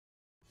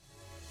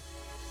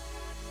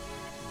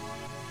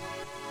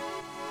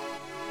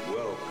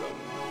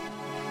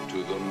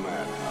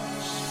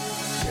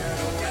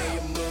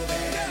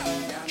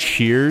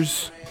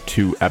Cheers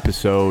to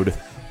episode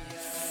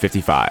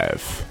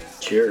 55.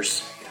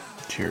 Cheers.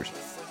 Cheers.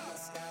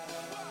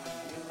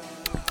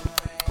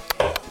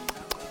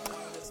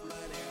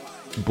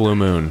 Blue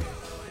Moon.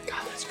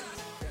 God, that's good.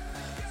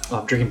 Oh,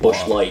 I'm drinking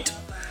Busch Light.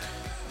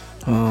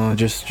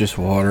 Just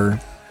water.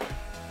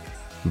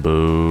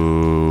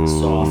 Boo.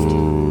 Soft.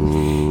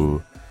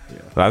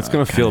 That's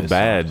gonna feel kinda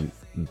bad.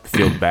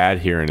 Feel bad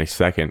here in a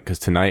second because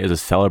tonight is a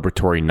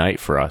celebratory night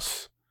for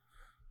us.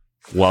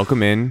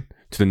 Welcome in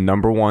to the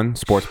number one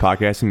sports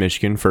podcast in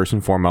Michigan. First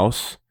and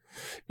foremost,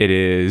 it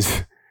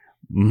is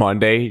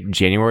Monday,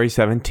 January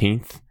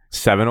 17th,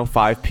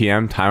 7:05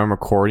 p.m. time I'm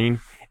recording,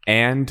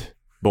 and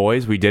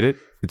boys, we did it.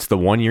 It's the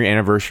 1 year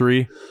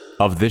anniversary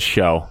of this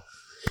show.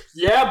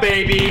 Yeah,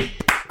 baby.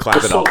 Clap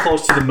We're it so up.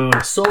 close to the moon.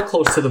 So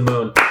close to the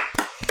moon.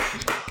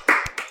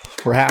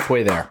 We're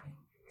halfway there.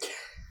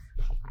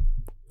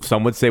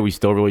 Some would say we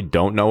still really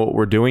don't know what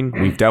we're doing.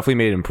 We've definitely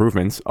made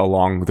improvements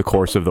along the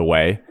course of the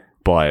way,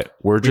 but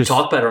we're We just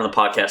talk better on the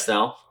podcast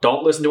now.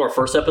 Don't listen to our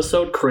first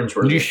episode.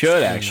 Cringeworthy. You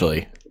should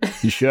actually.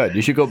 You should.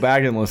 You should go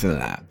back and listen to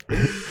that.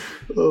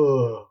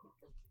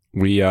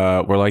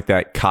 we're like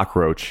that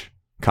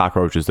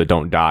cockroaches that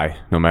don't die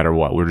no matter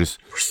what. We're just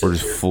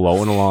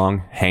flowing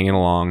along, hanging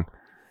along.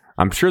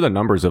 I'm sure the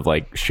numbers of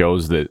like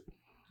shows that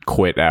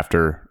quit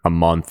after a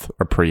month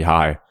are pretty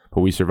high,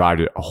 but we survived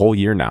it a whole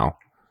year now.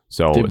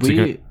 So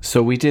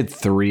So we did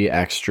 3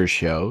 extra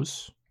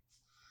shows.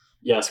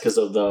 Yes, because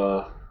of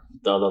the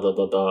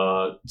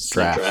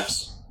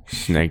drafts.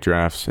 snake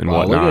drafts and Wow,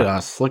 whatnot. look at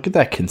us. Look at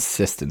that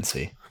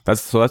consistency.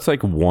 That's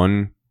like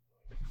one.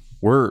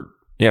 We're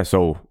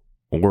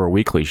a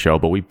weekly show,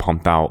 but we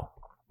pumped out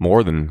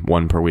more than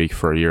one per week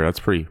for a year.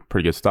 That's pretty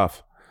good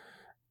stuff.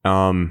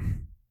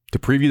 To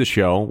preview the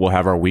show, we'll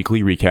have our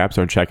weekly recaps,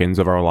 our check-ins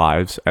of our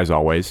lives, as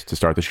always, to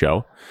start the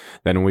show.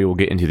 Then we will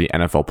get into the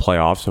NFL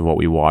playoffs of what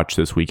we watched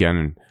this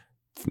weekend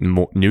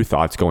and new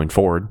thoughts going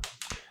forward.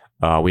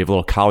 We have a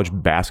little college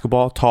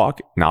basketball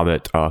talk now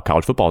that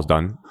college football is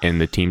done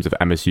and the teams of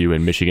MSU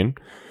and Michigan.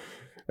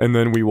 And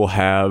then we will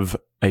have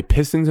a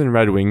Pistons and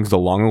Red Wings, the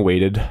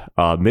long-awaited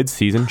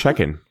mid-season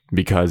check-in,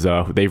 because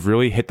they've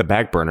really hit the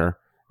back burner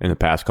in the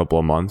past couple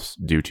of months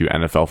due to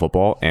NFL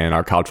football and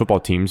our college football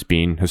teams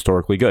being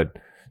historically good.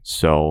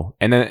 So,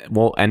 and then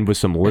we'll end with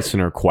some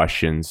listener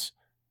questions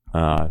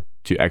to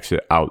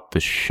exit out the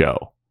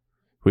show.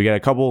 We got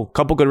a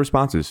couple good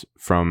responses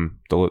from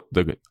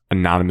the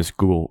anonymous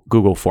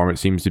Google form. It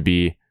seems to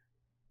be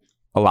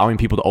allowing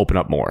people to open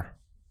up more.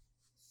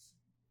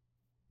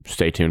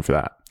 Stay tuned for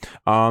that.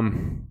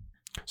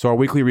 So our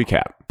weekly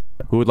recap.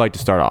 Who would like to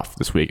start off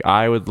this week?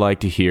 I would like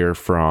to hear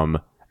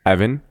from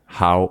Evan.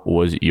 How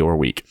was your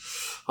week?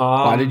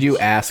 Why did you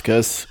ask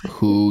us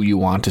who you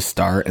want to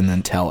start and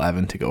then tell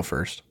Evan to go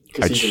first?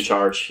 Because he's in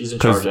charge. He's in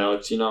charge,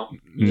 Alex. You know.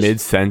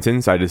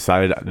 Mid-sentence, I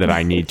decided that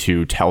I need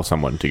to tell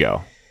someone to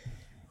go.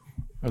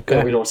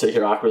 Okay. We don't sit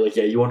here awkward like,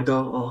 yeah, you want to go?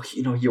 Oh,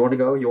 you want to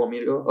go? You want me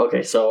to go?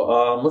 Okay,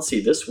 so let's see.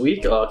 This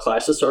week,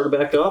 classes started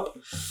back up.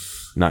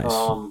 Nice.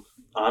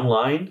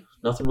 Online,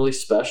 nothing really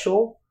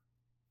special.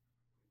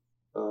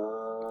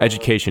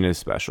 Education is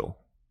special.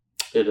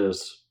 It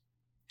is.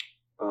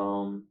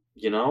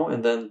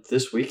 And then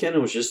this weekend it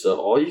was just an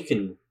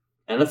all-you-can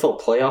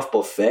NFL playoff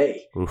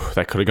buffet. Oof,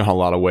 that could have gone a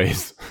lot of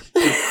ways.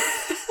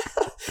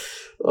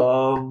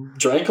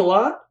 Drank a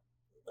lot,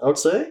 I would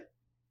say.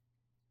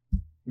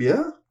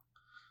 Yeah.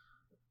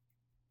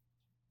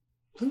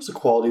 It was a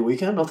quality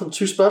weekend. Nothing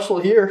too special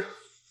here.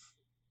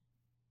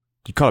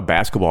 You caught a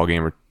basketball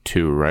game or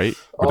two, right?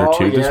 Were there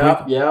two this week?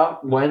 Yeah.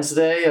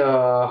 Wednesday,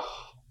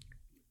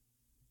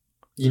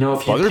 if you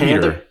Buzzer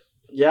pan beater.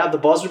 the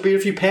buzzer beater,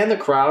 if you pan the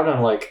crowd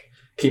on like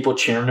people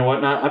cheering and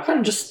whatnot, I'm kind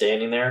of just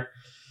standing there.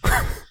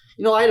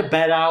 I had a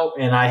bet out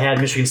and I had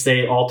Michigan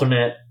State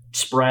alternate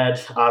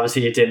spread.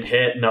 Obviously it didn't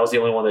hit, and that was the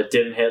only one that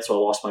didn't hit, so I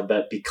lost my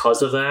bet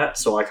because of that.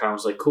 So I kind of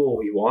was like, cool,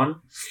 we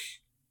won.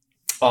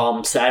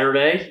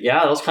 Saturday,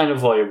 that was kind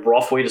of a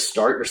rough way to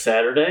start your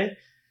Saturday.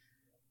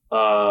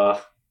 As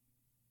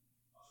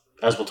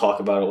we'll talk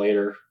about it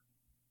later.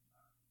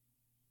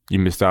 You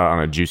missed out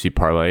on a juicy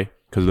parlay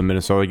because of the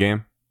Minnesota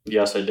game?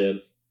 Yes, I did.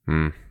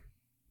 You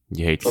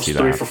hate to I was see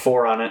 3 that. for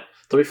 4 on it.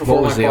 3 for 4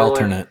 What was the parlay.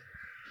 alternate?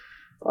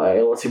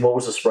 Let's see, what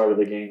was the spread of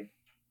the game?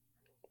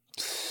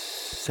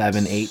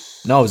 7, 8?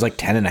 No, it was like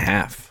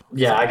 10.5.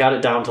 Yeah, I got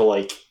it down to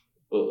like,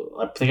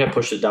 I think I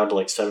pushed it down to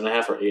like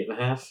 7.5 or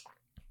 8.5.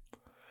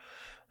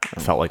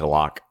 Felt like a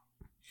lock.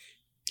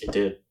 It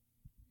did.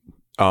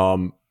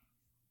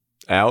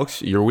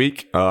 Alex, your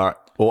week? Al,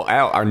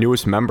 our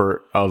newest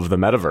member of the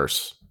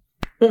metaverse.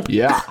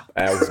 Yeah.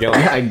 Alex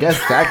Gillen. I guess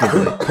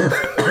technically.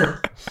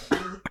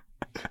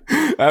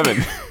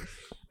 Evan.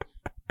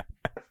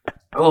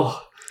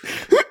 Oh.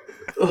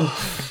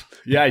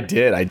 Yeah, I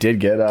did. I did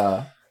get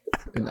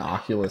an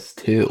Oculus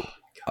 2.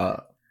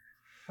 I'm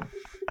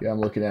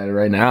looking at it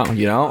right now.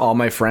 All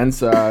my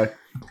friends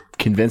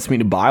convinced me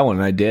to buy one,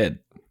 and I did.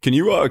 Can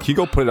you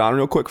go put it on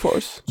real quick for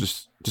us?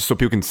 Just so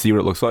people can see what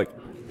it looks like.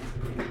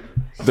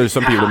 there's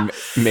some people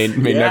that may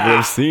never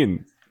have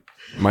seen.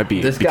 Might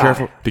be. This be guy.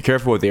 careful. Be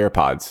careful with the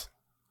AirPods.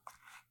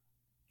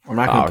 I'm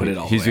not gonna put it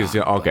all. He's the way just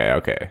on.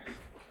 okay.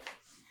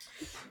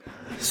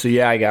 So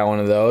yeah, I got one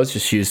of those.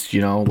 Just used,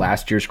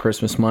 last year's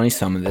Christmas money,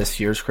 some of this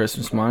year's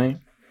Christmas money.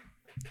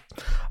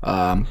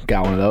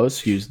 Got one of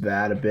those. Used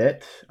that a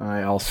bit.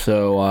 I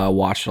also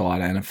watched a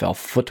lot of NFL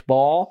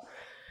football.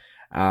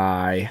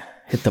 I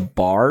hit the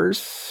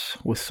bars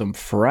with some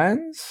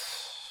friends.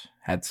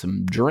 Had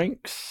some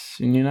drinks,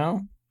 and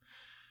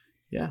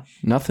yeah,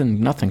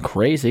 nothing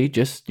crazy.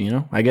 Just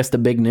I guess the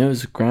big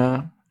news.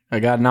 I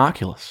got an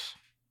Oculus.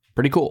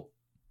 Pretty cool.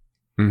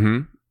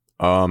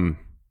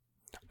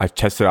 I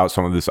tested out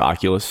some of this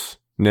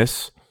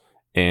Oculus-ness,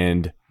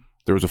 and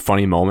there was a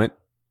funny moment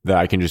that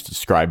I can just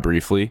describe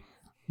briefly.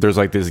 There's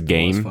like this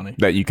game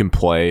that you can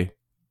play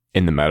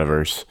in the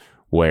metaverse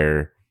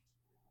where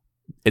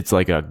it's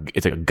like a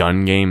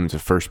gun game. It's a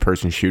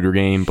first-person shooter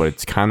game, but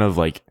it's kind of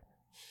like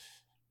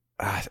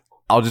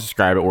I'll just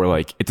describe it where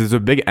like there's a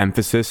big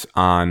emphasis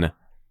on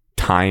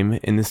time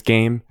in this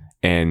game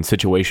and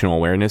situational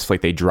awareness.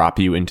 Like they drop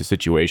you into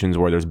situations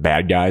where there's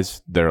bad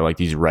guys that are like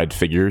these red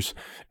figures,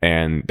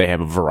 and they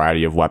have a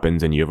variety of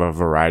weapons, and you have a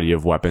variety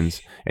of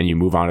weapons, and you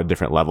move on to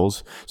different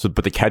levels. So,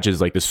 but the catch is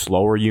like the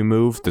slower you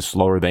move, the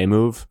slower they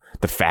move.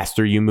 The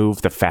faster you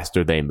move, the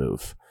faster they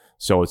move.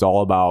 So it's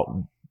all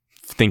about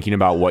thinking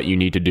about what you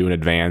need to do in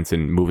advance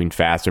and moving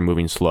fast or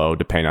moving slow,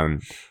 depending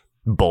on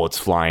bullets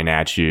flying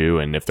at you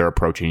and if they're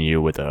approaching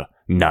you with a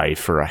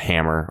knife or a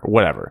hammer or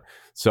whatever.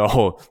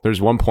 So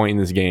there's one point in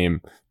this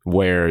game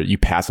where you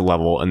pass a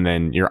level and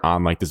then you're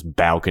on like this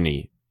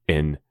balcony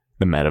in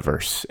the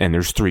metaverse, and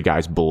there's 3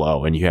 guys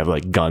below, and you have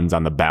like guns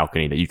on the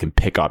balcony that you can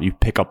pick up. You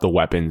pick up the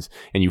weapons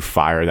and you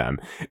fire them.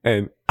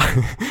 And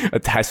a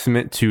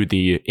testament to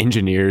the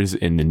engineers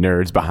and the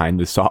nerds behind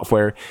the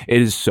software,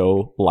 it is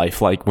so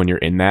lifelike when you're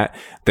in that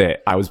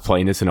I was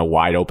playing this in a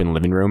wide open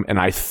living room, and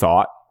I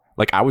thought,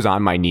 like, I was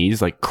on my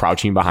knees, like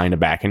crouching behind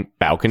a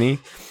balcony,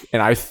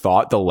 and I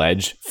thought the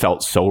ledge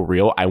felt so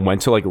real. I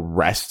went to like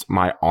rest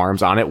my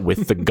arms on it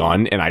with the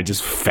gun, and I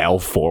just fell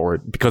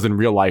forward because in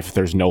real life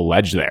there's no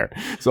ledge there.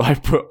 So I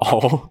put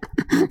all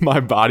my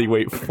body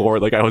weight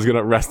forward, like I was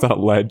gonna rest on a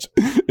ledge,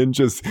 and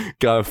just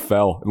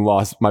fell and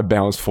lost my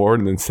balance forward,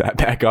 and then sat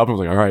back up. I was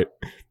like, all right,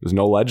 there's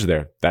no ledge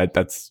there.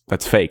 That's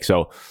fake.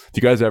 So if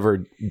you guys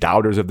ever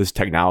doubters of this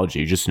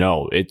technology, just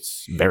know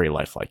it's very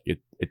lifelike. It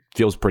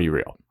feels pretty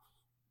real.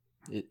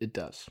 It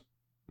does.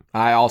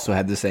 I also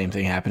had the same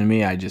thing happen to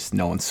me.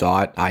 No one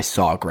saw it. I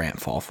saw Grant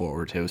fall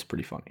forward. It was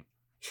pretty funny.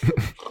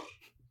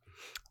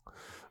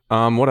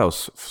 What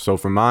else? So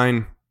for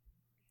mine,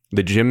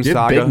 the gym you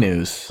have saga. Big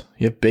news.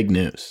 You have big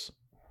news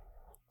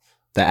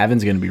that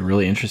Evan's going to be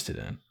really interested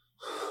in.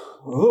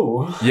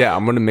 Oh. Yeah,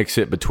 I'm going to mix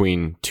it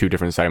between 2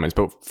 different segments.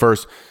 But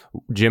first,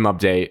 gym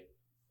update.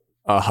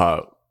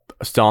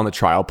 Still on the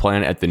trial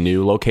plan at the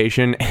new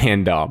location,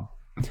 and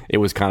it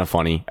was kind of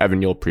funny.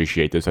 Evan, you'll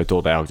appreciate this. I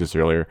told Alex this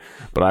earlier,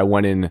 but I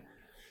went in,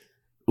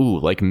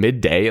 like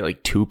midday,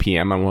 like 2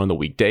 p.m. on one of the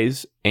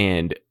weekdays,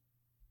 and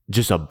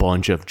just a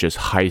bunch of just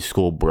high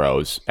school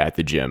bros at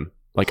the gym.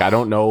 Like, I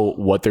don't know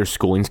what their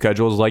schooling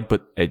schedule is like,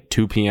 but at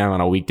 2 p.m.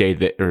 on a weekday,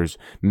 there's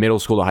middle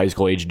school to high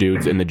school age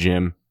dudes in the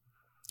gym.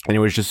 And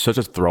it was just such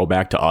a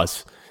throwback to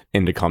us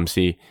in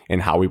Tecumseh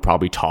and how we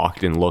probably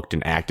talked and looked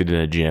and acted in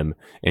a gym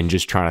and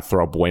just trying to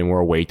throw up way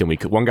more weight than we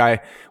could.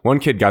 One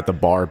kid got the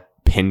bar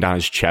pinned on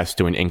his chest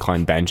to an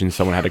incline bench, and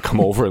someone had to come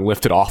over and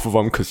lift it off of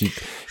him because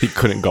he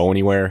couldn't go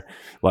anywhere.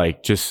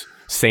 Like, just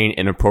saying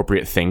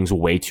inappropriate things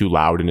way too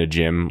loud in a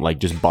gym, like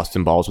just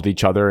busting balls with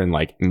each other, and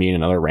like me and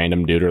another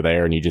random dude are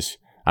there, and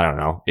I don't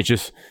know, it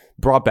just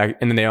brought back.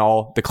 And then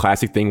the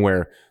classic thing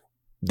where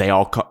they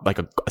all, like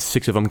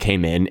 6 of them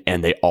came in,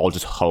 and they all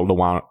just huddled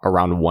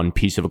around one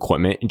piece of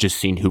equipment and just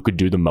seeing who could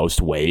do the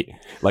most weight.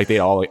 Like, they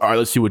all like, all right,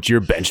 let's see what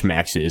your bench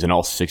max is, and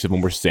all 6 of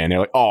them were standing there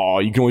like, oh,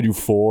 you can only do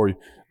 4.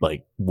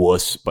 Like,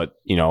 wuss, but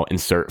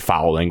insert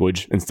foul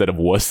language instead of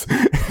wuss.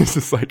 It's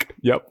just like,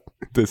 yep,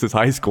 this is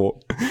high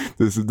school.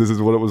 This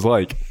is what it was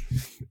like.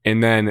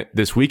 And then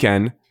this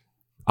weekend,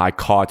 I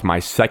caught my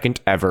first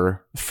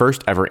ever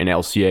in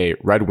LCA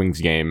Red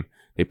Wings game.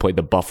 They played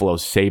the Buffalo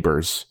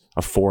Sabres,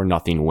 a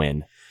 4-0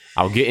 win.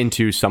 I'll get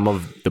into some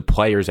of the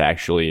players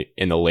actually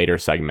in the later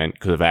segment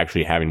because of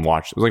actually having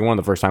watched. It was like one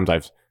of the first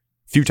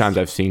few times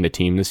I've seen the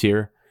team this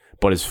year.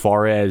 But as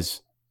far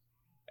as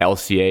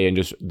LCA and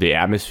just the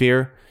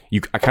atmosphere,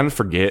 I kind of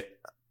forget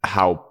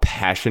how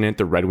passionate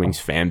the Red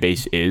Wings fan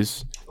base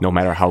is, no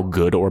matter how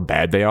good or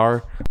bad they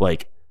are.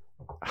 Like,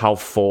 how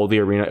full the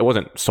arena, it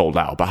wasn't sold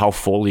out, but how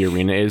full the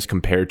arena is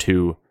compared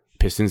to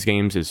Pistons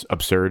games is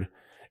absurd.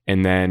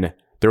 And then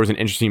there was an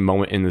interesting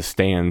moment in the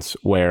stands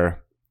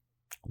where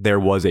there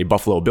was a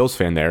Buffalo Bills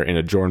fan there in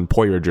a Jordan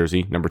Poyer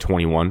jersey, number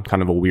 21,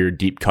 kind of a weird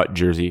deep cut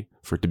jersey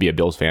for it to be a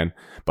Bills fan.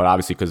 But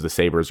obviously, because the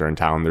Sabres are in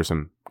town, there's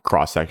some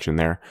cross section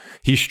there.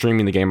 He's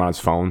streaming the game on his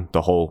phone,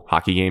 the whole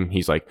hockey game.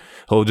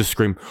 He'll just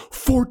scream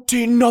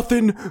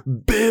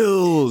 14-0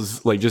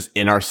 Bills, like just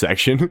in our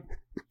section.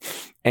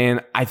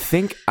 And I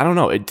don't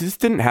know, it just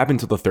didn't happen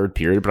until the 3rd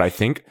period, but I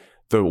think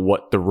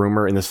what the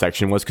rumor in the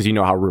section was, because you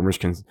know how rumors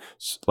can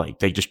like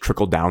they just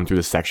trickle down through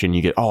the section.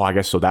 You get, oh, I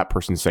guess so that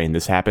person's saying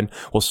this happened.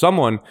 Well,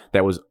 someone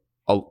that was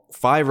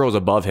 5 rows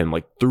above him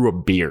like threw a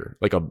beer,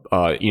 like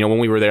when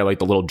we were there, like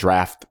the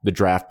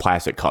draft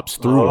plastic cups,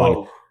 threw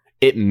one.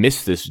 It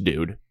missed this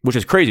dude, which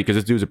is crazy because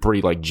this dude's a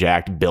pretty like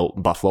jacked,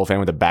 built Buffalo fan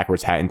with a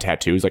backwards hat and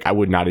tattoos. Like I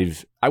wouldn't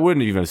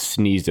have even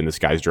sneezed in this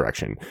guy's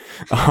direction.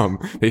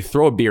 They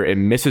throw a beer, it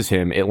misses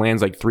him, it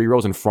lands like 3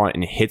 rows in front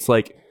and hits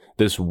like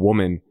this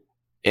woman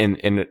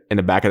in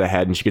the back of the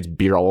head, and she gets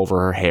beer all over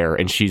her hair,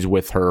 and she's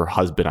with her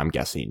husband, I'm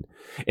guessing.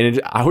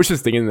 And I was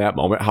just thinking in that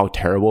moment how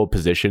terrible a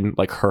position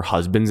like her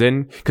husband's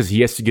in, because he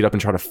has to get up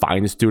and try to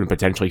find this dude and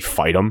potentially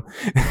fight him.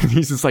 And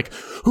he's just like,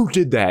 who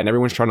did that? And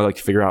everyone's trying to like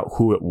figure out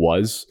who it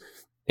was.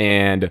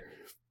 And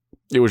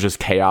it was just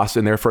chaos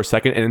in there for a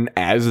second. And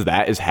as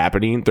that is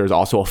happening, there's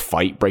also a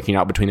fight breaking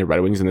out between the Red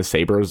Wings and the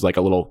Sabres, like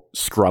a little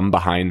scrum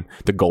behind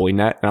the goalie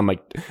net. And I'm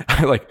like,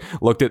 I like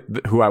looked at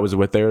who I was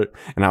with there,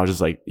 and I was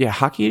just like, yeah,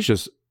 hockey is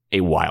just a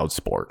wild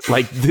sport.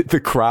 Like the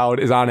crowd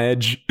is on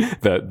edge.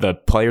 The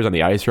players on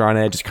the ice are on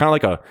edge. It's kind of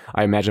like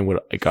I imagine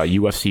what like a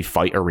UFC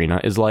fight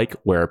arena is like,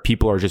 where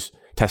people are just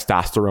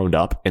testosteroned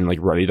up and like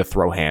ready to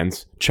throw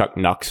hands, chuck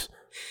knucks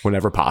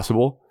whenever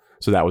possible.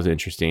 So that was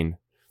interesting.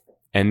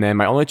 And then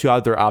my only 2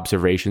 other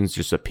observations,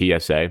 just a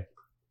PSA.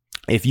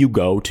 If you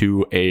go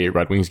to a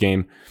Red Wings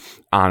game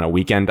on a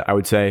weekend, I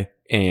would say,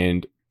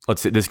 and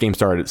let's say this game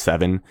started at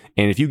 7,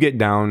 and if you get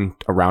down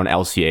around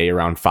LCA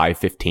around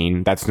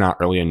 5:15, that's not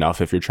early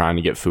enough if you're trying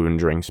to get food and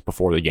drinks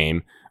before the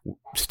game.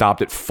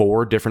 Stopped at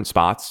 4 different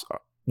spots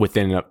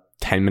within a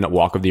 10-minute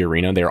walk of the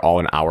arena. They're all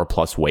an hour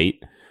plus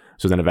wait.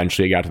 So then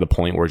eventually I got to the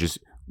point where just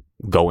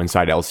go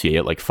inside LCA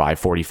at like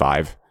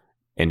 5:45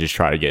 and just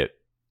try to get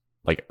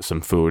like some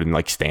food and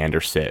like stand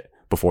or sit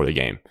before the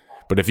game.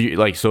 But if you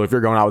like, so if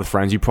you're going out with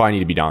friends, you probably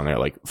need to be down there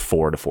like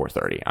 4 to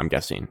 4:30, I'm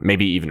guessing,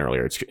 maybe even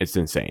earlier. It's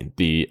insane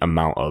the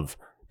amount of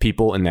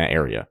people in that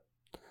area.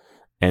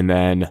 And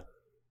then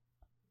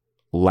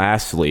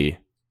lastly,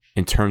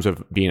 in terms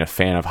of being a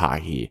fan of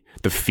hockey,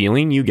 the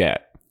feeling you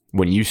get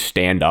when you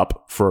stand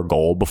up for a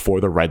goal before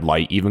the red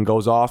light even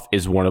goes off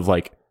is one of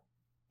like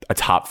a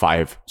top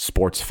 5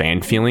 sports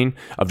fan feeling,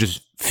 of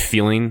just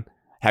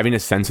having a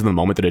sense in the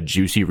moment that a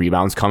juicy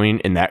rebound's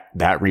coming, and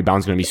that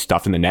rebound's going to be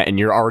stuffed in the net, and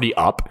you're already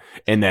up,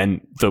 and then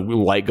the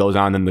light goes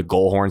on, and the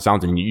goal horn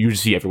sounds, and you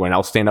see everyone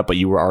else stand up, but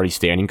you were already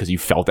standing because you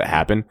felt it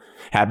happen.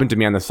 Happened to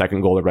me on the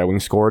second goal the Red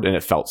Wings scored, and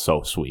it felt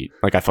so sweet.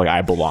 Like I feel like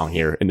I belong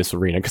here in this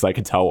arena because I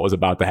could tell what was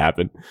about to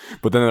happen.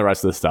 But then the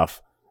rest of the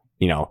stuff,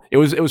 it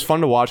was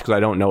fun to watch because I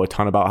don't know a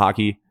ton about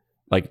hockey,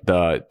 like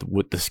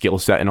with the skill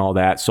set and all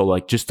that. So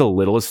like just the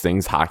littlest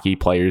things hockey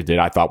players did,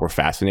 I thought were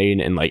fascinating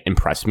and like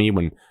impressed me.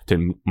 When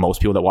to most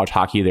people that watch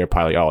hockey, they're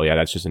probably like, oh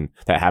yeah,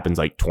 that happens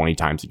like 20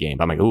 times a game.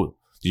 But I'm like, ooh,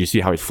 did you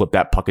see how he flipped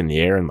that puck in the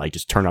air and like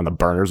just turned on the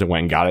burners and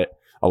went and got it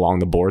along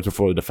the boards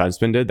before the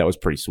defenseman did? That was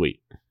pretty sweet.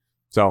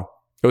 So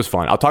it was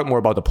fun. I'll talk more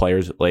about the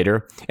players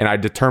later. And I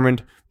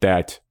determined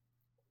that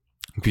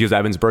because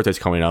Evan's birthday's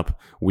coming up,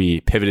 we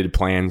pivoted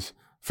plans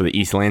for the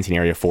East Lansing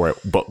area for it.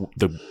 But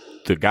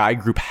the guy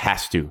group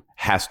has to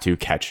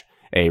catch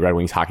a Red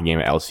Wings hockey game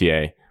at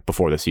LCA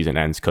before the season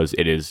ends, because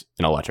it is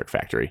an electric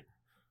factory.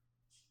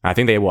 I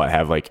think they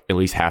have like at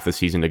least half the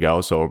season to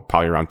go, so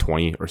probably around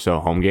 20 or so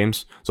home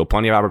games. So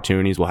plenty of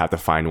opportunities. We'll have to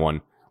find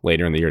one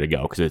later in the year to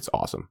go because it's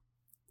awesome.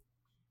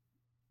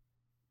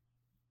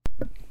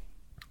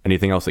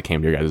 Anything else that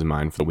came to your guys'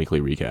 mind for the weekly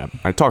recap?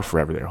 I talked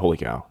forever there. Holy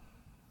cow.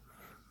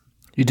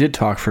 You did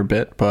talk for a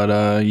bit,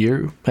 but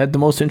you had the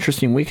most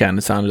interesting weekend,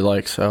 it sounded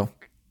like, so.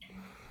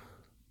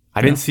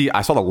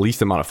 I saw the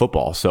least amount of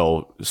football,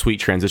 so sweet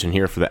transition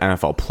here for the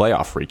NFL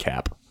playoff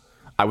recap.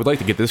 I would like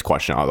to get this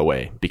question out of the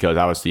way, because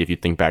obviously if you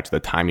think back to the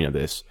timing of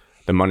this,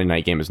 the Monday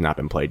night game has not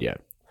been played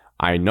yet.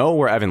 I know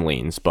where Evan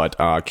leans, but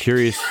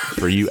curious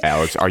for you,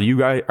 Alex, are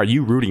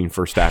you rooting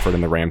for Stafford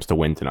and the Rams to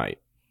win tonight?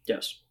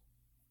 Yes.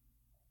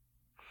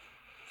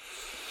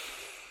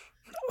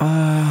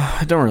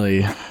 I don't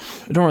really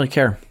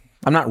care.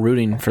 I'm not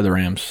rooting for the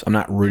Rams. I'm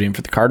not rooting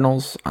for the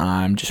Cardinals.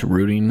 I'm just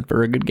rooting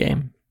for a good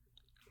game.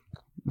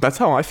 That's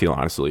how I feel,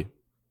 honestly.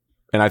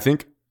 And I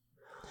think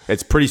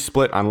it's pretty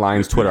split on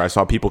Lions Twitter. I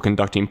saw people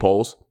conducting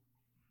polls,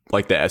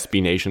 like the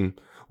SB Nation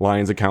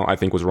Lions account, I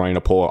think, was running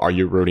a poll. Are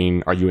you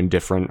rooting? Are you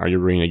indifferent? Are you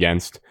rooting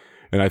against?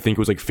 And I think it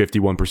was like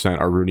 51%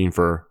 are rooting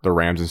for the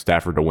Rams and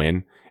Stafford to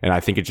win. And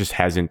I think it just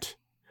hasn't,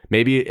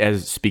 maybe it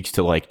speaks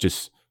to like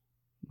just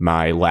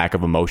my lack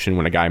of emotion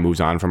when a guy moves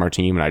on from our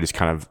team and I just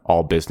kind of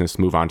all business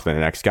move on to the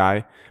next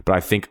guy. But I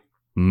think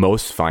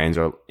most fans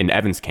are in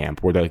Evan's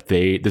camp where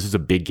this is a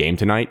big game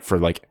tonight for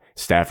like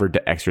Stafford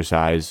to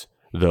exercise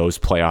those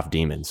playoff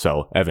demons.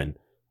 So Evan,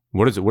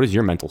 what is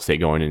your mental state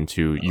going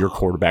into your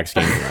quarterback's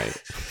game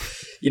tonight?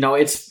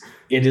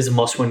 It is a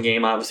must-win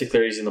game. Obviously,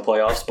 clearly he's in the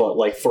playoffs, but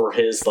like for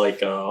his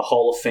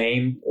Hall of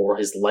Fame or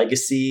his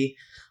legacy,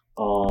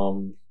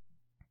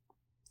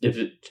 if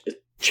a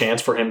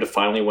chance for him to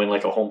finally win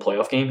like a home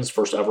playoff game, his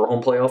first ever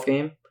home playoff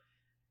game,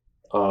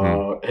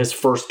 his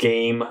first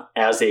game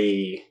as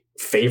a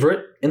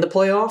favorite in the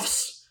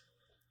playoffs.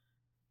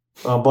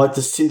 But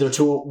they're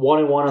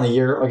 1-1 on the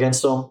year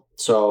against them,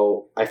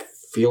 so I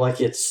feel like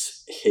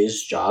it's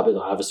his job. And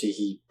obviously,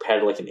 he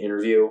had like an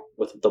interview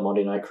with the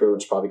Monday Night Crew,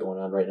 and it's probably going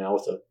on right now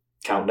with a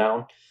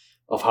countdown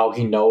of how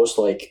he knows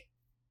like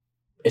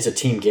it's a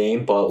team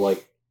game, but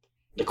like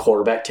the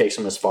quarterback takes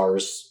him as far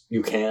as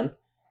you can.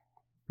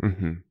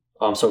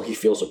 Mm-hmm. So he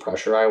feels the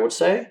pressure, I would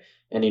say,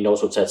 and he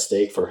knows what's at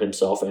stake for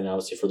himself and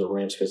obviously for the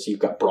Rams because he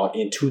got brought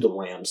into the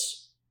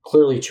Rams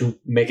clearly to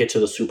make it to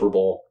the Super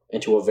Bowl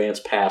and to advance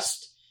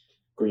past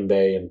Green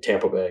Bay and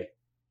Tampa Bay.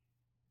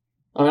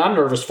 I mean, I'm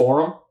nervous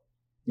for him.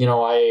 You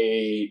know,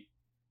 I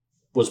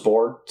was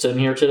bored sitting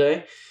here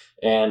today,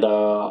 and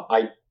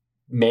I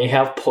may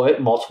have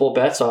put multiple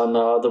bets on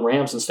the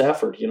Rams and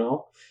Stafford. You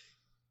know,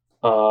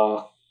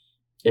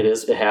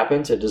 it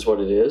happens. It is what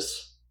it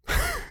is.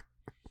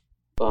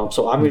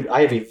 So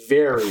I have a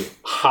very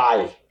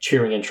high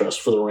cheering interest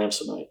for the Rams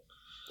tonight.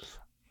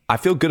 I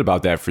feel good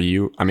about that for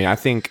you. I mean, I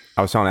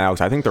was telling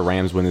Alex, I think the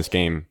Rams win this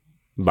game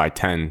by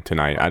 10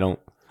 tonight.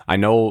 I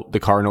know the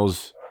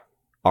Cardinals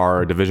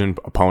are a division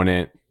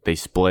opponent. They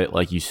split,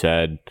 like you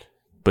said,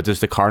 but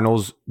just the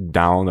Cardinals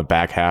down the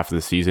back half of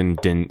the season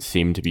didn't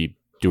seem to be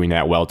doing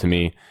that well to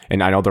me.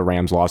 And I know the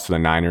Rams lost to the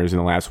Niners in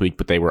the last week,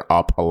 but they were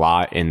up a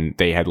lot and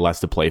they had less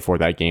to play for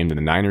that game than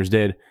the Niners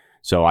did.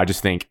 So I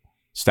just think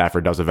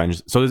Stafford does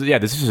avenge. So yeah,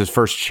 this is his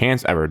first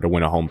chance ever to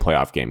win a home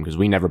playoff game because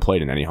we never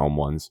played in any home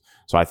ones.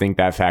 So I think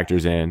that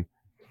factors in.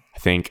 I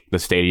think the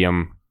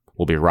stadium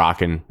will be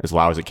rocking as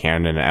loud as it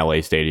can in an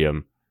LA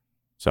stadium.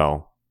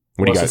 So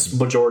what do you guys? It's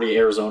majority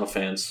Arizona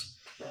fans.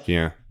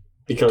 Yeah.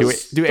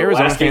 Because do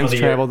Arizona fans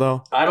travel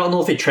though? I don't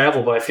know if they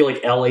travel, but I feel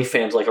like LA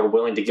fans like are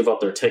willing to give up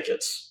their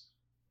tickets.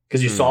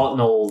 Because you saw it in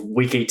the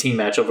Week 18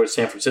 matchup with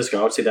San Francisco.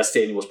 I would say that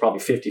stadium was probably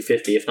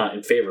 50-50, if not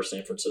in favor of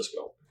San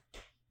Francisco.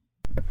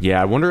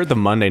 Yeah, I wonder if the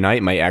Monday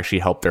night might actually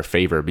help their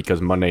favor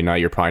because Monday night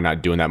you're probably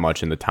not doing that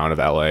much in the town of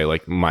LA.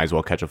 Like, might as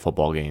well catch a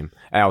football game.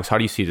 Alex, how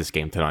do you see this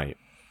game tonight?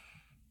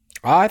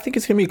 I think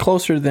it's going to be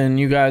closer than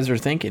you guys are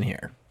thinking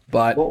here.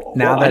 But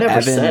I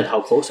never said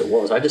how close it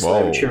was. I just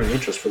have a cheering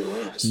interest for the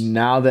Rams.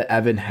 Now that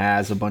Evan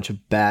has a bunch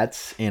of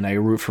bets and I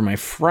root for my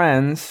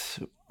friends,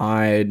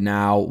 I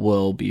now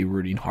will be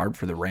rooting hard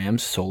for the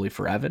Rams solely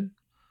for Evan.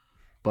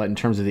 But in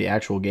terms of the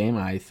actual game,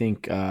 I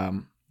think,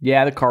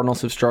 the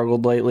Cardinals have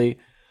struggled lately.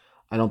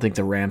 I don't think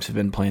the Rams have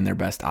been playing their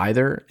best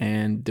either,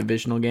 and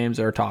divisional games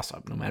are a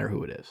toss-up no matter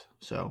who it is.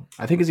 So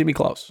I think it's going to be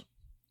close.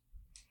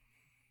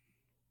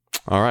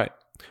 All right.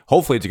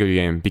 Hopefully it's a good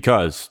game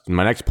because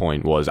my next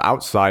point was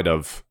outside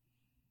of,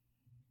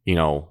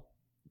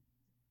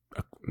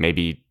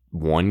 maybe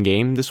one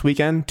game this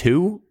weekend,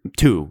 two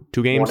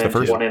games.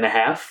 One and a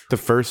half. The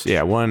first,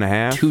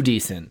 1.5. Two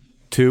decent.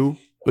 Two.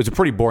 It was a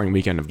pretty boring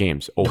weekend of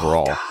games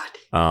overall. Oh,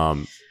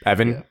 God.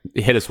 Evan,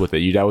 hit us with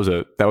it. That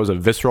was a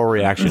visceral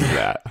reaction to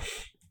that.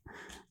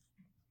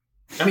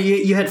 I mean,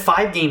 you had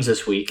 5 games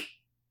this week,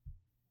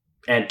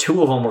 and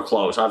 2 of them were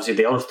close. Obviously,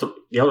 the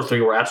other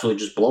 3 were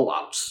absolutely just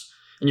blowouts.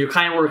 And you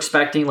kind of were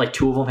expecting like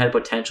 2 of them had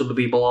potential to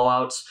be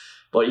blowouts,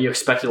 but you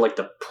expected like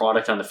the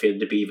product on the field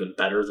to be even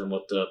better than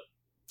what the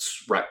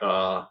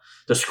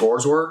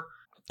scores were.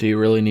 Do you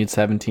really need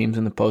 7 teams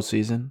in the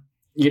postseason?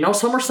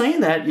 Some are saying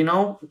that,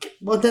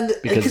 well, then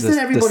because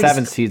the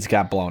 7 seeds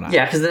got blown out.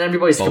 Yeah, because then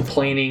everybody's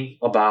complaining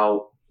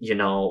about,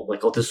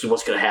 this is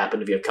what's going to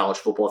happen if you have college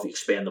football, if you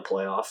expand the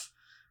playoff.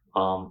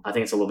 I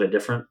think it's a little bit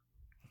different.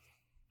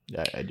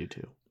 Yeah, I do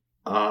too.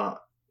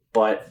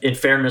 But in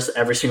fairness,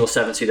 every single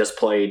 7 seed that's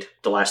played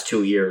the last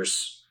 2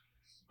 years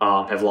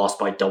have lost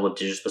by double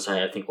digits,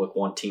 besides I think like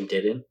one team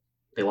didn't.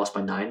 They lost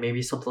by 9,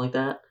 maybe, something like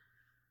that.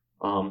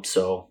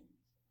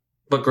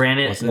 But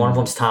granted, one of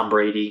them's Tom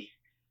Brady.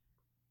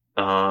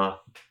 I'm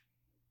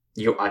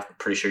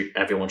pretty sure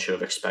everyone should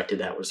have expected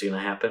that was going to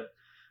happen.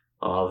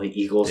 The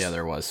Eagles. Yeah,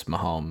 there was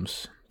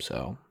Mahomes.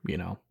 So,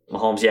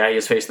 Mahomes, he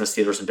was facing the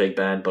Steelers and Big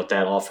Ben, but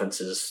that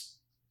offense is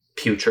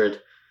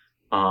putrid,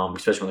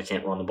 especially when they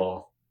can't run the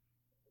ball.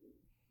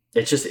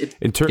 It's just...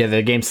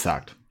 the game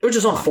sucked. It was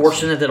just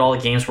unfortunate that all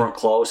the games weren't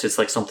close. It's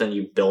like something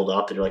you build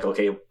up and you're like,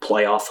 okay,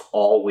 playoff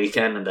all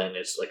weekend, and then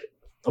it's like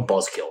a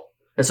buzzkill.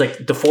 It's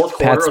like the fourth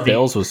quarter of the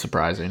Bills was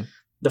surprising.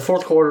 The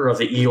fourth quarter of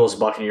the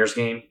Eagles-Buccaneers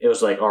game, it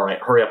was like, all right,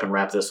 hurry up and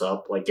wrap this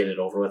up. Like, get it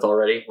over with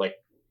already. Like,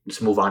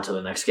 just move on to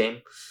the next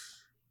game.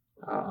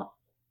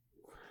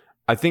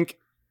 I think,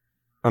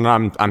 and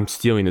I'm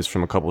stealing this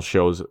from a couple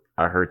shows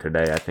I heard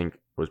today. I think it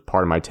was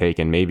part of my take,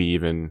 and maybe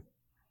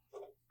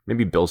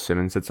Bill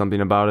Simmons said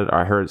something about it, or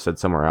I heard it said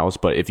somewhere else.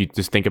 But if you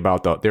just think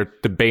about they're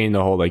debating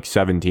the whole like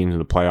 7 teams in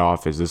the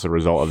playoff. Is this a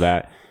result of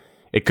that?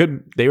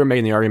 They were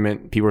making the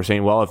argument. People were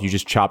saying, well, if you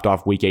just chopped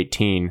off week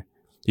 18.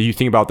 You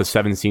think about the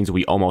 7 seeds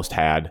we almost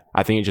had.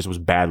 I think it just was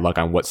bad luck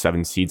on what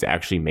 7 seeds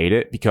actually made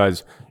it,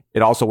 because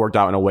it also worked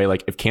out in a way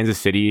like if Kansas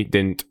City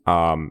didn't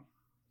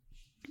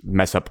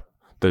mess up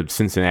the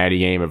Cincinnati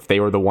game, if they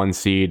were the 1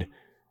 seed,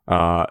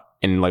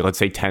 and like let's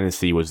say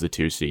Tennessee was the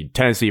 2 seed,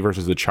 Tennessee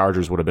versus the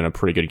Chargers would have been a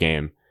pretty good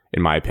game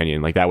in my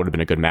opinion. Like that would have been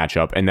a good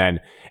matchup. And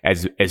then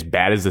as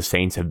bad as the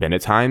Saints have been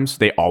at times,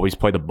 they always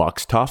play the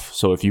Bucks tough.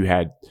 So if you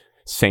had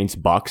Saints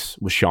Bucks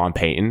with Sean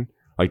Payton,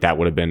 like that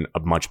would have been a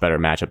much better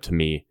matchup to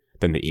me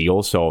than the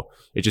Eagles. So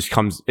it just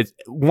comes. It's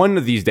one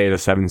of these days, a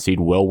 7 seed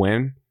will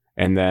win,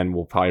 and then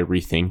we'll probably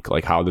rethink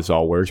like how this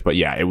all works. But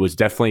yeah, it was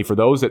definitely for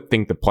those that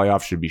think the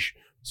playoffs should be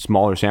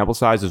smaller sample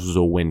size. This was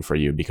a win for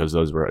you because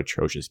those were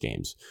atrocious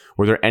games.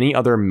 Were there any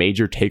other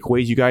major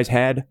takeaways you guys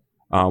had,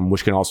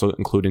 which can also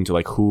include into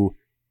like who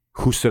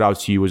stood out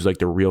to you as like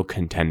the real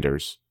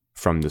contenders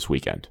from this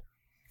weekend?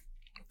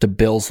 The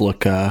Bills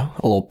look a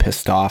little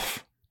pissed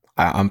off.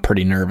 I'm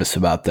pretty nervous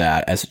about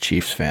that as a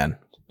Chiefs fan.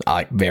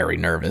 Very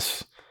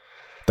nervous.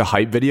 The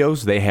hype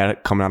videos they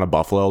had coming out of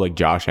Buffalo, like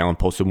Josh Allen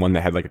posted one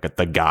that had like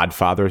the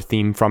Godfather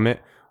theme from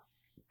it.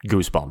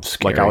 Goosebumps.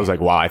 Scary. Like I was like,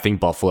 wow, I think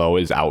Buffalo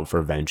is out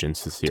for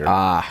vengeance this year.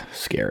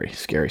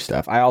 Scary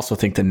stuff. I also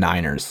think the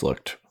Niners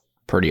looked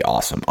pretty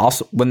awesome.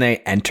 Also, when they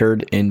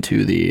entered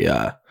onto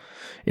the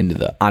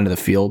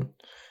field,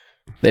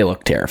 they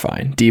looked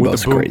terrifying.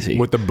 Debo's crazy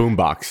with the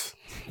boombox.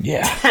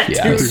 Yeah,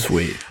 it was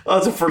sweet. That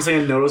was the first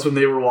thing I noticed when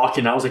they were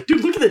walking out. I was like,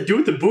 dude, look at that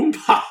dude with the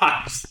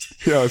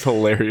boombox. Yeah, it was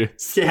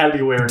hilarious. He had to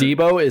be wearing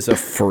Debo is a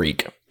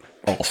freak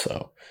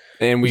also.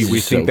 And we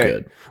think so that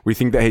good. we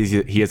think that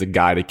he has a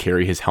guy to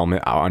carry his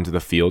helmet out onto the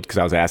field, because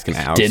I was asking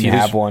Alex. Didn't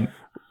have one.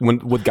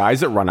 With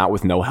guys that run out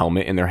with no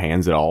helmet in their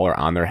hands at all or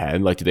on their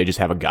head, like do they just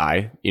have a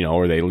guy,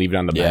 or they leave it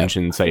on the bench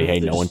and say, hey,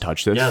 no one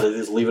touch this? Yeah, they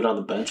just leave it on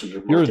the bench.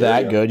 And You're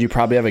that good. You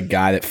probably have a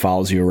guy that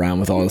follows you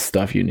around with all the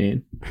stuff you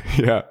need.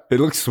 Yeah.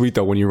 It looks sweet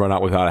though when you run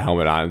out without a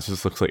helmet on. It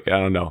just looks like, I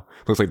don't know.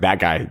 It looks like that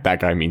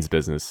guy means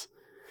business.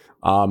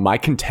 My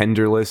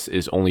contender list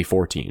is only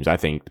 4 teams. I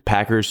think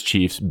Packers,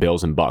 Chiefs,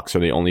 Bills, and Bucks are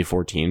the only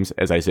 4 teams.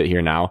 As I sit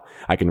here now,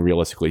 I can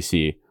realistically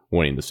see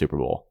winning the Super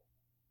Bowl.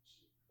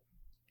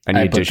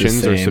 Any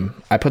additions?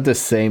 I put the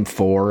same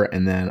 4,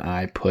 and then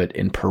I put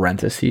in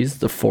parentheses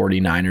the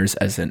 49ers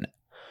as an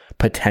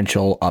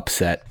potential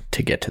upset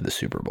to get to the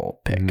Super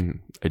Bowl pick.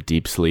 A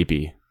deep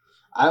sleepy.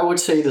 I would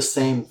say the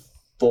same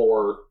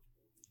 4.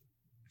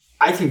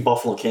 I think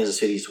Buffalo and Kansas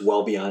City is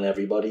well beyond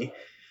everybody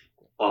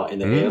in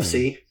the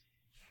AFC.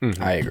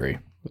 I agree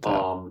with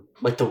that.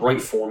 Like the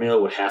right formula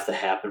would have to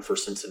happen for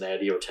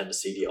Cincinnati or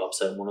Tennessee to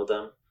upset one of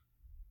them.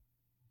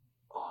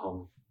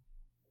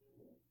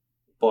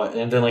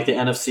 And then like the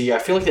NFC, I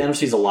feel like the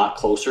NFC is a lot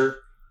closer.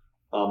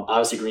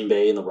 Obviously Green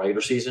Bay in the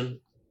regular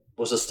season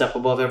was a step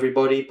above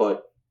everybody,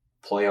 but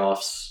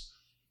playoffs,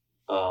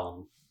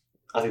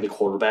 I think the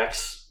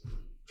quarterbacks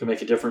can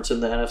make a difference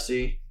in the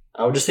NFC.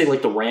 I would just say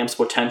like the Rams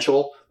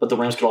potential, but the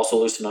Rams could also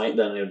lose tonight.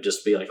 Then it would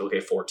just be like, okay,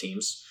 4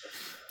 teams.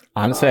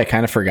 Honestly, I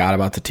kind of forgot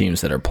about the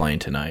teams that are playing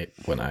tonight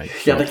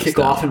they kick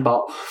off in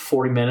about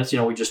 40 minutes.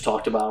 We just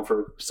talked about them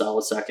for a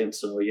solid second,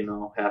 so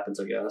happens,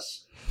 I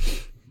guess.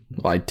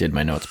 Well, I did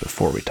my notes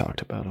before we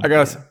talked about them. I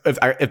guess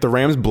if the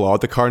Rams blow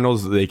out the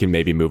Cardinals, they can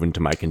maybe move into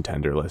my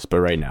contender list. But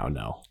right now,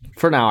 no.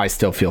 For now, I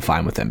still feel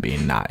fine with them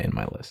being not in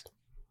my list.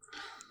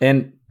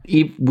 And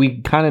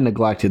we kind of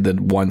neglected the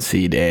 1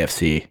 seed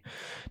AFC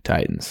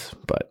Titans,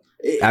 but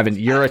Evan,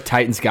 you're a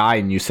Titans guy,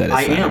 and you said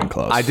it's not even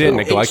close. I didn't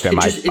neglect them.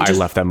 I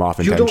left them off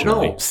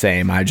intentionally.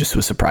 Same. I just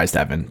was surprised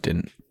Evan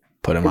didn't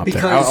put him up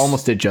there. I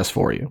almost did just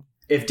for you.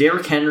 If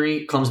Derrick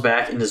Henry comes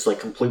back and is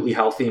like completely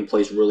healthy and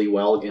plays really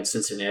well against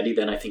Cincinnati,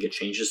 then I think it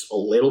changes a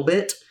little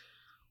bit.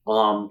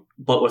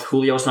 But with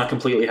Julio's not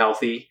completely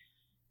healthy,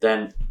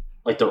 then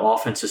like their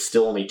offense is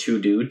still only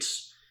 2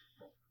 dudes.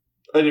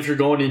 And if you're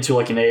going into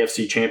like an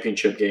AFC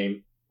championship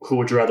game, who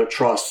would you rather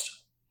trust?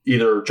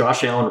 Either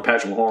Josh Allen or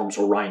Patrick Mahomes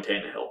or Ryan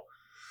Tannehill?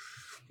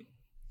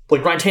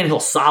 Like Ryan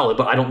Tannehill's solid,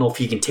 but I don't know if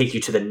he can take you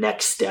to the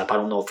next step. I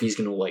don't know if he's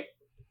going to like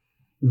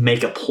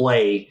make a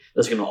play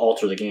that's going to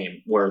alter the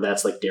game, where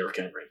that's like Derrick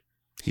Henry.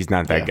 He's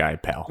not that guy,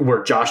 pal.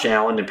 Where Josh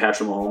Allen and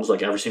Patrick Mahomes,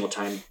 like every single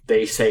time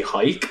they say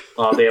hike,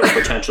 they have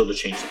the potential to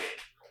change the game.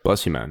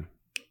 Bless you, man.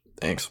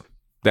 Thanks.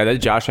 That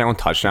Josh Allen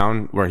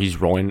touchdown where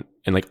he's rolling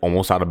and like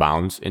almost out of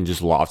bounds and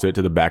just lofted it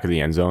to the back of the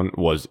end zone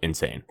was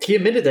insane. He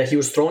admitted that he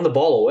was throwing the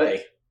ball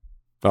away.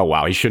 Oh,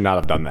 wow. He should not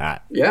have done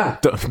that. Yeah.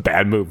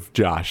 Bad move,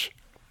 Josh.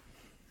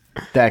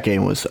 That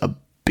game was a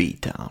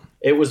beatdown.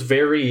 It was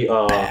very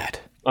bad.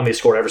 They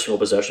scored every single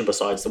possession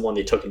besides the one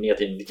they took a knee at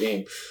the end of the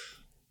game.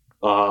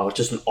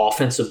 Just an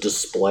offensive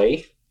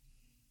display.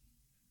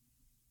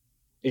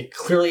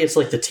 It's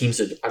like the teams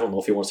that, I don't know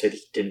if you want to say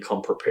they didn't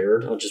come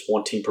prepared. Just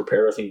one team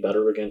prepared, I think,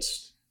 better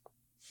against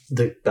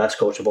the best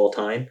coach of all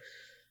time.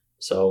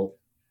 So,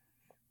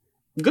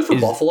 good for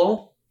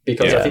Buffalo,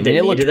 because I think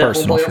they needed that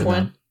home playoff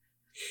win.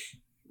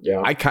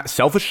 Yeah.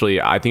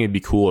 Selfishly, I think it'd be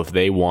cool if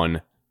they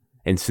won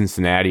and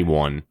Cincinnati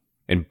won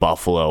and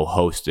Buffalo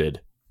hosted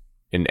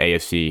an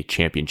AFC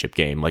championship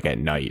game like at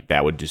night.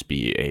 That would just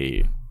be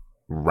a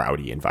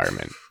rowdy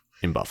environment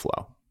in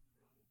Buffalo.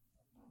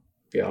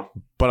 Yeah.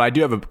 But I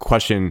do have a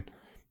question.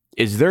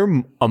 Is there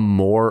a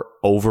more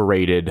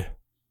overrated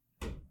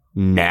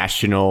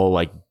national,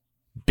 like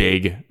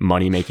big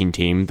money-making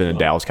team than the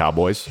Dallas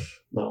Cowboys?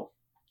 No.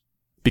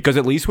 Because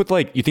at least with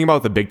like, you think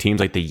about the big teams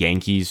like the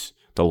Yankees,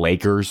 the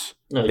Lakers,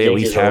 no, the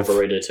Yankees are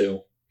overrated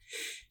too.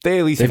 They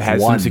at least have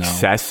had some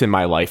success in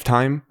my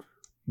lifetime.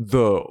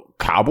 The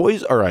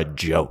Cowboys are a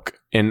joke.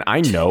 And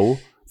I know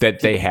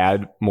that they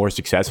had more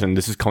success, and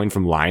this is coming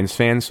from Lions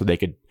fans, so they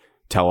could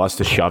tell us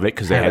to shove it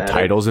because they had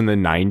titles in the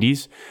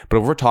 90s. But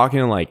if we're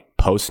talking like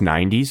post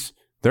 90s,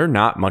 they're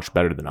not much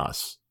better than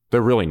us.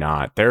 They're really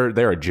not. They're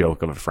a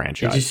joke of a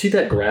franchise. Did you see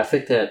that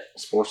graphic that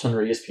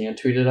SportsCenter ESPN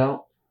tweeted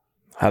out?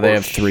 How they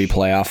have 3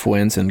 playoff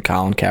wins and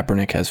Colin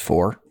Kaepernick has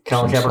 4.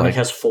 Colin Kaepernick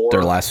has 4.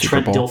 Their last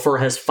Super Trent Bowl. Dilfer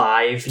has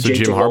 5. So Jake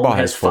Jim Delhomme Harbaugh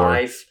has 4.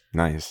 5.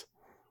 Nice.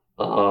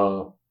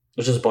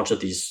 There's just a bunch of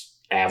these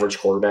average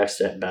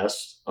quarterbacks at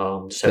best.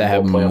 Just They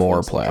have more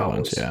wins than playoff Cowboys.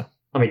 wins, yeah.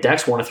 I mean,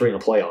 Dak's 1-3 in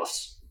the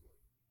playoffs.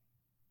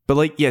 But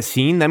like, yeah,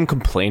 seeing them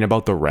complain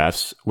about the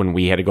refs when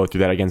we had to go through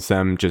that against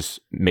them just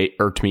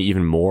irked me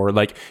even more.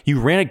 Like, you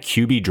ran a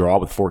QB draw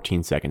with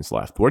 14 seconds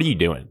left. What are you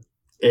doing?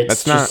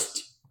 It's That's not-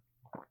 just.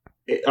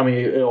 I mean,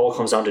 it all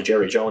comes down to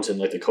Jerry Jones and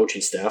like the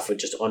coaching staff, are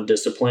just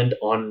undisciplined,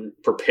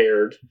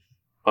 unprepared.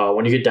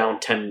 When you get down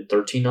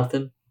 10-13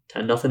 nothing,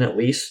 10-0 at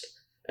least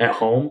at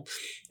home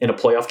in a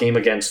playoff game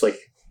against like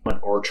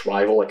an arch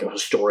rival, like a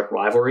historic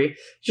rivalry, it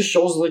just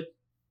shows like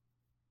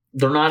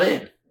they're not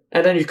in.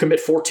 And then you commit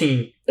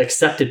 14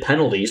 accepted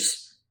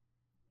penalties,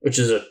 which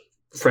is a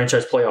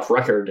franchise playoff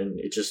record, and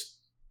it's just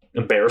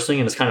embarrassing.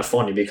 And it's kind of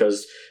funny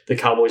because the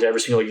Cowboys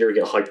every single year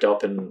get hyped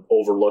up and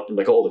overlooked and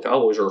like, oh, the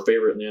Cowboys are a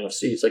favorite in the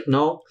NFC. It's like,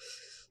 no,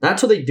 not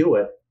until they do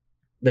it.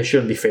 They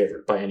shouldn't be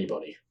favored by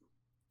anybody.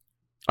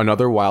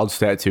 Another wild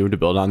stat, too, to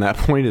build on that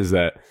point is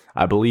that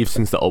I believe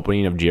since the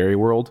opening of Jerry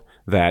World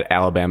that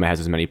Alabama has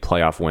as many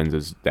playoff wins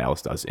as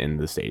Dallas does in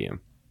the stadium.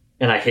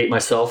 And I hate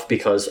myself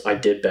because I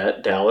did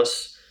bet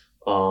Dallas.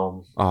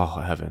 Oh,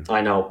 heaven.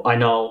 I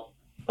know.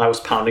 I was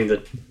pounding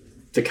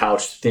the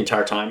couch the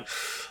entire time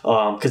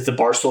because the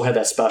Barstool had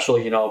that special,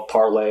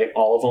 parlay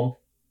all of them.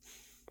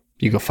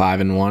 You go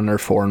 5-1 or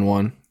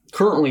 4-1.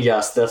 Currently,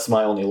 yes, that's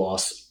my only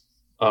loss.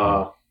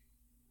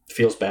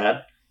 Feels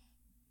bad.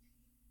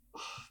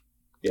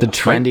 The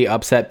trendy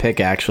upset pick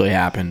actually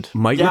happened.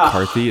 Mike Yeah.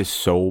 McCarthy is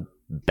so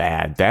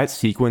bad. That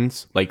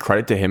sequence, like,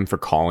 credit to him for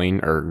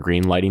calling or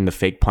green lighting the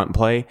fake punt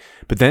play.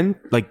 But then,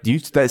 like, do you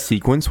see that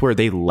sequence where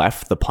they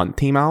left the punt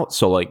team out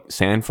so, like,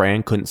 San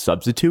Fran couldn't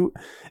substitute?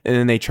 And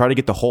then they try to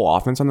get the whole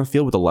offense on the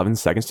field with 11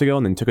 seconds to go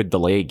and then took a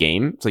delayed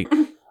game. It's like,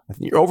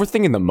 you're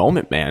overthinking the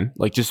moment, man.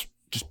 Like, just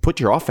put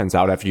your offense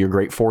out after your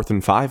great 4th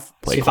and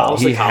 5 play See, if I call.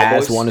 was He the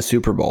Cowboys- has won a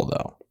Super Bowl,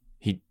 though.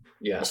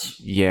 Yes.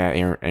 Yeah,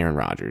 Aaron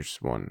Rodgers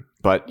won.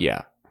 But,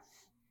 yeah.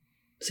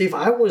 See, if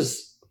I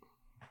was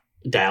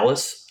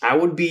Dallas, I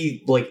would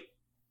be like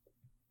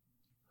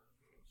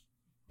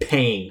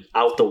paying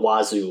out the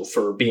wazoo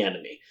for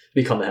Bieniemy to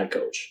become the head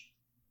coach.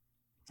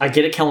 I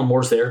get it, Kellen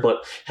Moore's there, but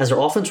has their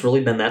offense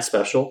really been that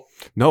special?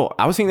 No,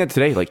 I was thinking that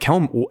today. Like,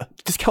 Kellen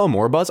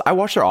Moore buzz. I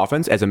watched their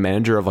offense as a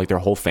manager of like their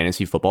whole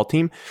fantasy football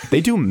team.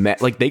 They do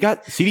like they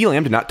got CeeDee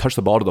Lamb did not touch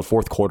the ball to the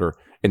 4th quarter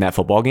in that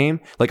football game.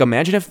 Like,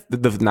 imagine if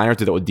the Niners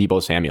did that with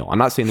Deebo Samuel. I'm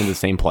not saying they're the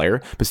same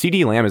player, but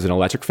CeeDee Lamb is an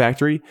electric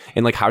factory.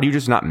 And like, how do you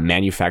just not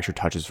manufacture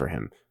touches for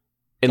him?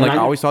 And like, I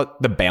always thought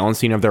the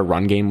balancing of their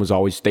run game was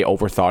always, they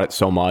overthought it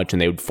so much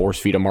and they would force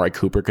feed Amari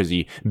Cooper because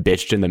he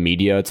bitched in the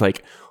media. It's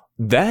like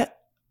that.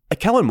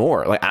 Kellen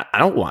Moore, like, I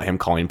don't want him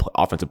calling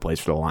offensive plays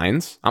for the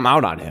Lions. I'm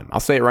out on him. I'll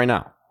say it right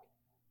now.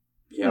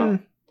 Yeah.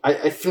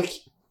 I feel like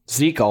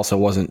Zeke also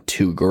wasn't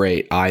too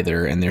great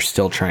either, and they're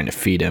still trying to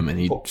feed him, and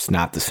he's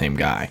not the same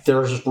guy.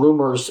 there's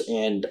rumors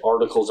and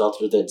articles out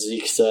there that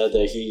Zeke said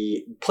that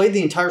he played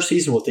the entire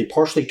season with a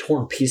partially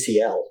torn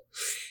PCL.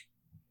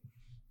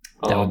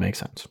 That would make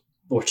sense.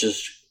 Which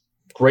is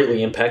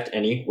greatly impact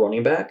any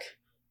running back,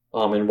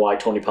 and why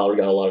Tony Pollard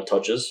got a lot of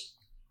touches.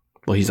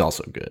 Well, he's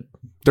also good.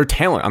 Their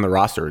talent on the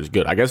roster is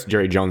good. I guess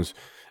Jerry Jones,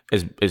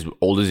 as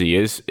old as he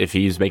is, if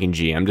he's making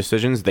GM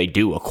decisions, they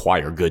do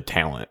acquire good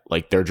talent.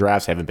 Like, their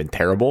drafts haven't been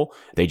terrible.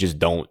 They just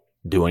don't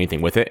do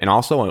anything with it. And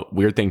also a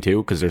weird thing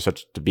too, because they're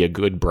such to be a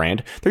good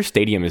brand, their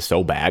stadium is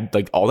so bad.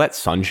 Like, all that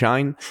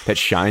sunshine that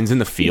shines in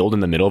the field in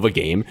the middle of a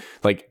game,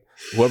 like,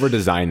 whoever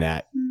designed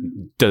that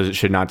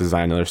should not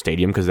design another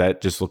stadium because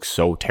that just looks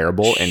so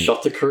terrible and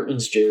Shut the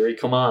curtains, Jerry.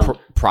 Come on.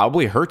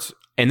 probably hurts.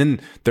 And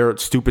then their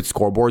stupid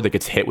scoreboard that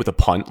gets hit with a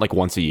punt like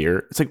once a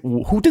year. It's like,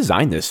 who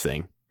designed this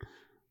thing?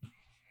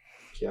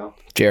 Yeah.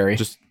 Jerry.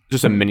 Just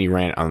a mini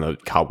rant on the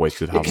Cowboys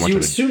because how Because much you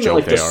of would a assume that joke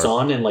like they the are.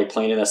 sun and like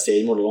playing in that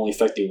stadium would only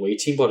affect the away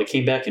team, but it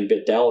came back and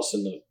bit Dallas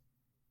in the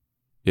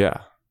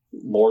Yeah,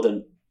 more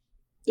than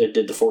it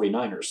did the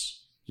 49ers.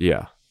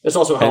 yeah. This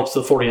also helps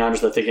the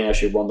 49ers that they can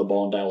actually run the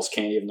ball and Dallas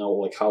can't, even know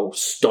like how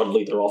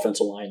studly their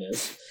offensive line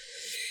is.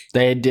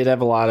 They did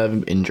have a lot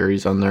of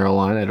injuries on their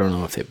line. I don't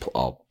know if they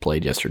all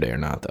played yesterday or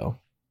not, though.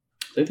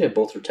 I think they have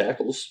both their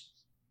tackles.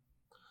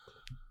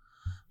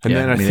 And Yeah,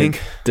 then I I mean,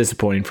 think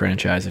Disappointing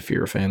franchise if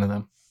you're a fan of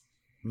them.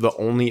 the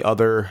only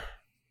other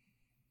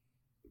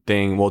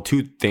thing, well,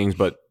 two things,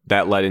 but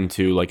that led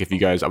into like, if you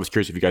guys, I was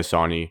curious if you guys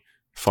saw any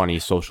funny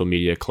social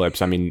media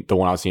clips. I mean, the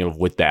one I was seeing of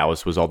with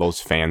Dallas was all those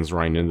fans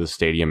running into the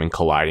stadium and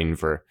colliding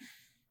for.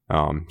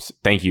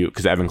 Thank you,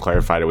 because Evan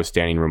clarified it was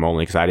standing room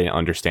only because I didn't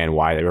understand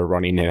why they were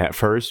running in at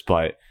first.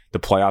 But the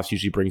playoffs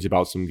usually brings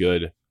about some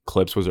good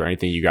clips. Was there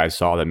anything you guys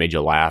saw that made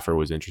you laugh or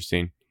was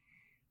interesting?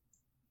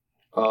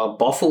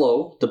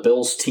 Buffalo, the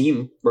Bills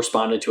team,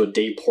 responded to a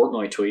Dave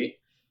Portnoy tweet.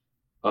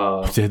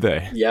 Did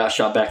they? Yeah,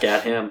 shot back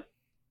at him.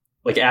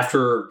 Like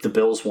after the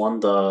Bills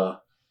won the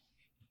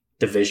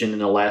division in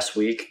the last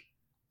week,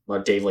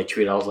 Dave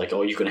tweeted out like,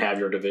 "Oh, you can have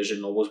your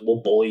division.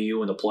 We'll bully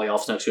you in the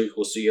playoffs next week.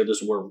 We'll see you.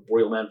 This is where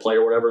real men play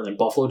or whatever." And then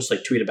Buffalo just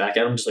tweeted back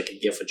at him, just a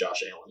gif of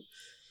Josh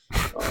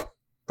Allen.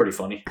 Pretty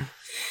funny.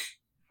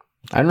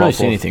 I didn't really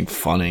see anything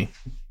funny.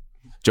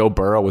 Joe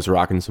Burrow was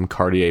rocking some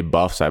Cartier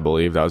buffs, I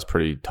believe. That was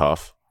pretty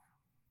tough.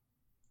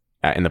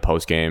 In the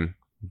post game,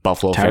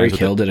 Buffalo Tyreek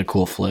Hill did a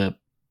cool flip.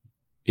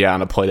 Yeah,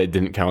 on a play that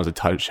didn't count as a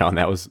touchdown.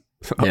 That was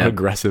an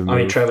aggressive move. I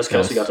mean, Travis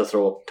Kelce got to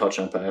throw a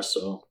touchdown pass,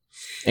 so.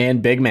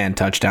 And big man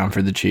touchdown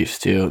for the Chiefs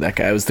too. That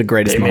guy was the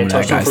greatest moment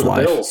of that guy's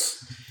life.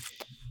 Bills.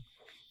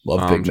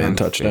 Love big man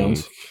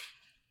touchdowns.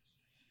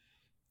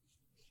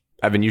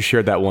 Evan, you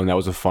shared that one. That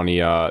was a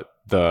funny.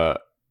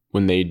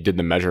 When they did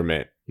the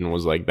measurement and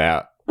was like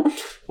that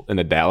in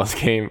the Dallas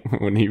game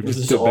when he was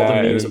just all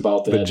the memes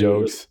about that. The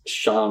jokes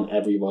shot on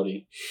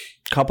everybody.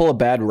 Couple of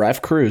bad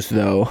ref crews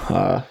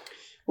though.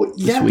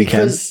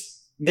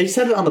 Because they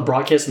said it on the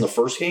broadcast in the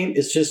first game.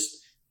 It's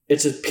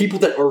just people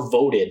that are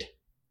voted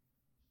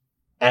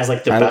as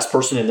the best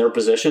person in their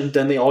position.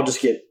 Then they all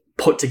just get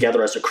put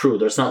together as a crew.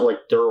 There's not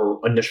their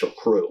initial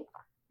crew.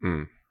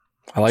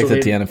 I like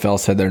that the NFL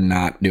said they're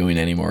not doing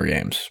any more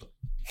games.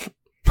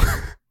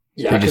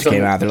 Yeah, they just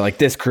came out. They're like,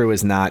 this crew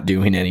is not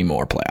doing any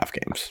more playoff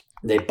games.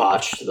 They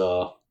botched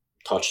the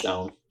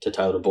touchdown to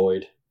Tyler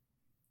Boyd.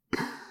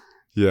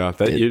 Yeah,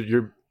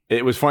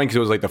 it was funny because it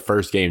was the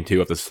first game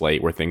too of the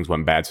slate where things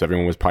went bad, so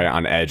everyone was probably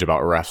on edge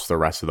about refs the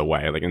rest of the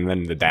way. And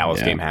then the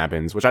Dallas game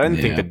happens, which I didn't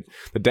think that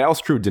the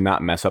Dallas crew did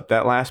not mess up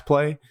that last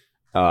play,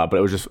 but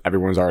it was just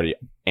everyone was already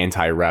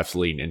anti-refs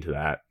leading into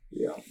that.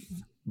 Yeah.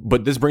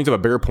 But this brings up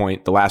a bigger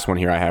point. The last one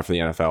here I have for the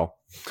NFL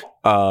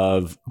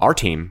of our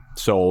team.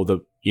 So the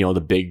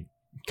big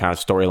kind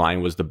of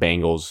storyline was the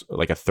Bengals, a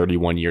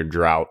 31-year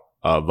drought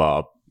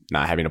of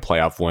not having a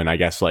playoff win. I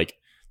guess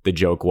the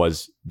joke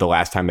was the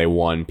last time they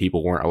won,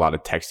 people weren't allowed to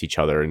text each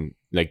other, and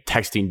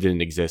texting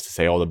didn't exist to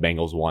say, "Oh, the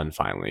Bengals won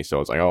finally."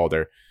 So it's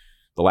the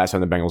last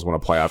time the Bengals won a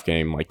playoff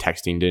game,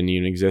 texting didn't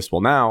even exist.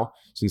 Well, now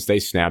since they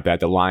snapped that,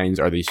 the Lions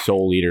are the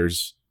sole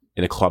leaders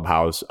in the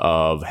clubhouse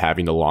of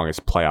having the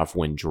longest playoff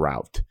win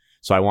drought.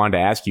 So I wanted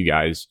to ask you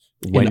guys,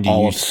 when in do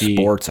all you of see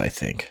sports? I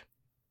think.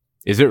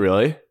 Is it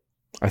really?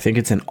 I think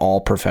it's in all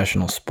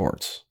professional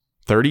sports.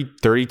 30,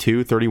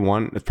 32,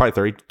 31. It's probably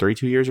 30,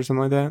 32 years or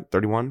something like that.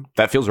 31.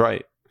 That feels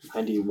right.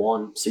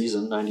 91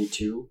 season,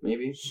 92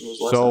 maybe.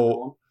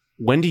 So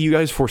when do you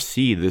guys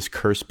foresee this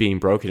curse being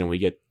broken and we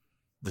get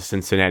the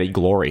Cincinnati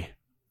glory?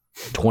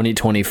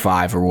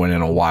 2025, we're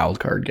winning a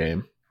wild card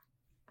game.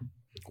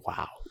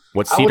 Wow.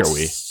 What seed are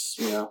we?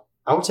 Yeah,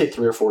 I would say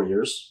 3 or 4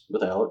 years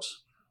with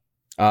Alex.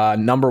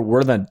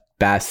 We're the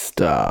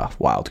best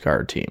wild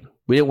card team.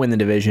 We didn't win the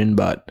division,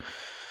 but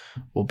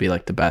we'll be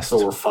the best.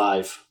 So we're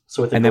 5.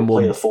 So I think we'll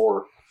play the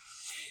 4.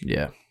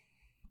 Yeah.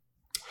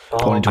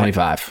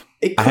 2025.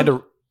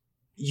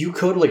 You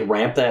could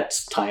ramp that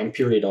time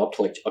period up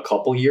to a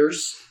couple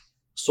years,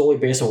 solely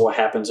based on what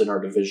happens in our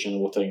division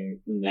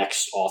within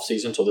next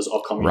offseason. So this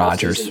upcoming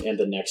offseason and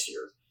the next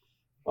year.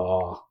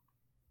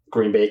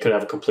 Green Bay could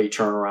have a complete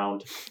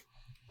turnaround.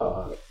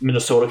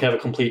 Minnesota could have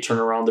a complete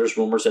turnaround. There's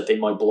rumors that they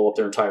might blow up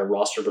their entire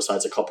roster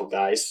besides a couple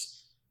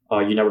guys.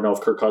 You never know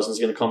if Kirk Cousins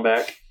is going to come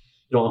back.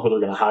 You don't know who they're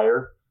going to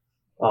hire.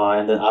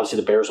 And then obviously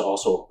the Bears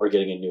also are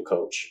getting a new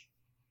coach.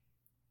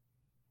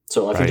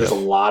 So I think there's a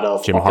lot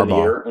of Jim up Harbaugh in the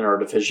air in our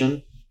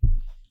division.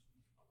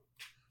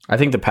 I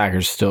think the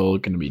Packers still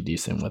going to be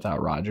decent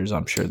without Rodgers.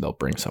 I'm sure they'll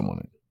bring someone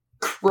in.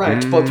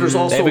 Correct, but there's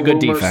also they have a good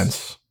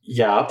defense.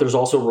 Yeah, there's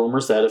also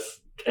rumors that if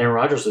Aaron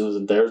Rodgers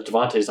isn't there,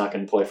 Devontae's not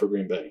going to play for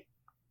Green Bay.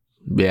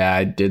 Yeah,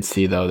 I did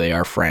see though they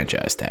are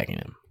franchise tagging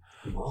him.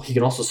 Well, he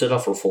can also sit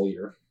out for a full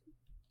year.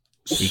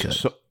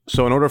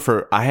 So in order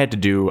for I had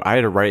to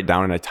write it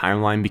down in a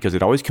timeline because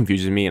it always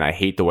confuses me, and I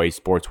hate the way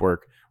sports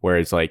work where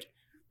it's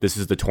this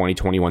is the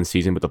 2021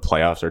 season, but the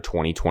playoffs are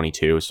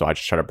 2022. So I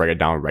just try to break it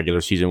down regular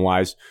season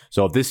wise.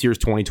 So if this year's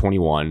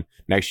 2021,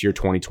 next year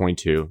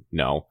 2022,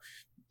 no.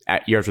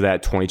 Year after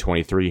that,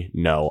 2023,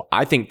 no.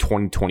 I think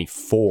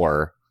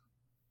 2024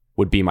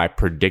 would be my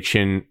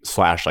prediction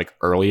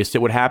 / earliest it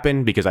would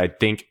happen, because I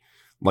think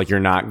you're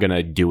not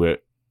gonna do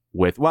it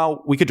with,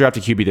 well, we could draft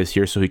a QB this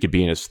year so he could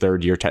be in his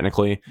 3rd year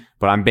technically,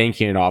 but I'm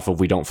banking it off of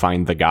we don't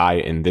find the guy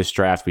in this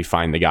draft, we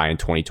find the guy in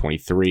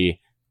 2023.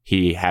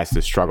 He has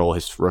to struggle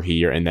his rookie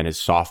year, and then his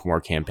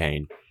sophomore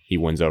campaign, he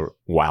wins a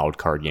wild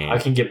card game. I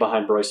can get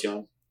behind Bryce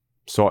Young.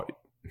 So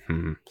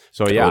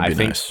yeah, I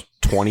think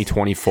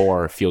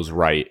 2024 feels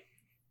right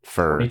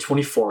for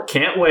 2024.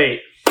 Can't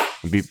wait.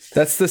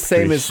 That's the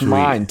same as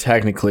mine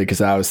technically, because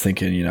I was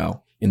thinking,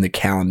 in the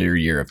calendar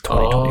year of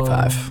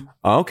 2025.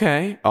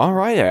 Okay, all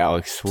right,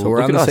 Alex. So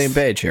we're on the same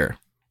page here.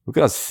 Look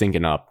at us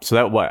syncing up. So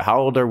that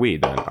how old are we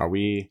then? Are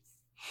we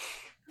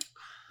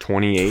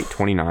 28,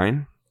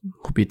 29?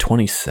 We'll be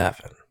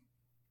 27.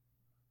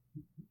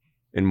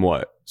 In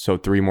what? So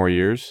 3 more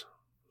years?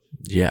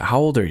 Yeah. How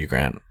old are you,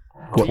 Grant?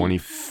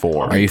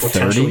 24. Are you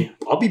 30?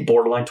 I'll be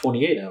borderline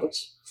 28,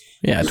 Alex.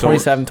 Yeah,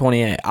 27,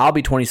 28. I'll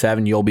be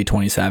 27. You'll be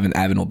 27.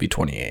 Evan will be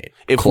 28.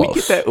 If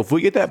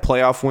we get that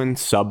playoff win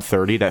sub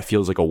 30, that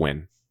feels like a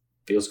win.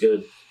 Feels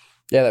good.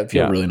 Yeah, that'd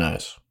feel really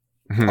nice.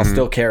 I'll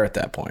still care at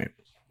that point.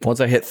 Once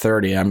I hit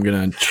 30, I'm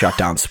going to shut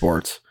down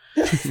sports.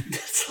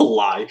 That's a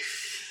lie.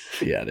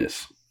 Yeah, it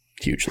is.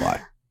 Huge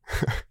lie.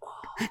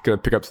 Gonna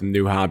pick up some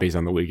new hobbies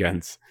on the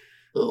weekends.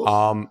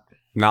 Ugh.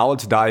 Now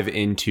let's dive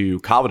into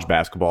college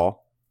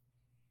basketball.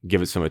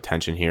 Give it some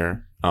attention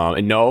here.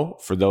 And no,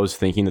 for those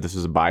thinking that this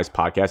is a biased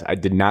podcast, I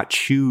did not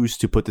choose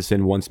to put this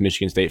in once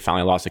Michigan State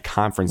finally lost a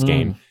conference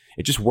game.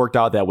 It just worked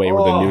out that way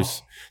where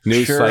the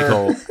news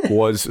cycle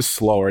was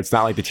slower. It's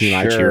not like the team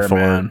I cheer for.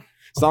 Man.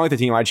 It's not like the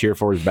team I cheer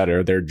for is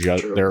better.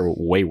 They're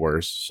way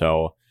worse.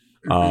 So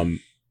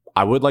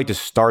I would like to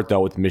start,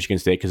 though, with Michigan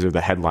State because they're the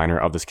headliner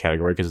of this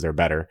category because they're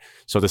better.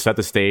 So to set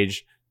the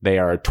stage, they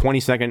are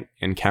 22nd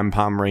in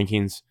KenPom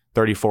rankings,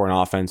 34 in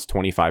offense,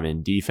 25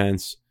 in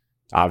defense.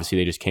 Obviously,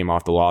 they just came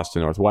off the loss to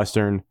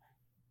Northwestern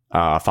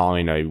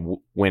following a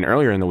win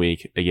earlier in the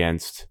week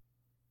against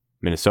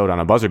Minnesota on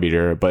a buzzer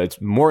beater. But it's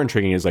more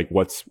intriguing is like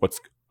what's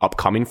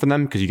upcoming for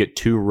them because you get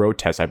 2 road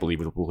tests, I believe,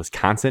 with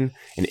Wisconsin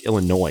and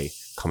Illinois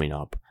coming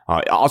up.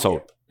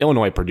 Also,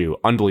 Illinois, Purdue,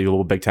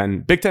 unbelievable Big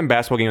Ten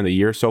basketball game of the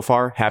year so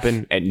far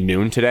happened at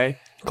noon today.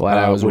 Glad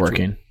I was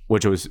working.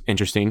 Which was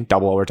interesting.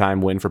 Double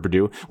overtime win for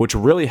Purdue, which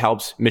really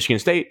helps Michigan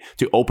State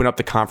to open up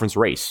the conference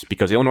race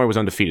because Illinois was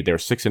undefeated. They were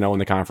 6-0 in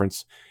the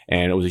conference,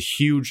 and it was a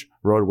huge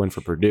road win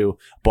for Purdue.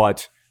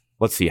 But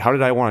let's see. How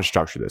did I want to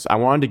structure this? I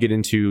wanted to get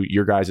into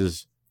your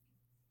guys'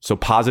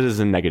 positives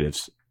and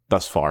negatives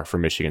thus far for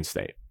Michigan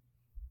State.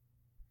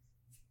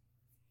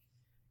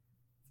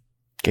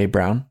 Gabe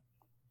Brown,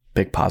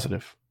 big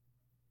positive.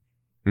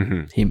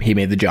 Mm-hmm. He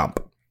made the jump.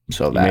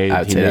 So that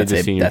I would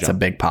say that's a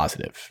big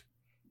positive.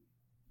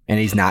 And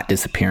he's not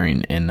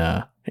disappearing in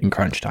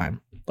crunch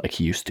time like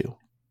he used to.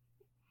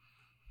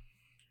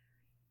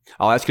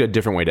 I'll ask you a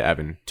different way to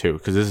Evan, too,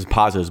 because this is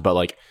positives. But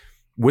like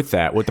with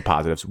the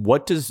positives,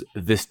 what does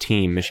this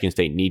team, Michigan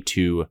State, need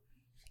to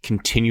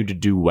continue to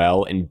do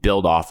well and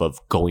build off of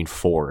going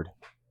forward?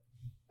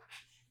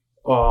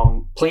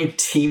 Playing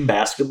team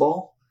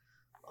basketball.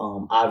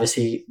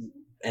 Obviously,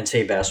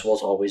 NCAA basketball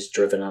is always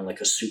driven on like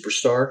a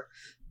superstar.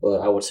 But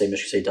I would say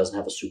Michigan State doesn't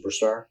have a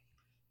superstar.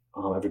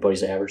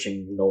 Everybody's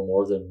averaging no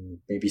more than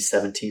maybe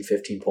 17,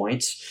 15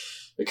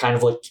 points. They're kind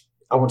of like,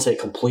 I wouldn't say a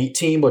complete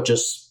team, but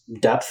just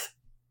depth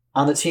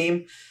on the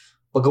team.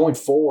 But going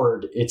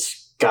forward,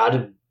 it's got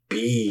to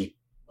be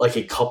like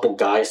a couple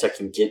guys that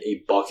can get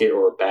a bucket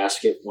or a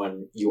basket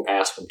when you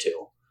ask them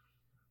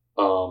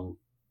to.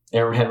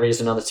 Aaron Henry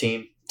isn't on the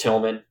team.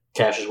 Tillman,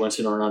 Cassius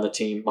Winston aren't on the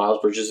team. Miles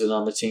Bridges isn't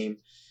on the team.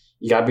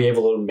 You got to be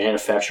able to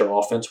manufacture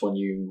offense when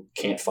you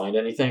can't find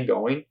anything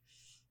going.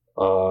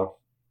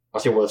 I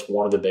think that's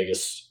one of the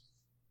biggest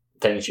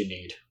things you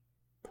need.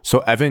 So,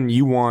 Evan,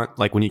 you want,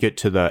 like, when you get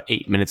to the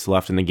 8 minutes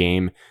left in the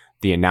game,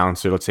 the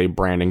announcer, let's say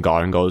Brandon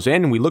Gaudin, goes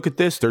in, and we look at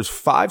this, there's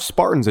 5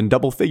 Spartans in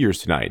double figures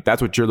tonight.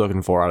 That's what you're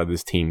looking for out of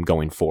this team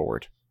going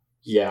forward.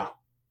 Yeah.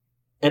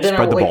 And then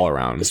spread the ball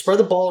around. Spread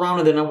the ball around,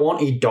 and then I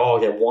want a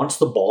dog that wants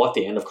the ball at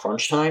the end of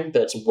crunch time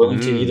that's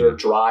willing to either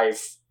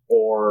drive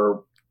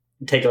or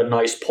take a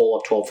nice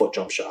pull-up 12-foot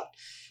jump shot.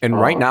 And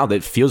right now,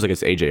 that feels like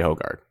it's A.J.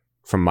 Hoggard.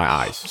 From my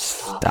eyes.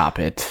 Stop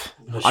it.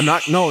 I'm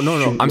not. No.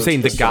 I'm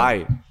saying the guy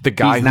he's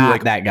who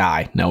not that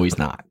guy. No, he's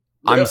not.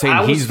 I'm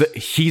saying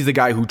he's the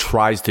guy who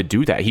tries to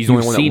do that. He's the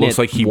only one that looks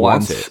like he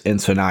wants it. And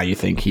so now you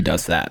think he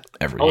does that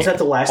every game. I was at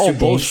the last 2 games.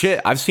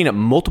 Bullshit. I've seen it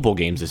multiple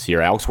games this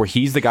year, Alex, where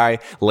he's the guy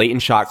late in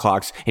shot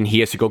clocks and he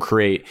has to go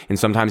create, and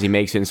sometimes he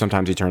makes it and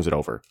sometimes he turns it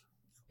over.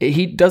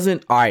 He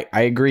doesn't. I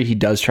agree. He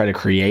does try to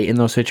create in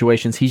those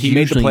situations. He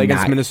made the play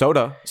against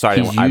Minnesota.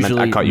 Sorry,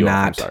 I cut you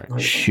off. I'm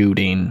sorry.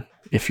 Shooting.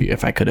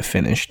 If I could have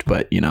finished,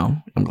 but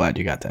I'm glad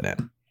you got that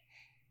in.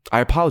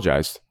 I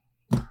apologized.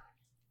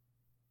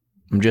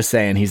 I'm just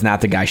saying he's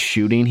not the guy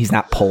shooting. He's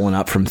not pulling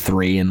up from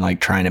 3 and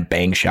like trying to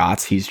bang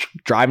shots. He's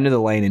driving to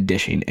the lane and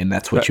dishing, and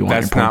that's what you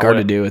want your point guard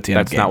to do at the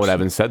end of games. That's not what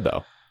Evan said,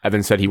 though.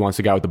 Evan said he wants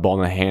a guy with the ball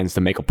in the hands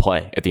to make a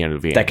play at the end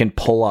of the game. That can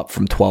pull up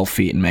from 12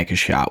 feet and make a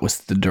shot was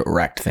the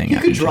direct thing. You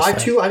could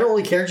drive too. I don't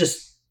really care.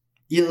 Just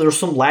there's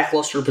some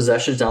lackluster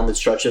possessions down the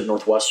stretch of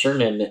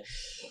Northwestern, and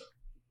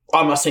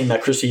I'm not saying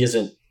that Christie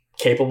isn't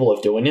capable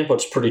of doing it, but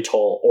it's pretty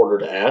tall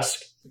order to ask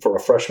for a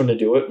freshman to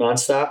do it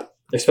nonstop,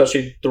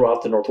 especially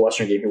throughout the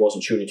Northwestern game. He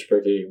wasn't shooting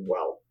particularly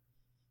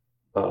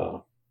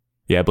well.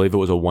 Yeah, I believe it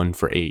was a 1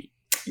 for 8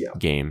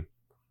 game.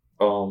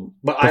 But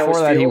before I always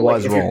that, feel he like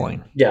was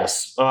rolling.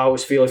 Yes, I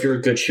always feel if you're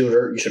a good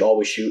shooter, you should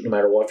always shoot no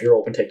matter what. If you're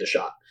open, take the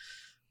shot.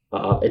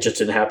 It just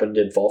didn't happen,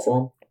 didn't fall for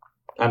him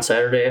on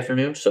Saturday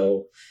afternoon.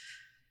 So,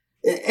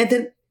 and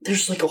then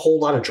there's like a whole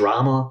lot of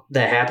drama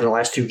that happened in the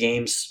last 2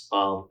 games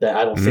that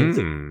I don't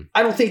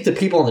think the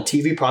people on the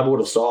TV probably would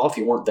have saw if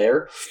you weren't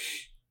there.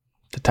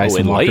 The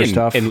Tyson Walker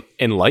stuff.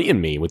 Enlighten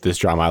me with this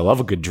drama. I love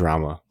a good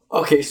drama.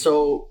 Okay,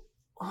 so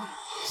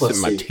let's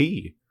see. My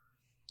tea.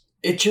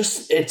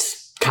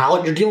 It's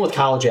college. You're dealing with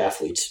college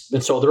athletes,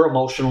 and so they're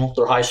emotional.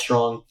 They're high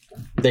strung.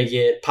 They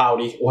get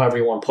pouty, however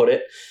you want to put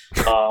it.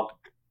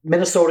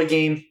 Minnesota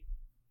game,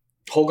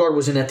 Hogard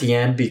was in at the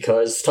end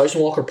because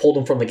Tyson Walker pulled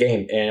him from the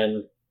game,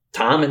 and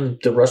Tom and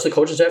the rest of the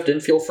coaching staff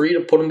didn't feel free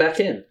to put him back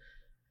in.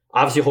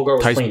 Obviously,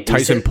 Hogard was playing decent.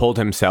 Tyson pulled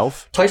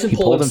himself? He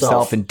pulled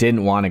himself and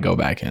didn't want to go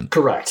back in.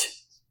 Correct.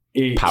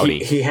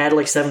 Pouty. He had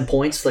like 7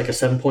 points, like a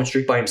 7-point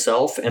streak by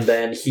himself, and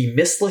then he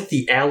missed like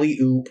the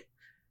alley-oop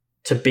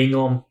to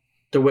Bingham,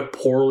 threw it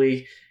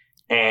poorly,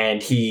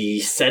 and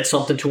he said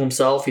something to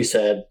himself. He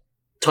said,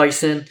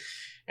 Tyson,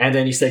 and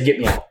then he said, get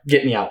me out,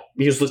 get me out.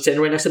 He was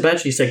standing right next to the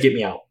bench, and he said, get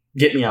me out,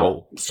 get me out.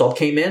 Whoa. Sub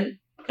came in,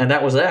 and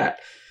that was that.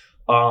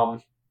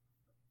 Tom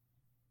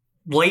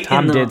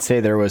did say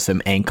there was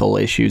some ankle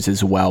issues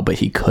as well, but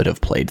he could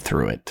have played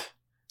through it.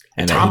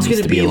 And Tom's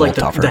going to be like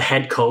the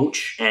head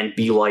coach and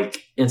be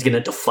like, and it's going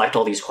to deflect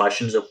all these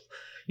questions of,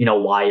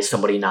 why is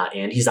somebody not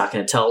in? He's not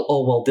going to tell,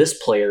 oh, well, this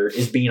player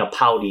is being a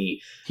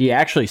pouty. He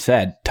actually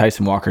said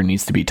Tyson Walker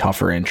needs to be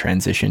tougher and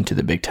transition to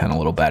the Big Ten a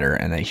little better,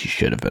 and that he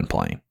should have been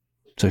playing.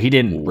 So he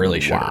didn't really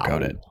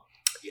sugarcoat it.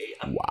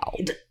 Wow.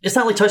 It's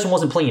not like Tyson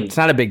wasn't playing. It's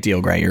not a big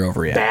deal, Grant. You're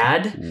overreacting.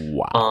 Bad.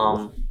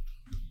 Wow.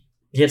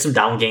 He had some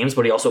down games,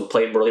 but he also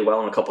played really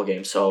well in a couple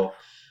games. So,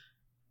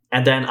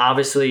 and then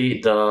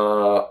obviously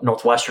the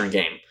Northwestern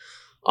game.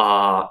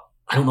 I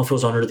don't know if it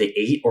was under the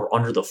 8 or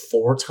under the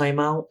 4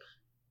 timeout.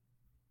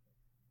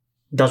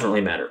 Doesn't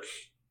really matter.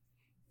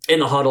 In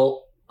the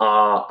huddle,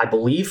 I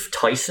believe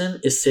Tyson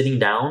is sitting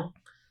down.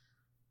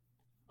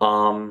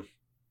 And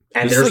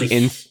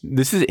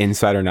this is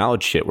insider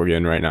knowledge shit we're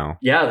getting right now.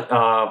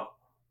 Yeah.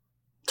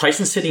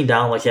 Tyson's sitting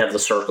down like he has the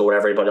circle where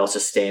everybody else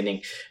is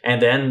standing.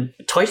 And then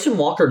Tyson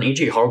Walker and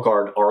AJ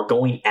Hogard are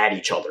going at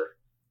each other.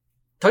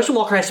 Tyson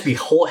Walker has to be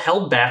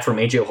held back from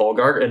AJ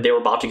Hogard, and they were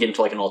about to get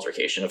into like an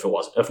altercation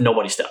if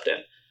nobody stepped in.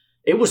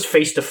 It was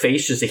face to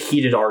face, just a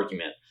heated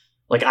argument.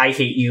 Like, I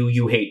hate you,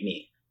 you hate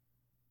me.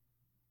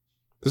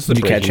 Did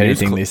you catch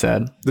anything they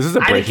said? This is a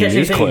breaking news clip. I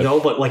didn't catch anything, no,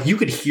 but like you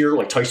could hear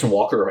like Tyson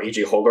Walker or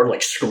AJ Hogard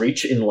like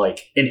screech in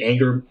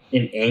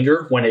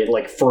anger when it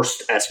like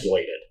first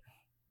escalated.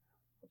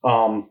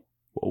 Whoa.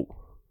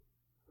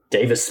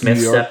 Davis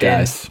Smith stepped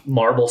in.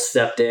 Marble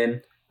stepped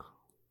in.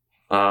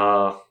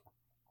 I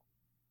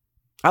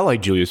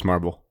like Julius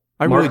Marble.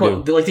 I really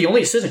do. Like the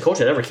only assistant coach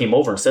that ever came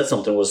over and said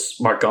something was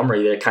Mark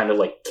Montgomery. That kind of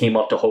like came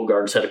up to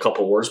Hogard and said a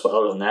couple words, but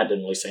other than that,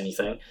 didn't really say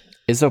anything.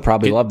 Izzo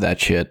probably loved that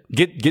shit.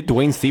 Get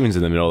Dwayne Stevens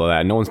in the middle of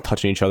that. No one's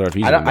touching each other if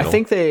he's in the middle. I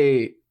think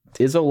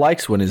Izzo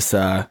likes when his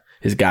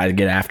guys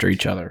get after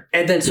each other.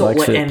 And then he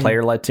likes a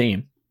player-led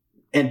team.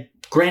 And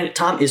granted,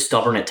 Tom is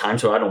stubborn at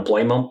times, so I don't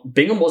blame him.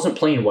 Bingham wasn't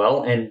playing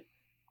well and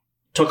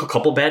took a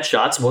couple bad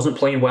shots, wasn't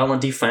playing well in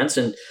defense,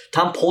 and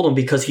Tom pulled him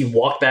because he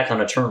walked back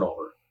on a turnover.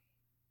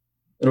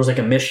 There was like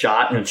a missed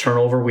shot and a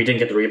turnover. We didn't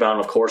get the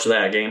rebound, of course, of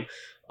that game.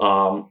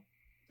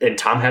 And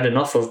Tom had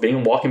enough of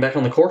Bingham walking back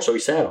on the court, so he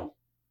sat him.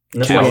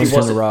 And that's why he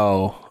wasn't in a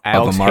row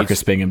of a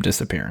Marcus Bingham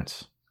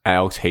disappearance.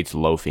 Alex hates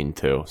loafing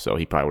too, so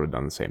he probably would have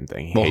done the same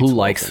thing. Who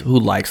likes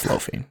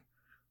loafing?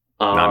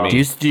 Not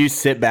me. Do you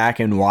sit back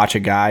and watch a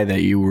guy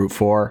that you root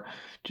for,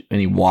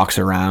 and he walks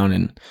around,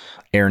 and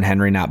Aaron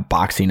Henry not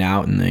boxing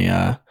out in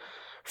the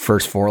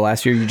first 4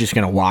 last year? You're just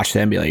gonna watch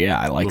them and be like, yeah,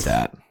 I like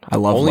that. I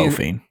love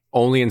loafing.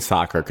 Only in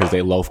soccer because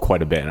they loaf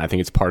quite a bit, and I think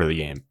it's part of the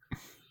game.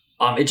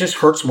 It just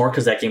hurts more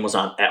because that game was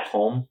on at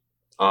home.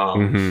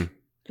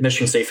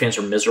 Michigan State fans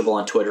are miserable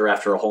on Twitter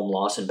after a home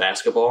loss in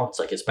basketball. It's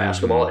like, it's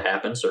basketball, it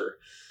happens, or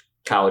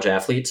college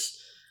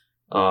athletes.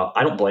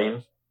 I don't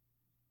blame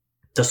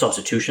the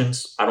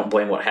substitutions. I don't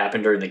blame what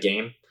happened during the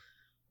game.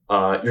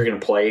 You're going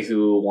to play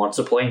who wants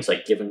to play. It's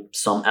like, give him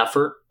some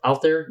effort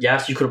out there.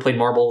 Yes, you could have played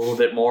marble a little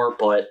bit more,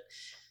 but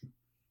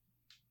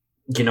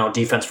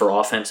defense for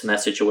offense in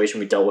that situation.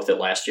 We dealt with it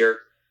last year.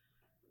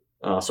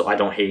 So I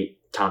don't hate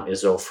Tom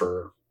Izzo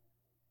for...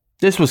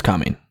 This was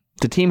coming.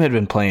 The team had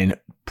been playing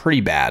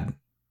pretty bad.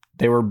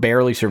 They were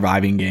barely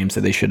surviving games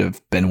that they should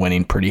have been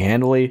winning pretty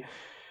handily.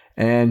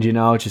 And,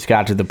 it just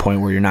got to the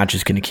point where you're not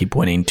just going to keep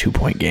winning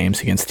 2-point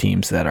games against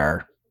teams that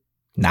are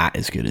not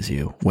as good as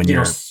you when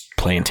you're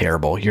playing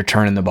terrible. You're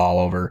turning the ball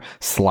over,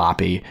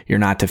 sloppy. You're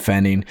not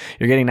defending.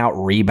 You're getting out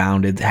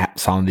rebounded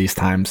some of these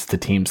times to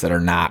teams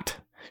that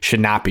should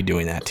not be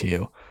doing that to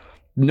you.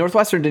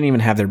 Northwestern didn't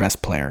even have their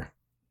best player.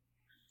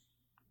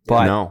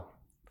 But no.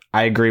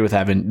 I agree with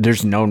Evan.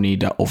 There's no need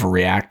to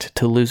overreact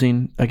to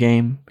losing a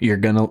game. You're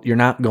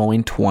not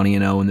going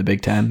 20-0 in the Big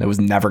Ten. That was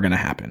never going to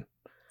happen.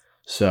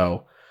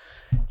 So,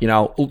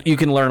 you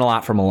can learn a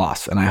lot from a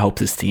loss, and I hope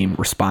this team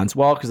responds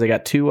well because they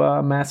got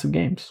 2 massive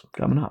games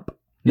coming up.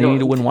 They need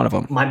to win one of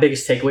them. My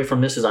biggest takeaway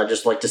from this is I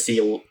just like to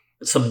see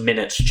some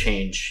minutes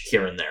change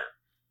here and there.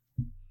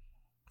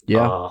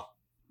 Yeah.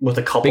 With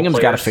a couple Bingham's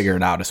got to players. figure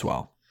it out as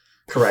well.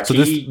 Correct. So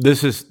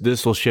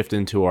this will shift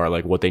into our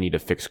like what they need to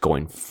fix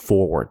going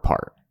forward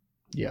part.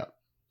 Yeah.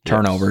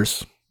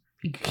 Turnovers.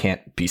 You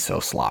can't be so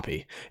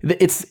sloppy.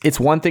 It's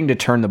one thing to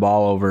turn the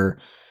ball over,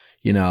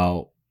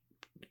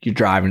 you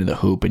drive into the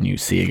hoop and you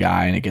see a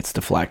guy and it gets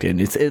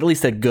deflected. It's at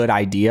least a good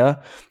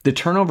idea. The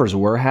turnovers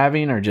we're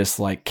having are just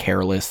like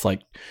careless,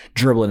 like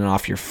dribbling it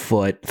off your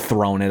foot,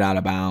 throwing it out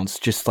of bounds,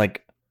 just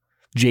like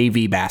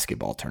JV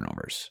basketball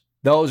turnovers.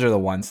 Those are the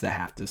ones that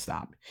have to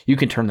stop. You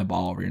can turn the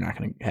ball over. You're not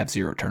going to have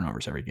 0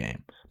 turnovers every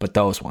game, but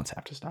those ones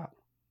have to stop.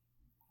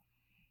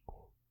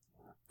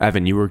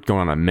 Evan, you were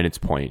going on a minutes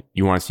point.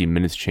 You want to see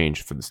minutes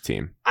change for this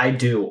team? I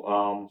do.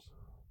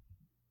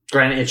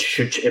 Granted,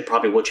 it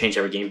probably will change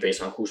every game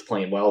based on who's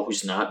playing well,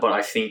 who's not. But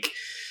I think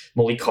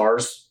Malik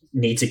Carr's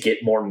need to get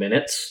more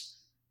minutes.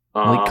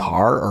 Malik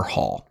Carr or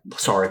Hall?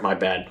 Sorry, my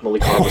bad.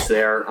 Malik Carr was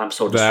there. I'm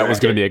so distracted. That was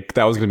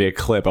gonna be a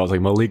clip. I was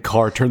like, Malik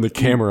Carr, turn the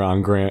camera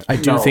on, Grant. I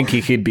do think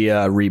he could be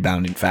a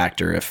rebounding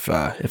factor if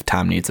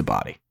Tom needs a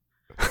body.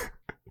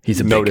 He's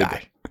a big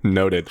guy.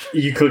 Noted.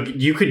 You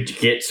could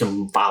get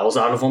some fouls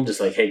out of him, just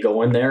like, hey,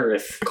 go in there.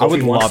 If Kofi I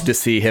would love to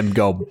see him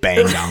go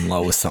bang down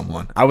low with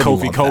someone. I would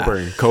Kofi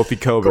Coburn.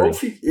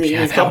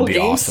 In a couple games,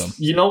 awesome.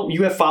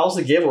 You have fouls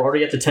to give. We're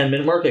already at the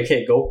 10-minute mark.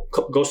 Okay,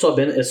 go sub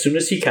in. As soon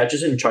as he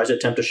catches it and tries to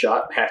attempt a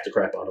shot, hack the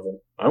crap out of him.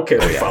 I don't care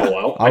if you foul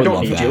out. I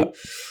don't need you.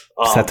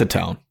 Set the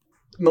tone.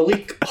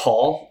 Malik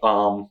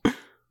Hall,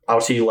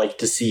 obviously you like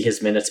to see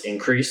his minutes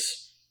increase.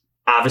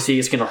 Obviously,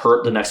 it's going to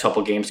hurt the next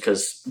couple of games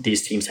because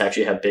these teams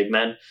actually have big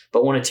men.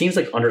 But when a team's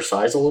like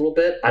undersized a little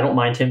bit, I don't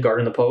mind him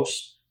guarding the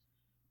post.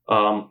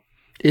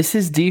 Is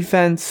his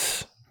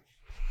defense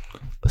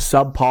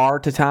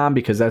subpar to Tom?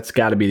 Because that's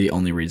got to be the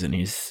only reason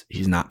he's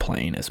not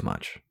playing as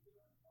much.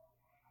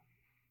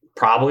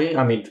 Probably.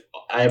 I mean,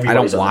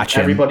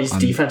 everybody's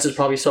defense is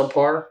probably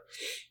subpar.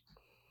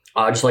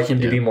 I just like him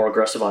to be more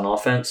aggressive on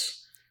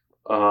offense.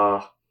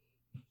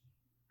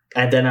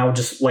 And then I would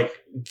just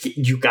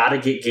you got to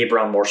get Gabe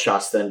Brown more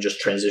shots than just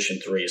transition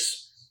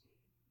threes.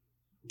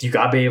 You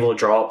got to be able to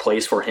draw up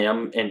plays for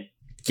him and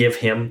give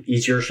him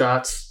easier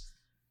shots.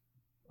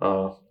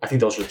 I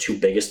think those are the two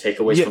biggest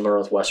takeaways from the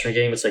Northwestern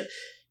game. It's like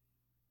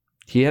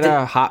he had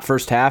a hot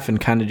first half and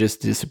kind of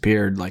just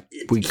disappeared. Like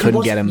we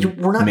couldn't get him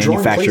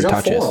manufactured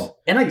touches.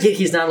 And I get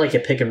he's not like a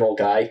pick and roll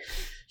guy.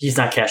 He's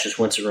not Cassius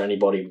Winston or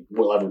anybody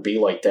will ever be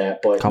like that.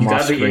 But come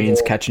off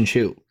screens, catch and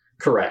shoot.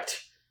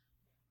 Correct.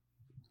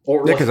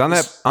 Because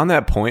on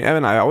that point,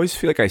 Evan, I always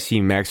feel like I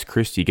see Max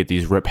Christie get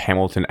these Rip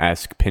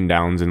Hamilton-esque pin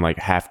downs in like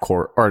half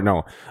court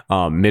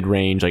mid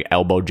range like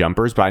elbow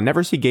jumpers, but I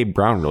never see Gabe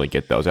Brown really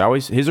get those.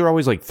 His are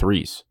always like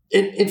threes.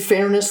 In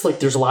fairness, like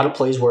there's a lot of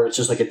plays where it's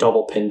just like a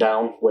double pin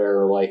down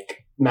where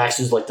like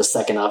Max is like the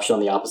second option on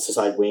the opposite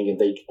side wing and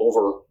they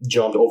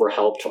over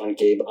helped on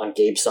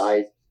Gabe's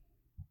side.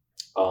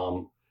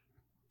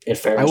 In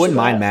fairness, I wouldn't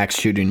mind Max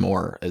shooting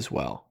more as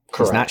well.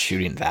 Correct. He's not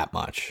shooting that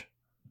much.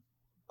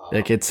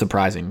 It's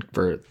surprising.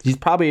 He's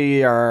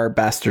probably our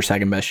best or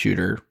second best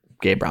shooter.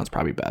 Gabe Brown's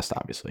probably best,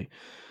 obviously.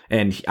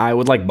 And I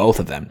would like both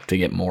of them to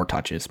get more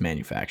touches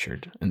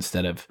manufactured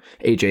instead of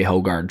AJ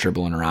Hoggard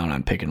dribbling around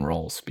on pick and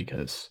rolls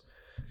because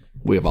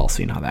we have all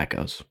seen how that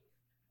goes.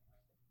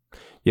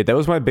 Yeah, that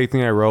was my big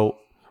thing I wrote.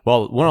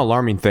 Well, one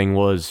alarming thing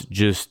was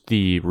just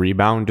the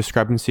rebound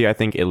discrepancy, I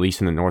think, at least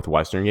in the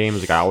Northwestern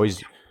games. Like I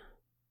always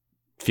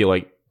feel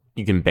like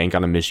you can bank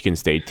on a Michigan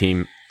State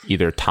team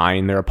either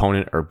tying their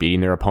opponent or beating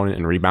their opponent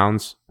in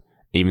rebounds,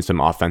 even some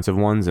offensive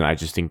ones. And I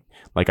just think,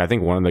 I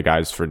think one of the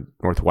guys for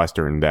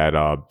Northwestern, that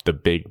the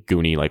big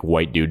goony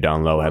white dude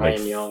down low had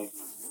Young.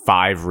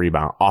 5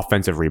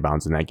 offensive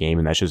rebounds in that game,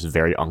 and that's just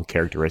very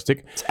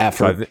uncharacteristic. It's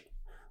effort.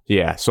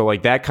 So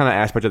that kind of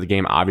aspect of the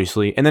game,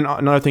 obviously. And then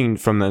another thing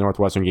from the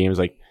Northwestern game is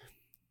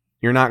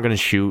you're not going to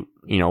shoot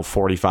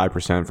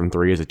 45% from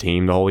 3 as a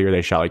team the whole year.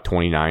 They shot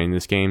 29 in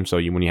this game. So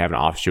when you have an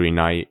off shooting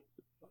night,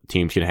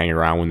 teams can hang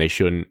around when they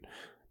shouldn't.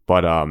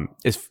 But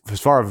as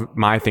far as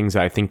my things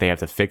that I think they have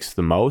to fix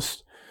the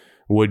most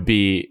would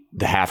be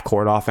the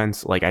half-court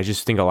offense. I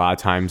just think a lot of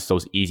times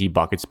those easy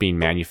buckets being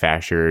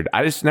manufactured,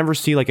 I just never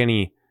see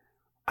any...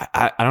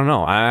 I don't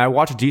know. I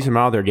watch a decent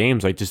amount of their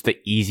games, just the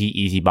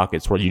easy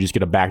buckets where you just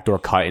get a backdoor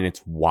cut and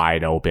it's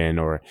wide open,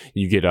 or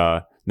you get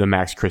the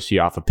Max Christie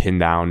off a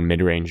pin-down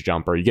mid-range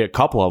jumper. You get a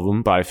couple of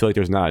them, but I feel like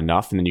there's not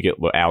enough. And then you get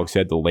what Alex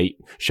said, the late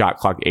shot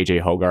clock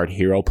AJ Hoggard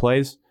hero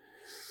plays.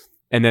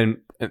 And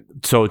then,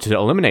 so to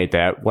eliminate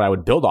that, what I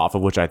would build off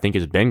of, which I think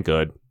has been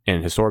good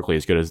and historically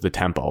as good as the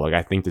tempo.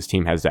 I think this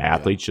team has the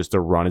athletes just to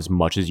run as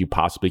much as you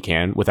possibly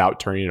can without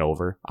turning it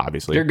over,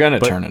 obviously. They're going to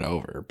turn it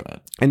over,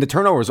 but... And the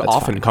turnovers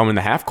often come in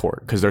the half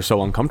court because they're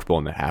so uncomfortable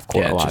in the half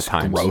court a lot of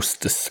times. Gross,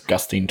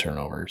 disgusting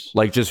turnovers.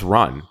 Just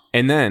run.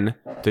 And then,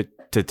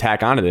 to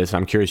tack onto this,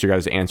 I'm curious your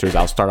guys' answers.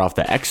 I'll start off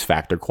the X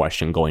Factor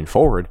question going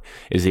forward.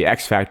 Is the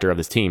X Factor of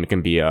this team, it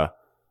can be a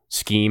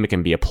scheme, it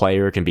can be a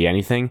player, it can be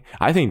anything.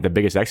 I think the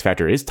biggest X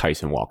factor is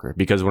Tyson Walker,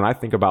 because when I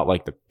think about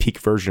the peak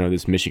version of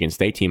this Michigan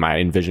State team, I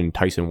envision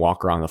Tyson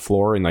Walker on the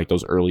floor in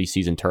those early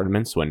season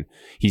tournaments when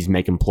he's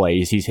making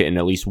plays, he's hitting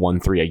at least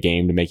 1-3 a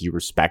game to make you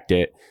respect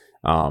it.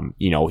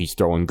 He's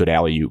throwing good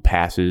alley-oop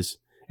passes,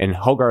 and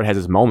Hoggard has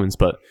his moments,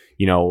 but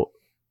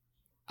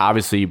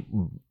obviously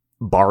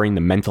barring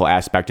the mental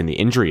aspect and the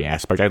injury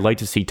aspect, I'd like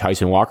to see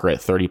Tyson Walker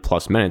at 30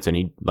 plus minutes, and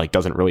he like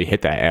doesn't really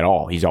hit that at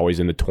all. He's always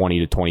in the 20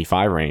 to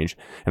 25 range,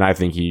 and I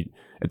think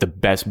at the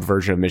best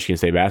version of Michigan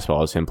State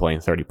basketball is him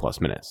playing 30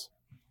 plus minutes.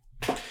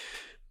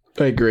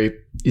 I agree.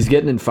 He's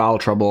getting in foul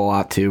trouble a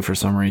lot too for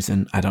some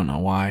reason. I don't know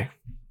why.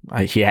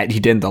 He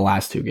didn't the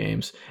last 2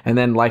 games, and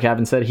then like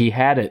Evan said,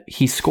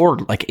 he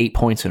scored like 8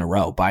 points in a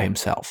row by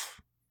himself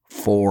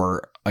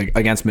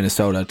against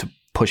Minnesota to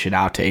push it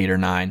out to 8 or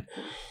 9,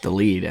 the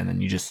lead, and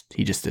then he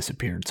just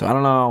disappeared. So I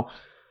don't know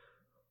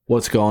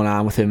what's going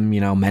on with him.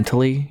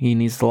 Mentally, he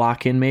needs to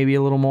lock in maybe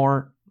a little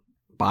more,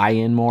 buy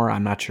in more.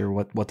 I'm not sure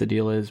what the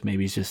deal is.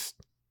 Maybe he's just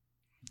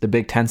the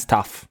Big Ten's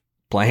tough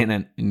playing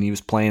it, and he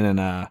was playing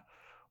in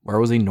where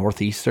was he?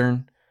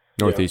 Northeastern,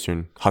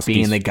 Huskies,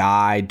 being the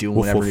guy doing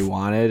whatever he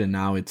wanted, and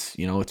now it's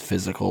it's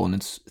physical and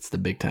it's the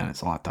Big Ten.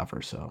 It's a lot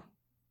tougher. So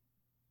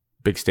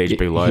big stage,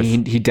 big life.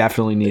 He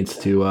definitely needs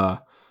to.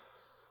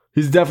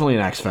 He's definitely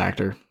an X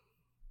factor.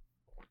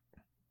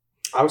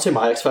 I would say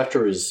my X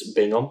factor is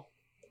Bingham.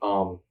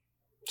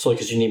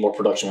 Because you need more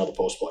production out of the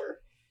post player.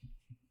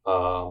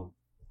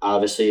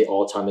 Obviously,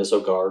 all time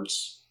ISO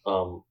guards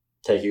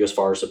take you as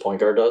far as the point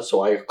guard does.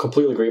 So I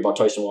completely agree about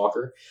Tyson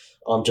Walker.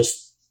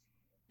 Just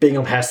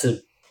Bingham has to.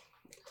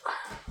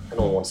 I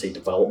don't want to say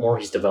develop more.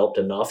 He's developed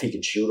enough. He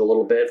can shoot a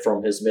little bit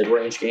from his mid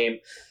range game.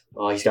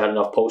 He's got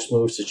enough post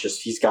moves. It's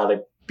just he's got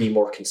to be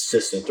more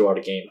consistent throughout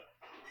a game.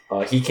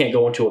 He can't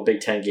go into a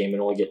Big Ten game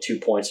and only get 2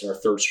 points, and our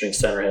third string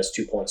center has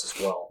 2 points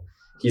as well.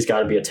 He's got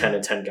to be a 10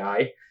 and 10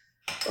 guy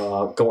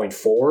going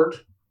forward,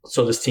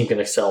 so this team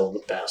can excel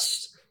the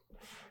best.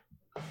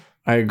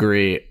 I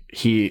agree.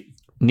 He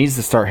needs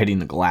to start hitting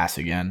the glass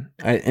again.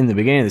 In the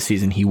beginning of the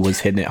season, he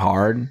was hitting it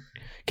hard,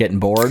 getting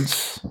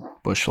boards,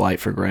 Busch Light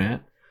for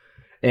Grant,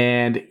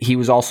 and he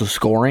was also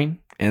scoring.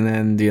 And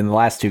then in the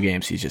last 2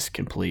 games, he's just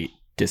complete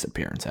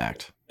disappearance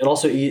act. It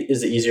also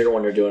is easier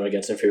when you're doing it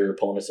against inferior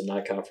opponents in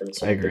that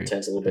conference. I agree. Big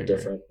Ten's a little bit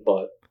different,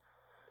 but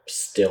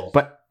still.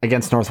 But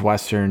against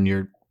Northwestern,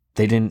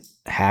 they didn't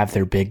have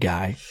their big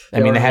guy.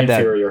 They had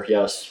inferior,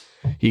 yes.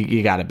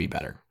 You got to be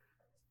better.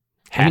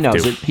 He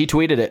knows it. He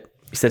tweeted it.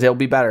 He said he'll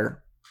be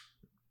better.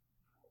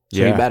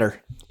 So be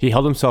better. He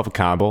held himself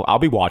accountable. I'll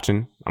be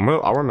watching.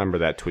 I'll remember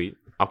that tweet.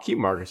 I'll keep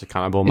Marcus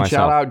accountable myself.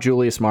 Shout out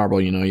Julius Marble.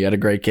 You had a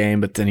great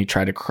game, but then he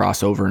tried to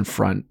cross over in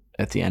front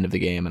at the end of the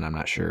game, and I'm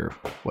not sure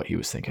what he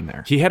was thinking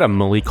there. He had a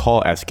Malik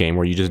Hall-esque game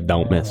where you just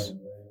don't miss.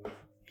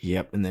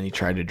 Yep, and then he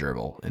tried to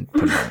dribble and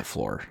put it on the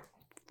floor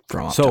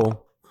from up So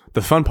top.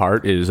 The fun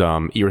part is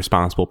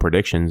irresponsible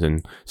predictions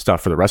and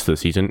stuff for the rest of the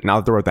season. Now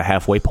that we're at the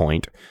halfway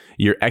point,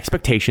 your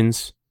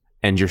expectations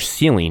and your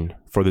ceiling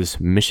for this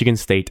Michigan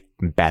State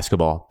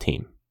basketball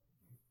team.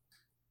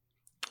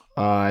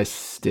 I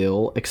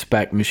still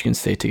expect Michigan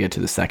State to get to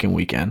the second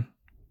weekend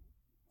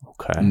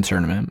in the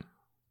tournament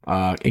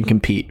and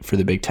compete for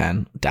the Big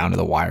Ten down to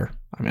the wire.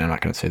 I'm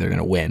not going to say they're going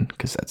to win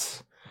because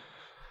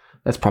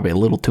that's probably a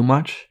little too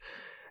much.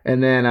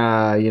 And then,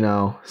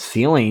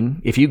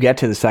 ceiling, if you get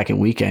to the second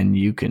weekend,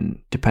 you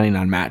can, depending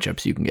on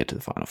matchups, you can get to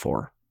the Final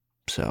Four.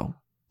 So,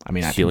 I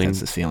think that's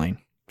the ceiling.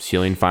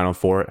 Ceiling, Final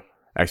Four,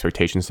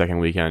 expectations second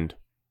weekend,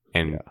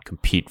 and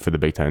compete for the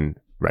Big Ten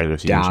regular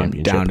season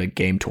championship. Down to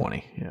game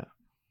 20, yeah.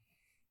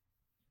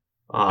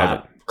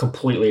 I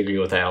completely agree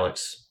with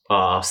Alex.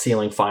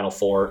 Ceiling, Final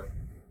Four.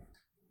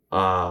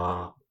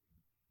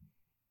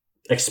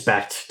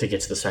 Expect to get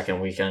to the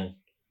second weekend.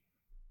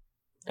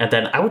 And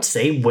then I would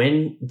say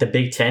win the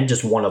Big Ten,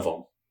 just one of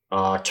them.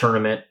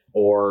 Tournament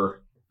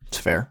or... It's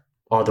fair.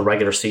 The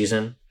regular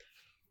season.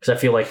 Because I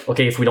feel like,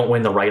 okay, if we don't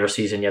win the regular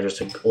season, there's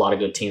a lot of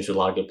good teams with a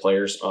lot of good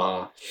players.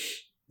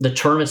 The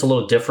tournament's a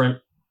little different.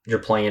 You're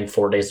playing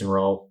 4 days in a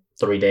row,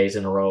 3 days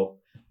in a row.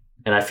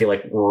 And I feel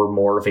like we're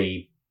more of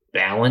a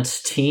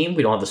balanced team.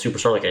 We don't have the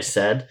superstar, like I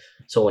said.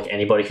 So like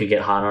anybody could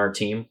get hot on our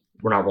team.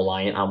 We're not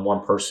reliant on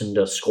one person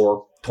to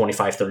score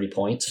 25, 30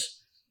 points.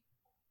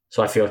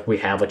 So I feel like we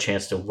have a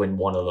chance to win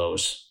one of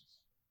those.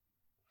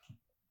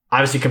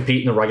 Obviously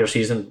compete in the regular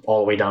season all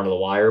the way down to the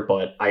wire,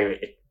 but I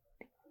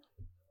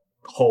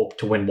hope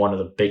to win one of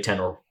the Big Ten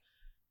or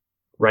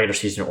regular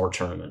season or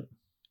tournament.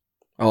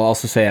 I'll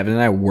also say Evan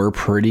and I were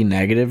pretty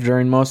negative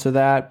during most of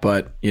that,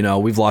 but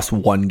we've lost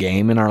one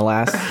game in our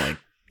last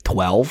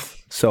 12.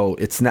 So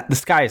it's not, the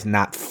sky is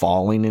not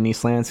falling in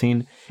East Lansing.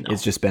 No.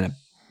 It's just been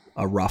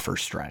a rougher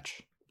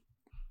stretch.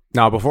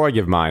 Now, before I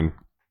give mine,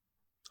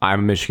 I'm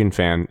a Michigan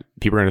fan.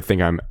 People are going to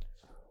think I'm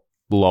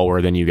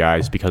lower than you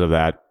guys because of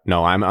that.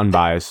 No, I'm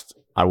unbiased.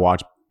 I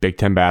watch Big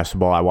Ten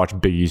basketball. I watch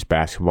Big East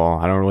basketball.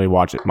 I don't really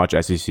watch much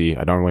SEC.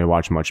 I don't really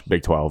watch much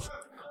Big 12.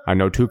 I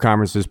know 2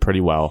 conferences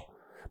pretty well.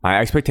 My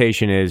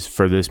expectation is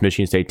for this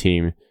Michigan State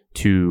team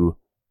to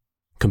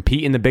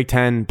compete in the Big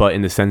Ten, but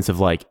in the sense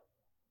of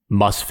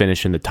must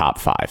finish in the top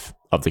 5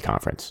 of the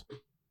conference.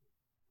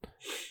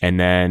 And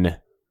then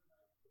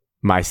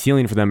my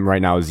ceiling for them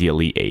right now is the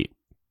Elite 8.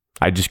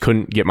 I just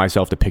couldn't get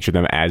myself to picture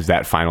them as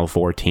that Final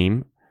Four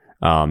team.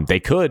 They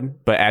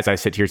could, but as I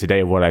sit here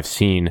today, of what I've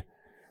seen,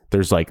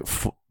 there's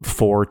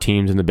 4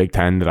 teams in the Big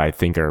Ten that I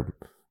think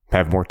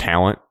have more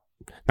talent.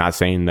 Not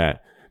saying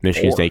that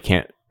Michigan State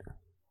can't.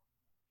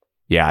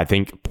 Yeah, I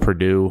think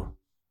Purdue,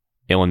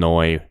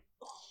 Illinois.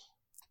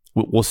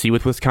 We'll see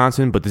with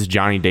Wisconsin, but this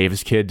Johnny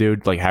Davis kid,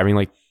 dude, like having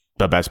like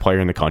the best player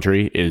in the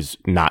country is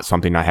not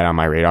something I had on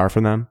my radar for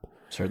them.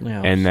 Certainly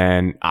helps. And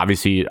then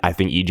obviously, I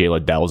think EJ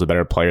Liddell is a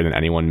better player than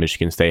anyone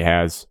Michigan State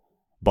has.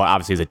 But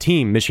obviously, as a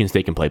team, Michigan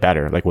State can play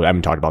better. Like what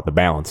Evan talked about, the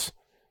balance.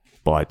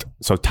 But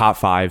so top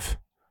 5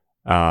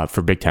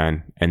 for Big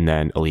Ten, and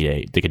then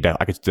Elite 8.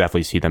 I could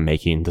definitely see them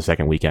making the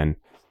second weekend.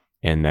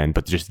 And then,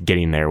 but just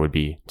getting there would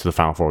be to the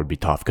Final Four would be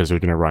tough because they're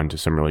going to run to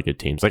some really good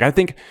teams. Like I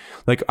think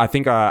the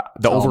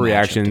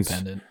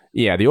overreactions.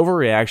 Yeah, the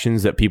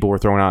overreactions that people were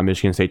throwing out on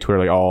Michigan State Twitter,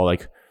 like, oh,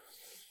 like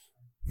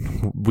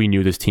we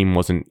knew this team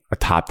wasn't a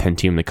top 10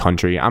 team in the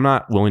country. I'm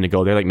not willing to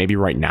go there. Like maybe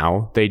right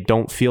now they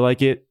don't feel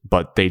like it,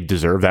 but they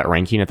deserve that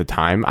ranking at the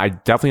time. I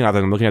definitely not.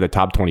 I'm looking at the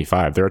top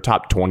 25. They're a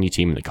top 20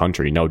 team in the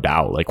country, no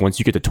doubt. Like once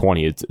you get to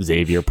 20, it's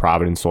Xavier,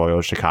 Providence,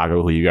 Loyola,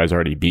 Chicago, who you guys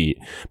already beat.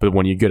 But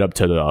when you get up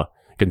to the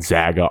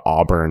Gonzaga,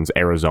 Auburn's,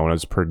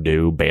 Arizona's,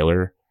 Purdue,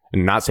 Baylor,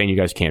 and not saying you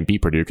guys can't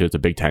beat Purdue because it's a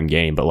Big Ten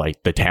game, but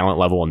like the talent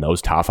level in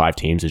those top 5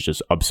 teams is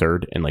just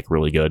absurd and like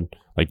really good.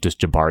 Like just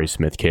Jabari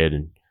Smith kid,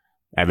 and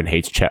Evan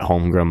hates Chet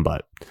Holmgren,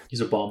 but he's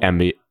a bum.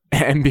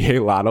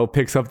 NBA Lotto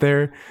picks up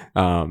there.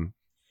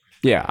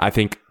 Yeah, I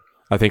think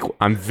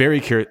I'm very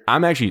curious.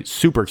 I'm actually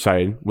super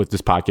excited with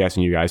this podcast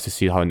and you guys to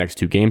see how the next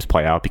 2 games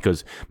play out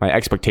because my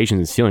expectations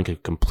and ceiling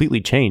could completely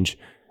change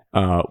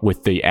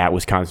with the at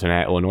Wisconsin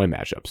and at Illinois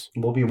matchups.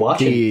 We'll be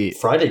watching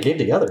Friday game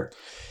together.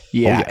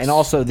 Yeah, yes. And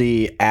also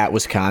the at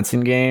Wisconsin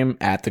game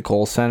at the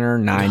Kohl Center,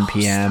 9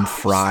 p.m.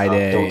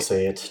 Friday. Don't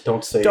say it.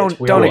 Don't say it.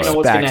 We don't know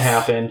what's going to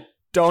happen.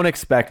 Don't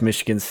expect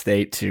Michigan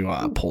State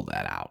to pull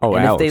that out. Oh,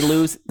 and Alex, if they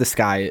lose, the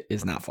sky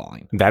is not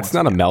falling. That's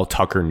not a Mel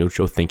Tucker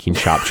neutral thinking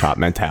chop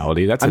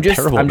mentality. That's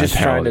terrible mentality. I'm just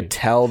trying to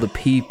tell the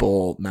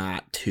people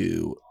not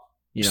to,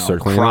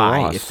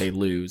 cry if they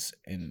lose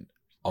in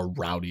a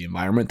rowdy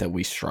environment that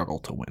we struggle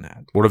to win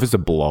at. What if it's a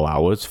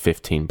blowout? It's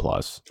 15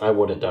 plus. I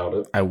wouldn't doubt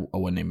it. I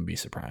wouldn't even be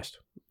surprised.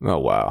 Oh,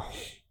 wow.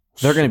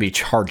 They're going to be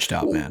charged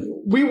up, man.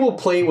 We will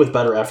play with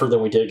better effort than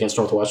we did against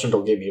Northwestern,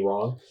 don't get me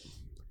wrong.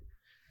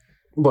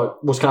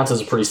 But Wisconsin's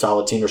a pretty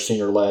solid team. They're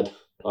senior-led.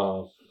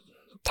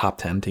 Top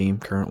 10 team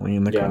currently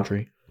in the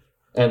country.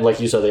 And like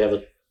you said, they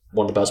have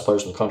one of the best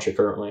players in the country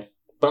currently.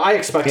 But I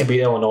expect to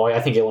beat Illinois. I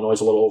think Illinois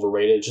is a little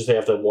overrated. Just they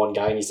have the one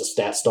guy, and he's a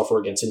stat stuffer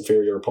against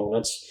inferior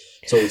opponents.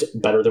 So he's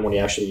better than what he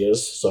actually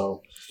is.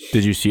 So,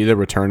 did you see the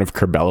return of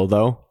Curbelo,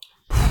 though?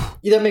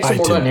 Yeah, that makes it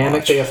more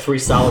dynamic. They have 3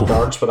 solid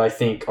guards, but I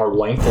think our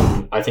length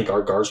and I think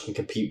our guards can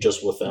compete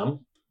just with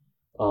them.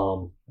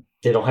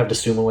 They don't have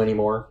DeSumo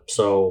anymore,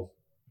 so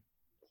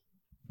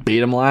beat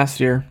them last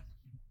year.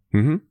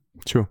 Mm-hmm.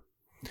 True.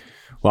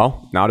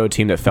 Well, now to a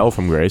team that fell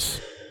from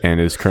grace and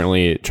is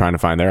currently trying to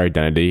find their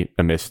identity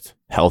amidst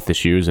health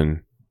issues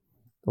and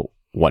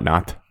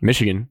whatnot.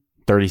 Michigan,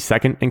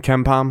 32nd in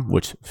KenPom,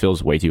 which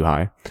feels way too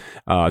high.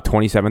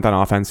 27th on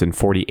offense and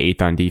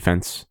 48th on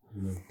defense.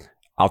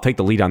 I'll take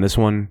the lead on this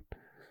one.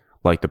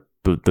 Like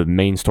the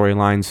main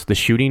storylines, the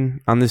shooting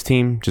on this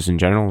team, just in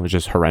general, is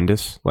just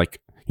horrendous. Like,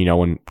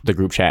 when the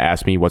group chat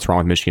asked me what's wrong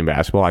with Michigan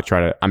basketball,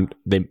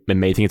 they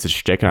may think it's a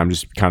shtick, and I'm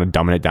just kind of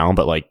dumbing it down.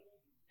 But like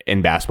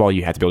in basketball,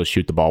 you have to be able to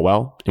shoot the ball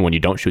well, and when you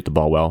don't shoot the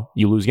ball well,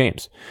 you lose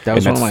games. That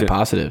was one of my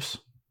positives.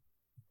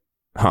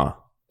 Huh?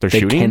 They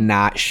shooting?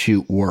 Cannot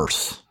shoot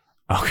worse.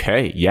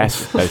 Okay.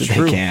 Yes, that's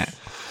true. They can't.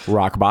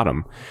 Rock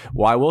bottom.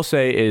 What I will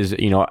say is,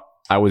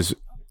 I was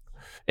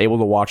able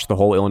to watch the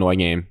whole Illinois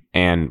game,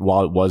 and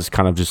while it was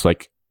kind of just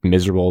like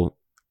miserable,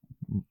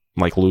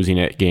 like losing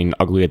it, getting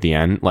ugly at the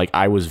end, like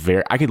I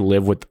could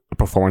live with a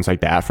performance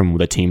like that from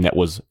the team that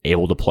was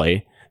able to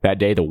play that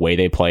day, the way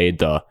they played,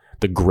 the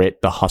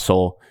grit, the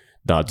hustle,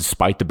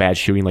 despite the bad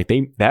shooting. Like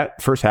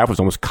that first half was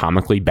almost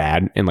comically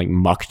bad and like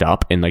mucked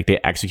up, and like they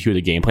executed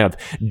the game plan of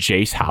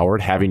Jace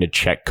Howard having to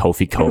check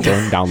Kofi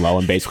Coburn down low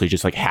and basically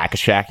just like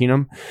hack-a-shacking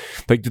him.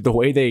 Like the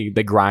way they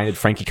grinded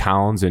Frankie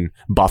Collins and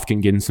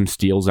Bufkin getting some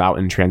steals out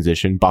in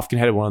transition. Bufkin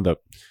had one of the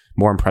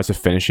more impressive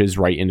finishes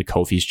right into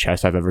Kofi's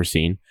chest I've ever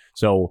seen.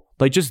 So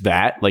like just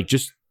that, like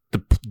just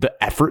the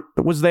effort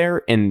that was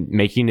there, and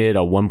making it a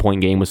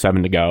 1-point game with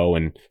 7 to go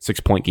and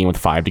 6-point game with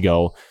 5 to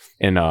go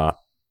in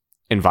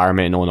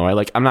environment in Illinois.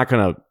 Like I'm not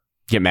gonna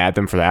get mad at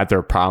them for that.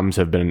 Their problems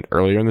have been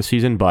earlier in the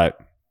season, but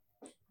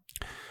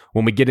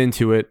when we get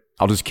into it,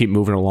 I'll just keep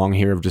moving along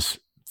here. Of just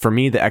for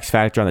me, the X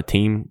factor on the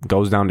team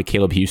goes down to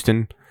Caleb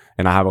Houston,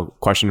 and I have a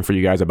question for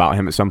you guys about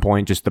him at some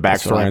point. Just the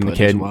backstory on the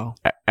kid. Well.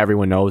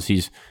 Everyone knows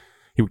he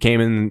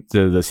came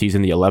into the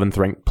season the 11th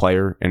ranked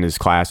player in his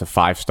class, a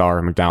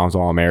 5-star McDonald's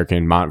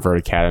All-American, Montverde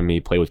Academy,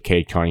 played with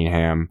Cade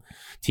Cunningham,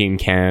 Team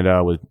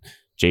Canada with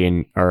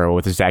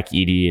with Zach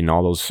Edey and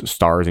all those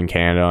stars in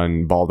Canada,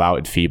 and balled out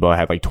at FIBA,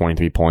 had like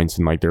 23 points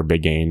in like their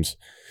big games.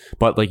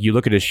 But like you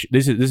look at his,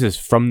 this is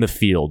from the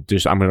field.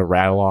 Just I'm gonna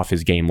rattle off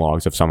his game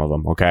logs of some of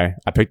them. Okay,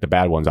 I picked the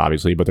bad ones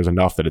obviously, but there's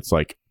enough that it's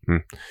like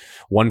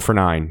 1 for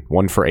 9,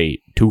 1 for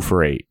 8, 2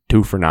 for 8,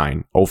 2 for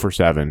 9, 0 for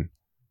 7,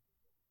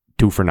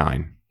 2 for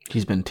 9.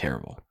 He's been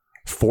terrible.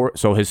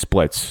 So his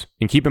splits,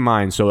 and keep in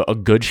mind, so a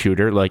good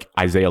shooter like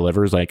Isaiah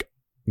Livers, like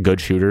good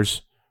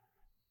shooters,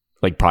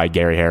 like probably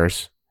Gary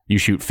Harris, you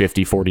shoot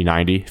 50, 40,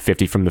 90,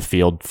 50 from the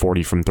field,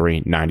 40 from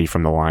three, 90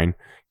 from the line.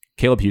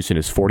 Caleb Houston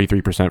is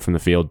 43% from the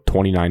field,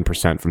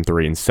 29% from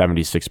three, and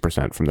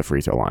 76% from the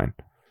free throw line.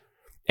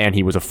 And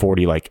he was a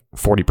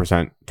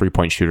 40%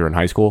 three-point shooter in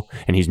high school,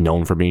 and he's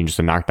known for being just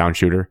a knockdown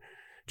shooter.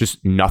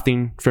 Just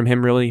nothing from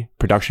him really,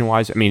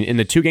 production-wise. I mean, in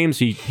the 2 games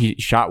he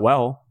shot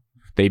well.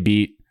 They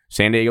beat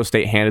San Diego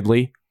State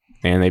handedly,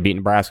 and they beat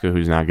Nebraska,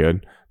 who's not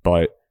good.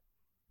 But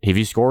if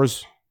he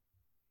scores,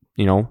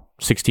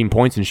 16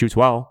 points and shoots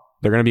well,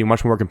 they're going to be a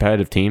much more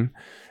competitive team.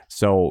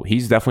 So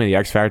he's definitely the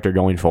X factor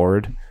going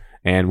forward.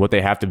 And what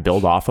they have to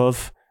build off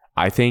of,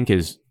 I think,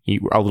 is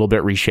a little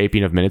bit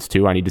reshaping of minutes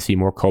too. I need to see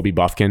more Kobe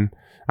Buffkin.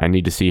 I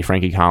need to see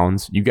Frankie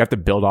Collins. You have to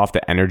build off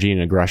the energy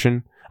and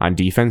aggression on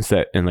defense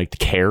and like the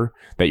care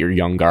that your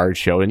young guards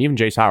showed. And even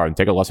Jace Howard,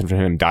 take a lesson from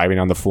him, diving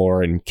on the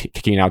floor and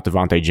kicking out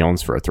Devontae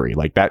Jones for a 3.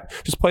 Like that,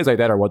 just plays like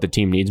that are what the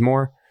team needs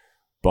more.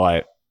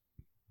 But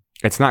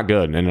it's not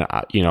good. And,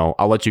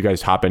 I'll let you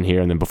guys hop in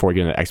here. And then before we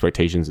get into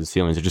expectations and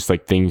ceilings, it's just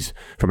like things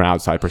from an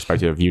outside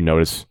perspective you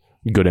notice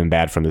good and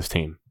bad from this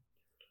team.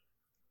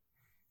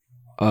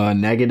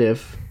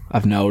 Negative,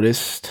 I've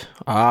noticed.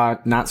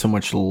 Not so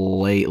much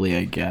lately,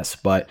 I guess,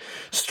 but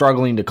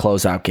struggling to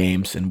close out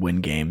games and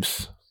win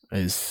games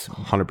is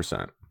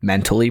 100%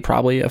 mentally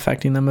probably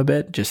affecting them a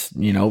bit. Just,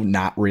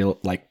 not real,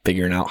 like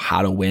figuring out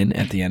how to win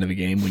at the end of a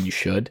game when you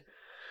should.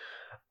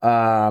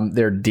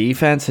 Their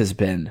defense has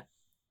been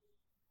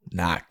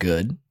not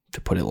good,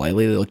 to put it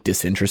lightly. They look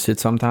disinterested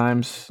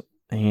sometimes.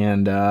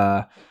 And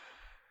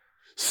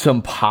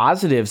some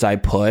positives I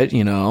put,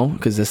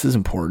 because this is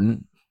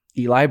important.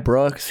 Eli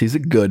Brooks, he's a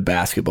good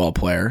basketball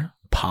player.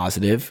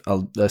 Positive,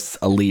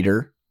 a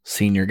leader,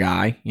 senior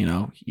guy.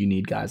 You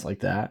need guys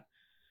like that.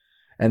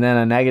 And then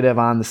a negative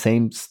on the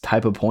same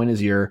type of point as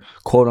your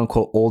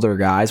quote-unquote older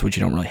guys, which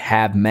you don't really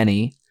have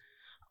many.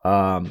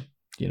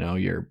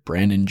 Your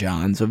Brandon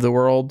Johns of the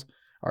world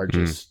are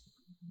just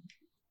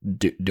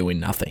doing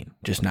nothing,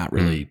 just not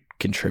really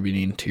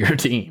contributing to your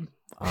team.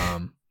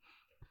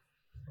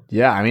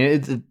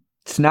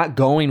 It's not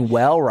going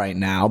well right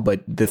now,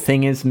 but the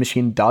thing is,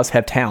 Michigan does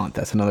have talent.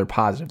 That's another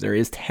positive. There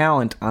is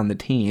talent on the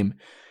team.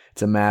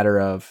 It's a matter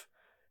of,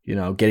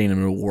 getting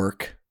them to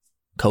work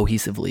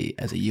cohesively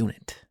as a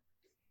unit.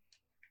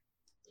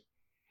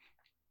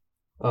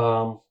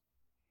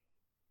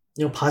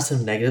 Positive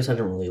and negatives, I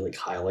didn't really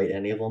highlight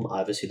any of them.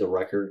 Obviously, the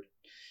record,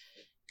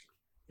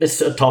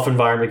 it's a tough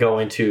environment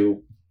going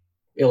to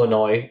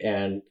Illinois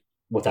and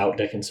without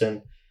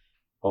Dickinson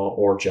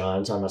or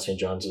Johns. I'm not saying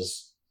Johns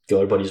is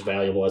good, but he's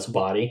valuable as a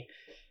body.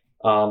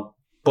 But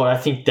I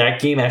think that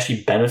game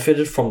actually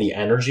benefited from the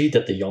energy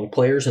that the young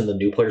players and the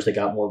new players that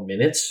got more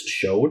minutes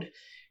showed.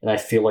 And I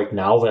feel like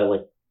now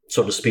that,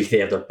 so to speak, they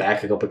have their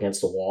back up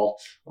against the wall,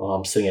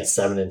 sitting at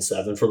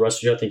 7-7 for the rest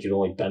of the year, I think you'd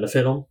only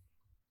benefit them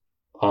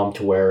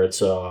to where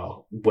it's a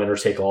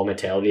winner-take-all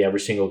mentality every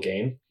single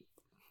game.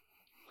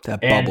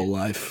 That bubble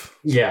life.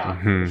 Yeah.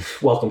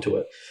 Mm-hmm. Welcome to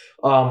it.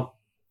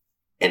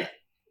 And,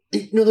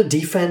 the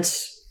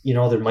defense,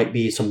 there might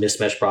be some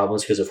mismatch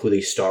problems because of who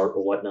they start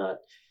or whatnot.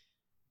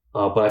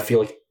 But I feel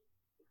like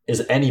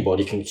as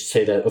anybody can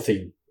say that if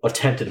they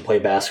attempted to play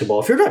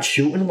basketball, if you're not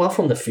shooting well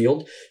from the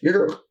field,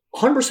 your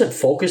 100%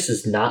 focus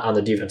is not on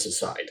the defensive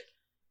side.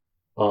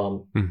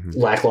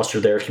 Lackluster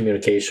there,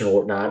 communication or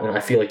whatnot. And I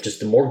feel like just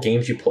the more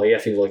games you play, I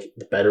feel like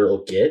the better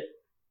it'll get.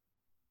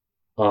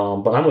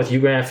 But I'm with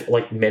you, Grant.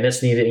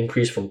 Minutes need to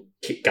increase from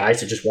guys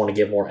that just want to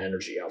get more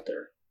energy out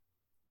there.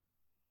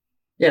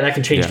 Yeah, that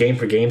can change game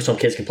for game. Some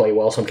kids can play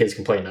well, some kids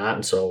can play not.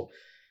 And so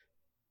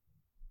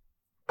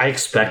I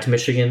expect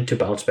Michigan to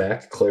bounce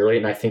back, clearly.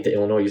 And I think that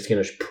Illinois is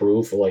going to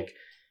prove,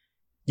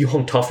 you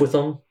hung tough with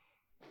them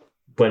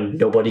when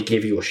nobody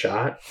gave you a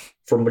shot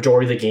for a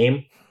majority of the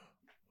game.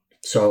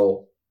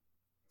 So,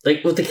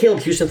 with the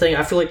Caleb Houston thing,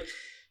 I feel like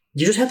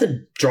you just have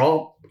to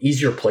draw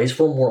easier plays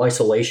for him, more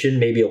isolation,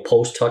 maybe a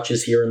post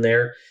touches here and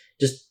there.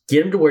 Just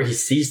get him to where he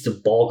sees the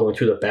ball going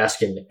through the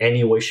basket in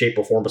any way, shape,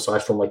 or form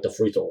besides from, the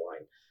free throw line.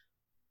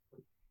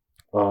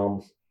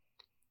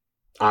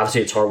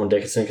 Obviously, it's hard when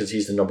Dickinson because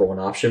he's the number one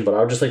option, but I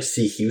would just like to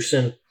see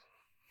Houston.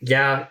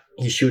 Yeah,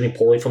 he's shooting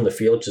poorly from the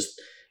field, just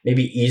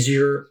maybe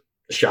easier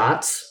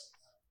shots,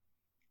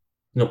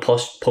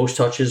 post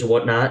touches and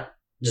whatnot.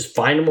 Just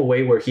find him a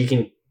way where he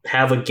can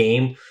have a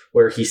game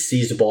where he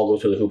sees the ball go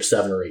through the hoop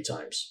 7 or 8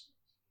 times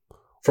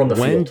from the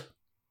field.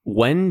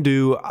 When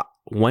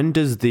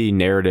does the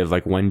narrative,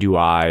 when do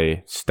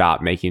I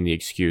stop making the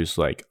excuse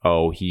he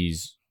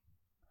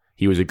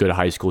was a good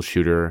high school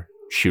shooter,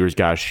 shooters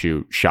gotta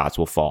shoot, shots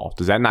will fall?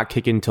 Does that not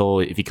kick in until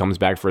if he comes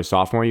back for his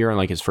sophomore year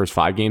and his first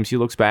 5 games he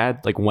looks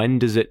bad? When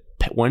does it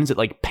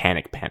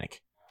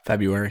panic?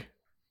 February.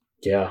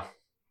 Yeah.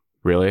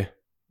 Really?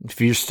 If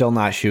you're still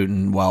not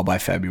shooting well by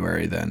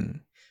February,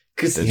 then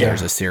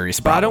there's a serious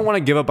problem. But I don't want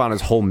to give up on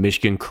his whole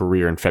Michigan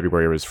career in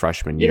February of his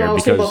freshman year. I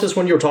was thinking about this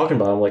when you were talking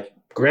about him.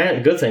 Grant,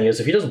 the good thing is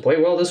if he doesn't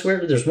play well this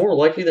year, there's more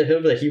likely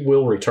that he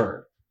will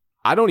return.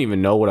 I don't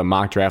even know what a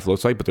mock draft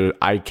looks like, but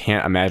I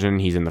can't imagine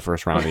he's in the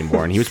first round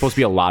anymore. And he was supposed to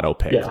be a lotto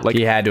pick. Yeah. Like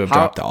he had to have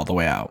dropped all the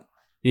way out.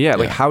 Yeah,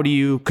 like how do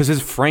you? Because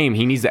his frame,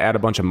 he needs to add a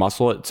bunch of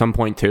muscle at some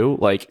point too.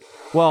 Like,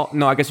 well,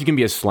 no, I guess you can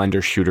be a slender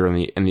shooter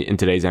in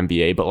today's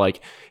NBA, but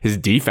like his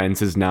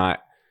defense is not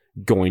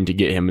going to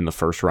get him in the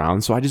first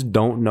round. So I just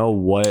don't know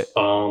what.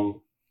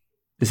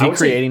 Is he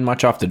creating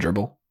much off the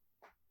dribble?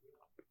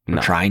 Or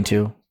No, trying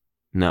to?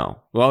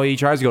 no. Well, he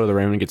tries to go to the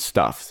rim and gets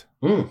stuffed.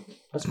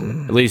 That's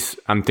cool. At least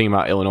I'm thinking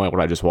about Illinois,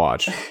 what I just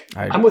watched.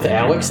 I'm with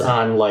Alex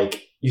on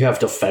like you have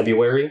to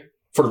February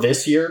for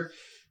this year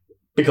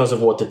because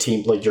of what the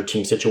team, like your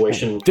team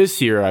situation.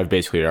 This year, I've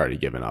basically already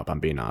given up. I'm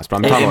being honest, but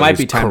I'm It talking about might his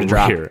be time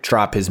career. to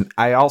drop his.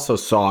 I also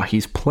saw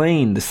he's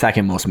playing the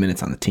second most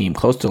minutes on the team,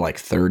 close to like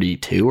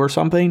 32 or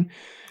something.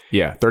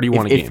 Yeah,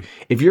 31 a game.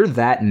 If you're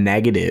that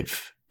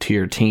negative to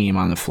your team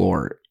on the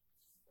floor,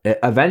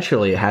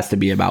 eventually it has to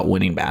be about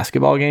winning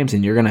basketball games,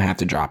 and you're going to have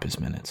to drop his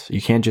minutes.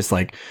 You can't just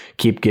like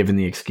keep giving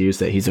the excuse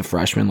that he's a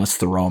freshman. Let's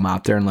throw him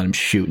out there and let him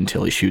shoot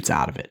until he shoots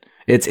out of it.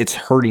 It's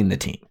hurting the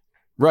team.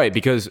 Right,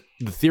 because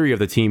the theory of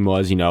the team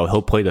was,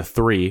 he'll play the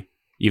 3,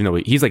 even though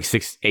he's like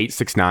 6'8",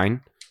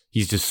 6'9".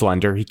 He's just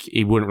slender.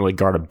 He wouldn't really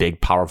guard a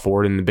big power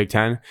forward in the Big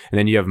Ten. And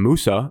then you have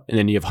Musa, and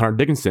then you have Hunter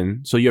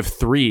Dickinson. So you have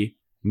 3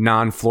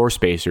 non-floor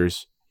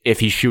spacers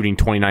if he's shooting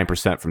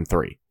 29% from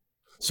 3.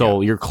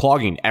 So you're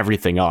clogging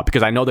everything up,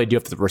 because I know they do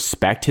have to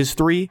respect his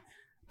 3,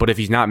 but if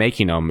he's not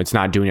making them, it's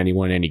not doing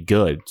anyone any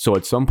good. So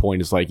at some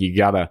point, it's like you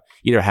got to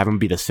either have him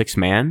be the 6th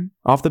man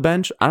off the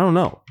bench. I don't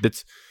know.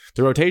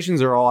 The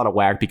rotations are all out of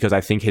whack because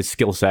I think his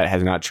skill set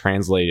has not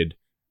translated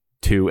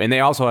to, and they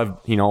also have,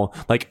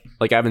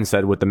 like Evan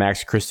said with the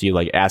Max Christie,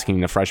 like asking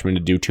the freshmen to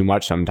do too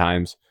much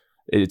sometimes.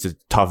 It's a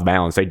tough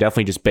balance. They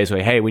definitely just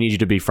basically, hey, we need you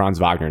to be Franz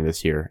Wagner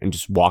this year and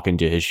just walk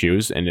into his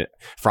shoes. And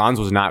Franz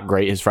was not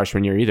great his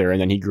freshman year either,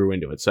 and then he grew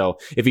into it. So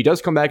if he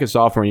does come back his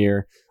sophomore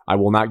year, I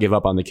will not give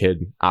up on the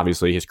kid,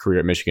 obviously, his career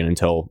at Michigan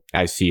until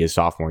I see his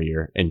sophomore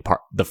year and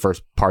the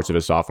first parts of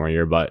his sophomore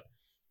year. But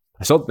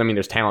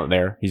there's talent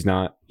there.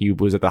 He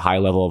was at the high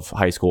level of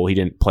high school. He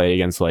didn't play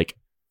against like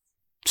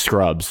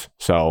scrubs.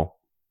 So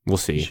we'll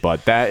see.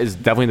 But that is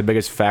definitely the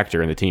biggest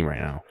factor in the team right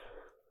now.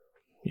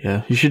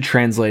 Yeah, you should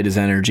translate his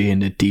energy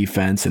into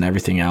defense and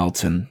everything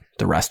else, and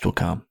the rest will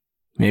come.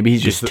 Maybe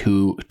he's just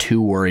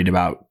too worried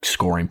about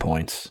scoring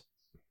points.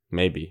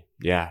 Maybe,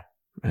 yeah.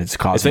 And it's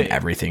causing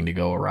everything to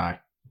go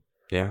awry.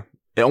 Yeah.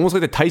 Almost like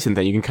the Tyson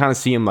thing. You can kind of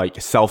see him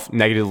like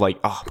self-negative, like,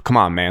 oh, come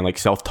on, man, like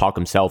self-talk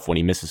himself when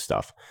he misses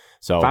stuff.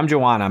 So if I'm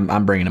Juwan,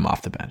 I'm bringing him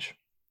off the bench.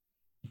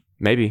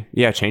 Maybe.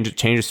 Yeah, change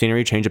the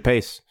scenery, change the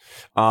pace.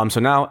 So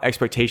now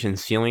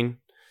expectations ceiling.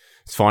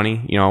 It's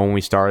funny, when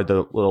we started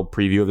the little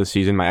preview of the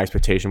season, my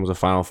expectation was a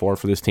Final Four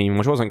for this team,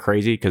 which wasn't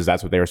crazy because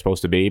that's what they were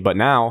supposed to be. But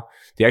now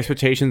the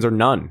expectations are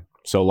none.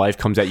 So life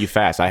comes at you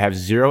fast. I have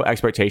 0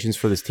 expectations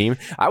for this team.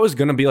 I was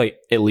going to be like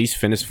at least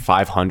finish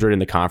 500 in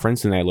the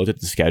conference, and I looked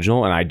at the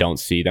schedule, and I don't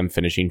see them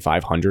finishing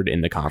 500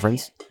 in the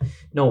conference.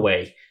 No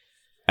way.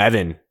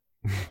 Evan.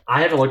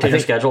 I haven't looked at the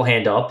schedule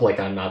hand up. Like,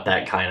 I'm not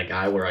that kind of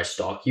guy where I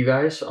stalk you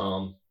guys.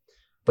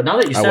 But now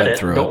that you said it,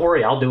 don't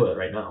worry, I'll do it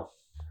right now.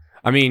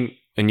 I mean,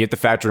 and you have to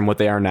factor in what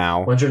they are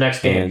now. When's your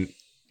next game?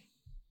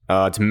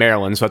 And it's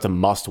Maryland, so that's a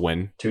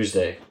must-win.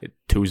 Tuesday.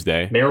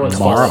 Tomorrow. Maryland's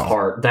falling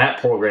apart. That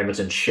program is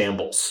in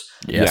shambles.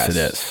 Yes, it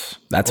is.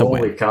 That's a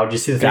win. Holy cow! Did you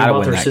see the thing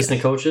about their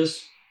assistant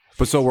coaches?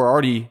 But so we're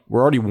already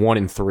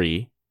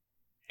 1-3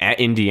 at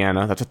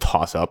Indiana. That's a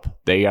toss-up.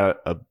 They got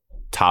a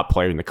top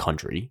player in the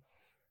country.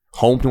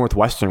 Home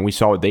Northwestern, we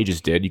saw what they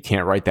just did. You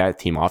can't write that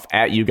team off.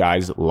 At you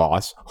guys,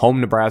 loss. Home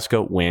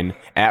Nebraska, win.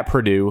 At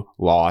Purdue,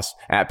 loss.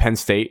 At Penn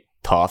State,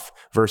 tough.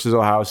 Versus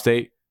Ohio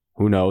State,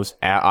 who knows?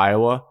 At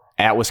Iowa,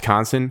 at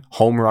Wisconsin,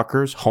 home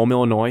Rutgers, home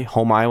Illinois,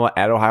 home Iowa,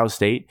 at Ohio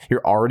State.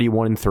 You're already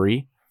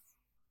 1-3.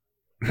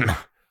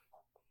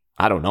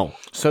 I don't know.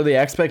 So the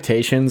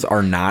expectations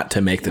are not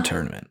to make the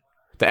tournament.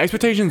 The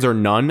expectations are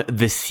none.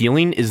 The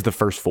ceiling is the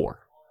first 4.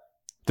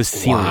 The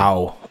ceiling.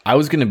 Wow. I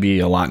was going to be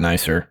a lot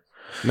nicer.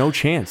 No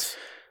chance.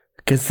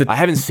 Because I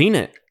haven't seen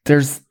it.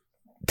 There's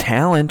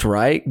talent,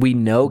 right? We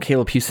know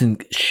Caleb Houston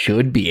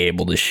should be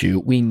able to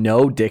shoot. We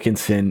know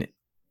Dickinson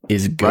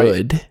is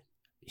good.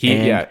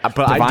 Right. But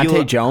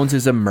Devontae Jones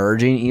is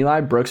emerging.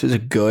 Eli Brooks is a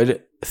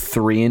good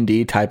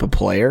 3-and-D type of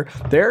player.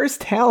 There is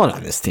talent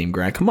on this team,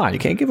 Grant. Come on, you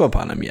can't give up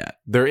on them yet.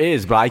 There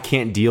is, but I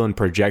can't deal in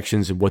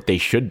projections of what they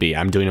should be.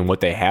 I'm doing in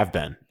what they have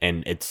been,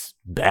 and it's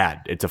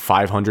bad. It's a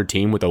 500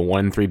 team with a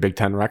 1-3 Big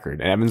Ten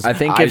record. And Evan's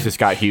eyes just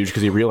got huge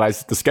because he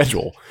realized the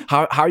schedule.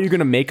 How are you going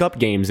to make up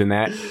games in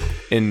that?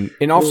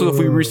 And also, if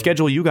we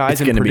reschedule you guys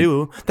in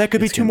Purdue, that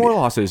could be 2 more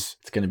losses.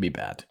 It's going to be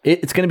bad.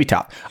 It's going to be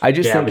tough. I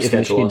just think if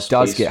Michigan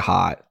does get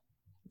hot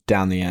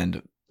down the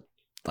end,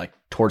 like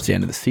towards the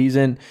end of the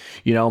season,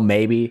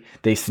 maybe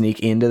they sneak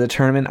into the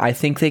tournament. I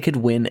think they could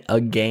win a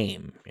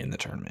game in the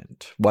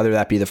tournament, whether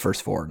that be the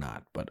first 4 or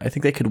not. But I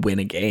think they could win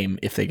a game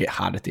if they get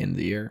hot at the end of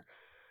the year.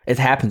 It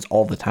happens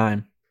all the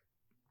time.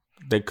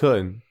 They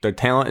could. Their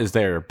talent is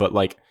there, but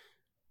like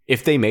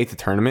if they make the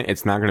tournament,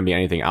 it's not going to be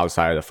anything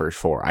outside of the first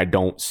four. I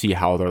don't see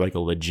how they're like a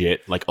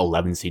legit like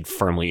 11 seed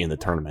firmly in the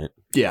tournament.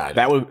 Yeah,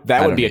 That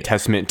would be a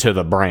testament to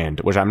the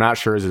brand, which I'm not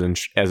sure is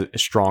as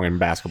strong in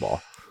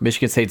basketball.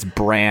 Michigan State's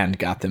brand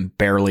got them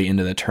barely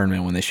into the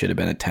tournament when they should have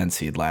been a 10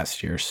 seed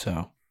last year.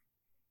 So,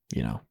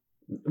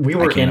 we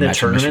were in the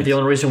tournament. The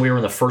only reason we were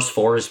in the first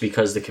four is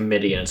because the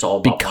committee, and it's all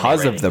about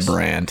because of the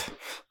brand.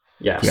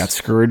 Yes, we got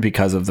screwed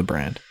because of the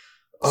brand.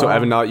 So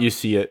Evan, now you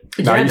see it.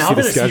 Now that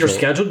I see your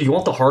schedule, do you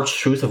want the harsh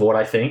truth of what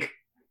I think?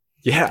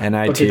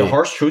 Yeah, Okay, the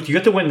harsh truth: you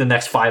have to win the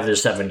next 5 to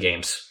 7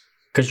 games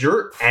because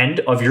your end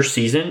of your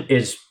season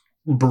is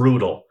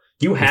brutal.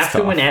 You have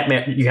to win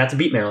you have to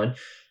beat Maryland.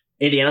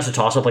 Indiana's a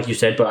toss-up, like you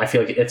said, but I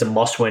feel like it's a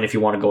must-win if you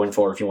want to go in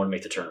forward, if you want to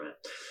make the tournament.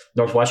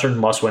 Northwestern,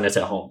 must-win, it's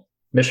at home.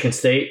 Michigan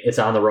State, it's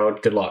on the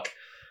road. Good luck.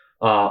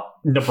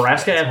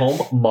 Nebraska at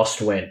home,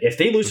 must-win. If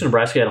they lose to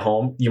Nebraska at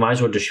home, you might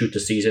as well just shoot the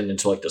season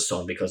into like the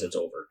sun because it's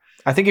over.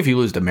 I think if you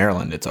lose to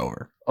Maryland, it's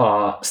over.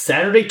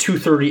 Saturday,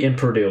 2:30 in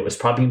Purdue is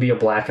probably going to be a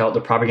blackout.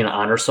 They're probably going to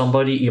honor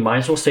somebody. You might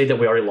as well say that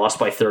we already lost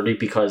by 30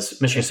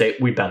 because Michigan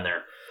State, we've been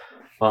there.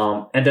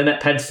 And then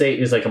that Penn State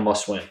is like a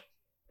must-win.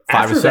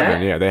 5 of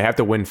 7, yeah. They have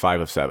to win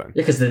 5 of 7. Yeah,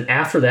 because then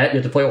after that, you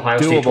have to play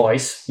Ohio State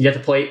twice. You have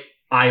to play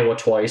Iowa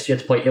twice. You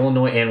have to play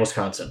Illinois and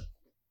Wisconsin.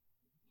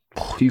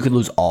 You could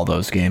lose all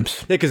those games.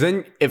 Yeah, because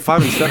then at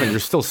 5 and 7, you're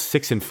still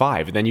 6 and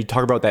 5. And then you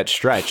talk about that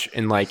stretch,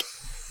 and like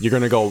you're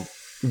going to go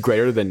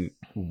greater than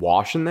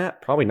Wash in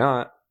that? Probably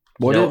not.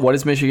 What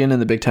is Michigan in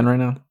the Big Ten right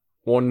now?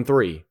 1 and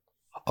 3.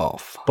 Oh,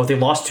 fuck. But they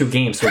lost 2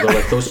 games, so they're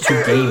like those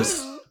 2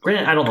 games.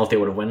 Granted, I don't know if they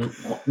would have won.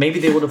 Maybe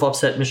they would have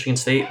upset Michigan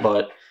State,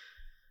 but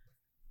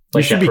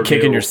you should be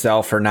kicking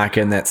yourself for not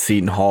getting that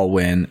Seton Hall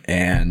win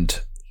and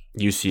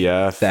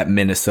UCF, that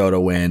Minnesota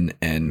win,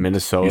 and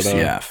Minnesota,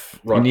 UCF.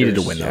 Rutgers, you needed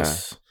to win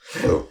those.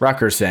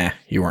 Rutgers,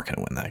 you weren't going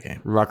to win that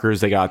game.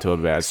 Rutgers, they got to a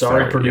bad start.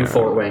 Sorry, Purdue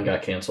Fort Wayne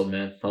got canceled,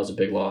 man. That was a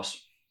big loss.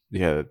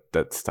 Yeah,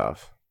 that's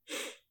tough.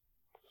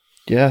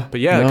 Yeah, but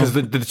yeah, because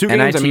the 2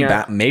 games,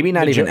 NIT, maybe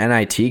not even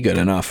NIT good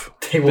enough.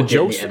 They will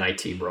get the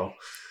NIT, bro.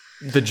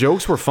 The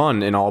jokes were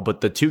fun and all,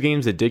 but the 2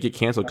 games that did get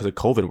canceled because of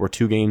COVID were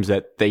 2 games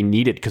that they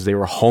needed because they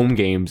were home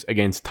games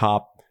against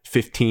top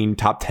 15,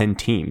 top 10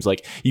 teams.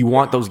 Like, you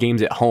want those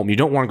games at home. You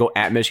don't want to go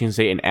at Michigan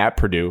State and at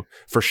Purdue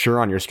for sure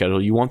on your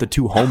schedule. You want the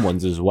 2 home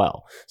ones as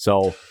well.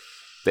 So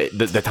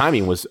the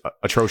timing was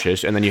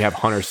atrocious. And then you have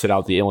Hunter sit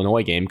out the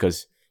Illinois game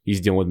because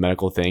he's dealing with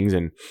medical things.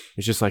 And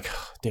it's just like,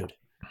 dude,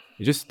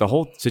 the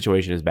whole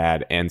situation is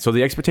bad. And so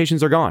the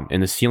expectations are gone.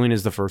 And the ceiling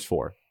is the first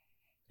 4.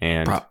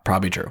 And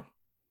probably true.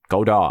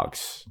 Go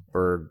Dogs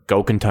or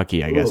go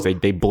Kentucky, I guess. They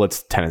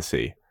blitzed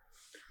Tennessee.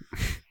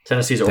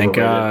 Tennessee's overrated.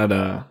 Thank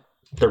God.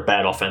 They're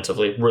bad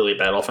offensively, really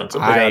bad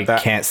offensively. I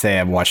can't say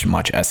I've watched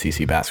much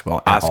SEC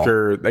basketball at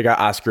all. They got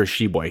Oscar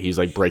Sheboy. He's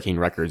like breaking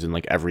records in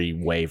like every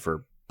way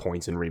for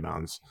points and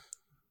rebounds.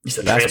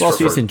 Basketball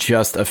season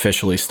just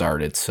officially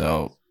started,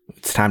 so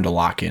it's time to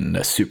lock in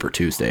a Super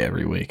Tuesday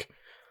every week.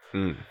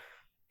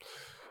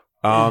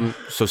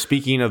 So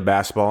speaking of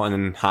basketball and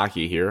then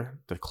hockey here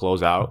to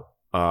close out.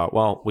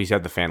 We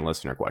had the fan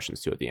listener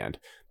questions too at the end,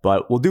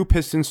 but we'll do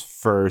Pistons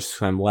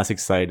first. I'm less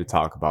excited to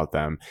talk about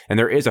them. And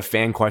there is a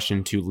fan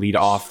question to lead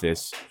off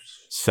this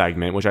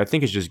segment, which I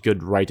think is just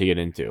good right to get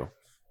into.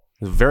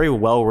 It's a very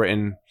well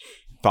written,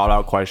 thought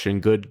out question,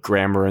 good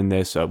grammar in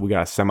this. We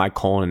got a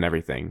semicolon and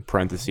everything,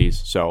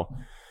 parentheses. So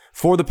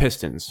for the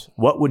Pistons,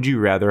 what would you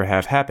rather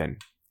have happen?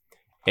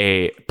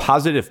 A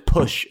positive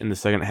push in the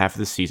second half of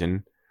the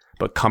season,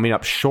 but coming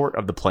up short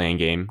of the play-in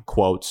game,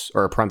 quotes,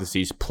 or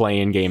parentheses,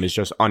 play-in game is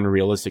just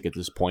unrealistic at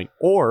this point,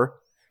 or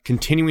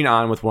continuing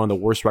on with one of the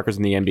worst records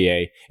in the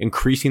NBA,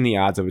 increasing the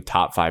odds of a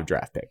top 5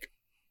 draft pick.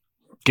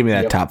 Give me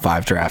that top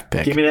 5 draft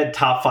pick. Give me that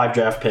top 5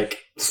 draft pick.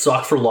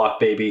 Suck for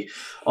luck, baby.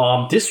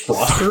 This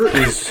roster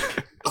is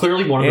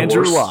clearly one of the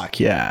Andrew worst.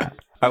 Luck, yeah.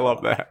 I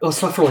love that. Let's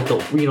suck for like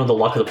the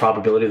luck of the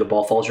probability the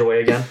ball falls your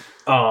way again.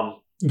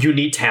 You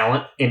need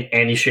talent in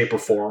any shape or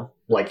form.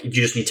 Like, you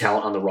just need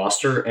talent on the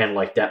roster, and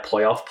like that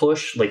playoff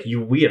push, like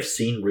we have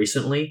seen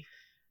recently,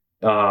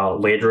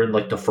 later in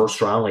like the first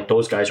round, like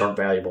those guys aren't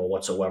valuable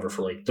whatsoever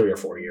for like 3 or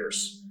 4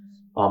 years.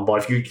 But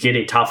if you get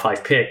a top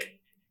 5 pick,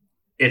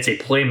 it's a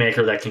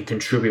playmaker that can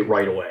contribute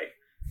right away.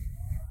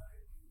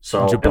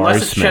 So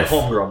unless it's Chet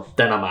Holmgren,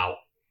 then I'm out.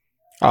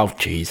 Oh,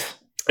 jeez.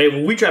 Hey,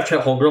 when we draft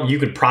Chet Holmgren, you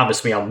can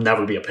promise me I'll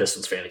never be a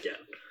Pistons fan again.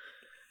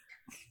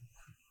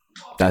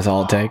 That's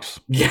all it takes?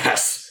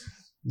 Yes.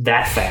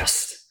 That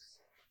fast.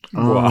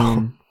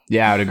 Wow.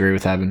 Yeah, I would agree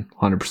with Evan,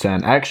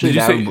 100%. Actually,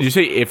 did you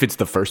say if it's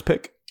the first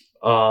pick?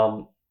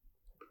 I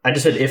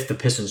just said if the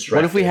Pistons draft.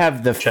 What if we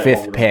have the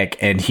 5th pick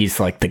and he's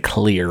like the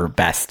clear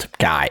best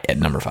guy at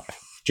number 5?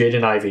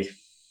 Jaden Ivey.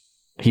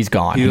 He's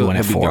gone. He went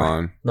at 4.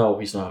 Gone. No,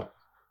 he's not.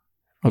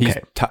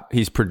 Okay.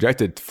 He's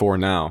projected 4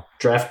 now.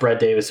 Draft Brad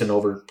Davison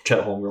over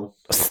Chet Holmgren.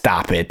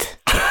 Stop it.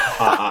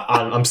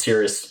 I'm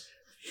serious.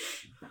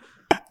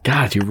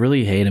 God, you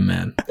really hate him,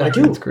 man. I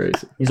do. It's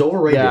crazy. He's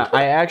overrated. Yeah,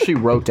 I actually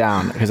wrote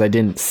down, because I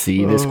didn't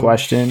see this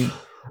question,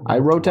 I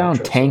wrote down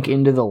tank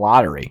into the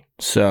lottery.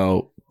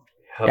 So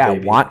I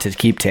want to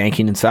keep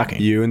tanking and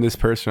sucking. You and this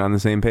person are on the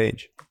same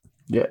page.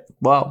 Yeah.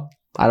 Well,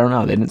 I don't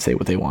know. They didn't say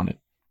what they wanted.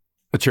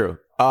 True.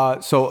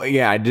 So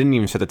yeah, I didn't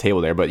even set the table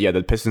there, but yeah,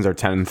 the Pistons are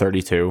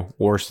 10-32,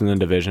 worst in the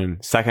division,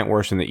 second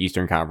worst in the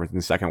Eastern Conference,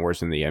 and second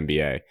worst in the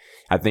NBA.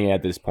 I think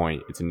at this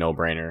point, it's a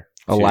no-brainer.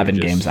 11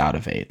 games out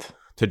of 8.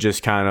 To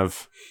just kind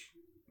of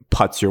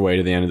putz your way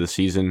to the end of the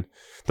season.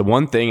 The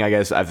one thing I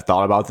guess I've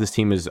thought about this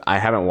team is I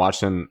haven't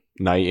watched them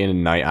night in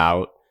and night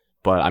out,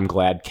 but I'm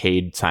glad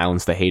Cade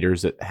silenced the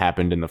haters that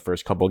happened in the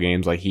first couple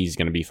games. Like, he's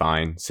going to be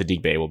fine.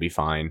 Sadiq Bey will be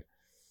fine.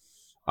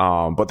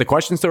 But the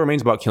question still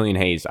remains about Killian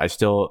Hayes. I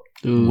still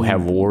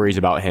have worries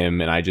about him,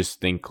 and I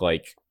just think,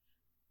 like,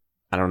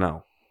 I don't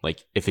know.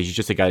 Like, if he's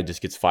just a guy that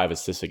just gets 5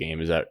 assists a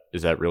game, is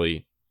that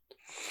really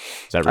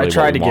I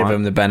tried to give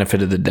him the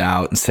benefit of the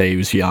doubt and say he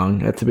was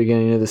young at the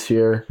beginning of this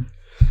year.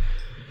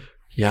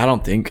 Yeah, I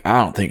don't think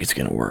it's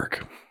gonna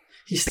work.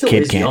 He still the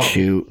kid is can't young.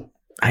 shoot.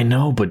 I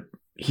know, but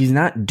he's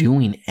not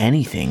doing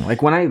anything.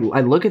 Like, when I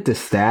look at the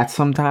stats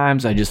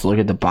sometimes, I just look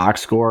at the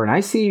box score and I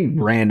see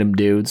random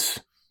dudes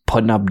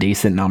putting up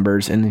decent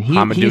numbers, and he's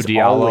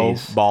Diallo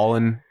always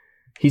balling.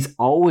 He's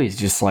always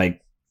just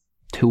like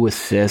 2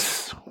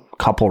 assists,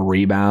 couple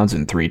rebounds,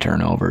 and 3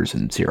 turnovers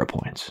and 0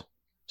 points.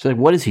 So, like,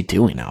 what is he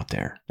doing out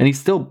there? And he's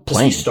still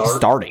playing. Does he start?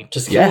 Starting.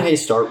 Does Killian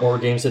Hayes start more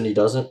games than he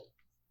doesn't?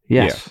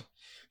 Yes. Yeah.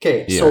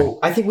 Okay, Yeah. so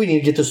I think we need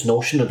to get this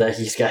notion of that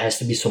has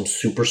to be some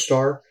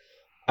superstar.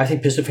 I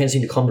think Piston fans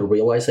need to come to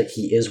realize like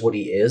he is what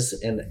he is,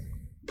 and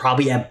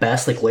probably at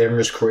best, like later in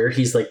his career,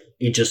 he's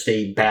just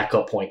a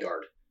backup point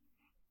guard.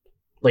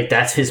 Like,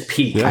 that's his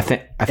peak. I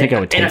think I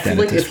would take and I that. feel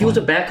like at this if he was a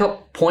point.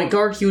 backup point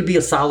guard, he would be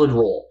a solid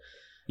role.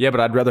 Yeah, but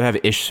I'd rather have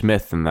Ish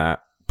Smith than that.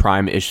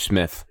 Prime Ish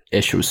Smith.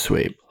 Ish was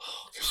sweet.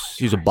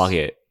 He's a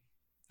bucket.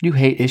 You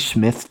hate Ish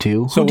Smith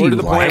too? So Who do we're you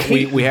to the like?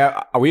 point we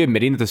have. Are we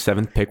admitting that the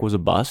 7th pick was a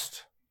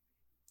bust?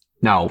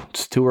 No,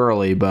 it's too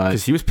early. But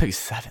Because he was picked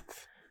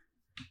 7th.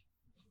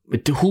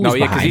 who was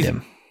behind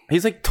him?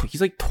 He's like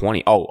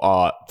 20.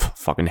 Oh,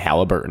 fucking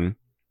Halliburton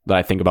that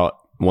I think about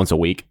once a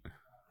week.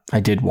 I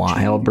did want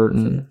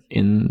Halliburton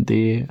in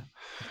the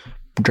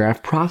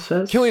draft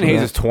process. Killian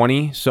Hayes is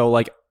 20, so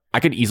like I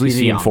could easily He's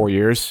see in young. 4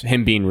 years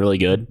him being really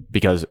good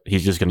because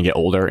he's just going to get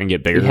older and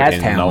get bigger He has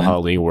and know talent. how the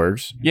league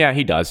works. Yeah,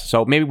 he does.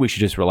 So maybe we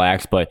should just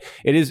relax, but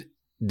it is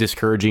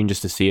discouraging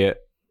just to see it.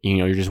 You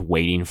know, you're just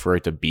waiting for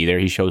it to be there.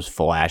 He shows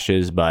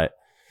flashes, but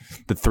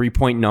the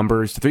 3-point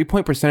numbers, the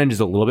 3-point percentage is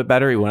a little bit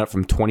better. He went up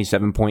from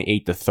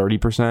 27.8 to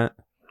 30%.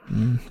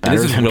 Better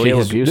this is than really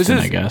Caleb his- Houston,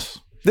 this is- I guess.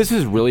 This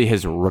is really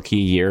his rookie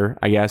year,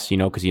 I guess, you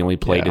know, because he only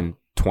played Yeah. in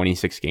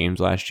 26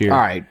 games last year. All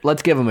right,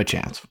 let's give him a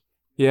chance.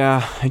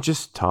 Yeah, it's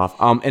just tough.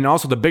 And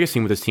also the biggest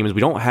thing with this team is we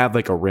don't have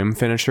like a rim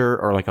finisher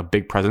or like a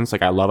big presence.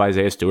 Like, I love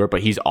Isaiah Stewart,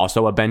 but he's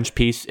also a bench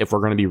piece if we're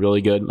going to be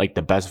really good. Like,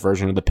 the best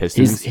version of the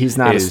Pistons. He's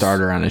not a is-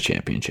 starter on a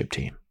championship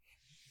team.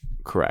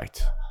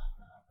 Correct.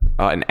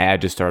 An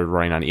ad just started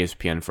running on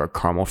ESPN for a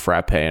caramel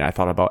frappe, and I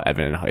thought about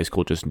Evan in high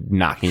school just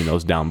knocking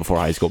those down before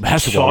high school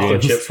basketball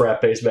Chocolate games. chip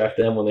frappes back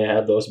then when they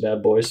had those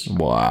bad boys.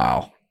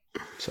 Wow,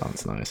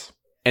 sounds nice.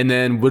 And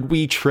then would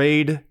we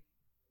trade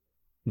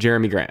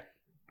Jeremy Grant?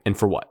 And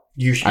for what?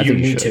 You I think you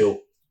need should. to.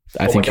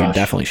 I Oh think my you gosh.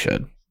 definitely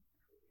should.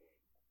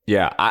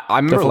 Yeah, I The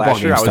remember football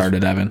last year game I was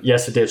started, Evan.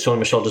 Yes, it did. Sony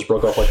Michelle just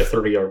broke off like a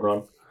 30-yard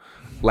run.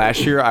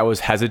 Last year, I was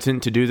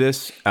hesitant to do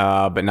this,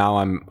 but now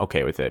I'm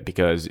okay with it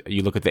because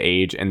you look at the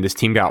age, and this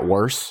team got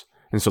worse,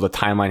 and so the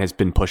timeline has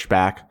been pushed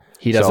back.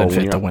 He doesn't So when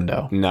fit you're- the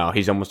window. No,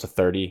 he's almost a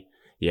 30.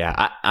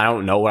 Yeah, I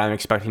don't know what I'm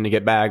expecting to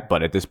get back,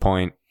 but at this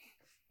point,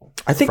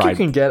 I think fried-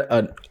 you can get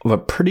a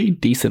pretty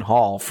decent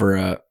haul for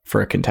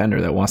a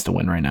contender that wants to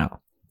win right now.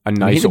 a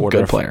nice He's a order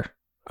good of, player.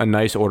 a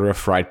nice order of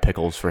fried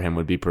pickles for him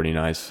would be pretty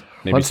nice.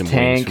 Maybe Let's some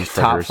tank, wings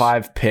from top Fritters.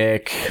 5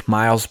 pick,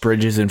 Miles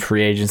Bridges in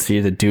free agency.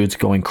 The dude's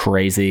going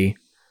crazy.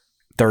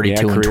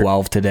 32 and career-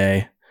 12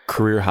 today.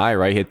 Career high,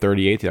 right? He hit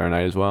 38 the other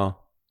night as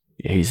well.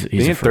 Yeah, he's He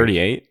a hit freak.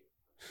 38.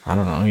 I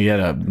don't know. He had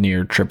a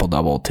near triple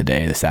double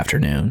today, this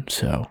afternoon.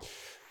 So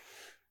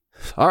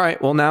All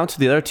right. Well, now to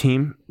the other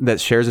team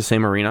that shares the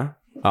same arena.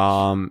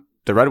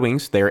 The Red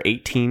Wings, they're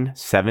 18,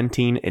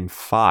 17, and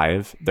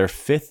 5. They're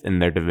 5th in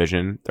their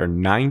division. They're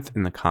 9th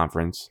in the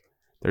conference.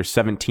 They're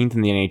 17th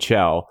in the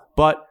NHL.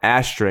 But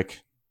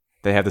asterisk,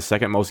 they have the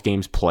second most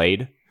games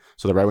played.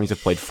 So the Red Wings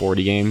have played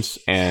 40 games,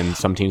 and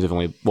some teams have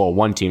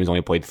one team has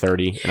only played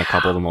 30, and a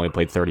couple of them only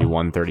played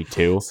 31,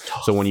 32.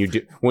 So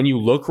when you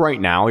look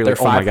right now, you're they're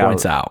like, oh my 5 God.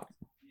 points out.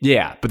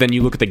 Yeah, but then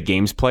you look at the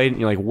games played,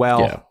 and you're like,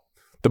 well, Yeah.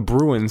 the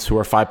Bruins, who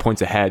are 5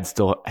 points ahead,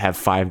 still have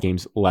 5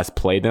 games less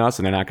played than us,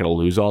 and they're not going to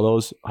lose all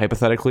those,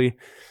 hypothetically.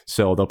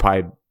 So they'll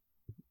probably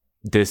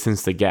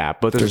distance the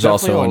gap. But There's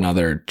also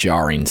another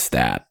jarring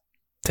stat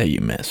that you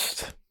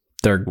missed.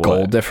 Their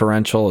goal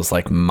differential is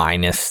like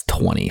minus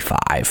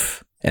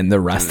 25. And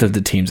the rest of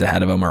the teams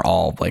ahead of them are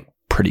all like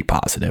pretty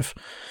positive.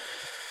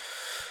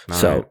 All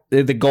So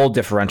the goal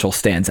differential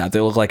stands out. They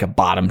look like a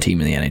bottom team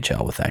in the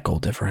NHL with that goal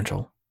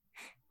differential.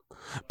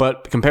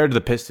 But compared to the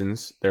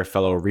Pistons, their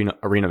fellow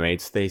arena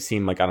mates, they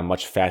seem like on a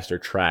much faster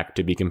track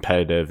to be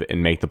competitive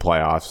and make the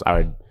playoffs. I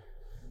would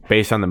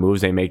based on the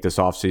moves they make this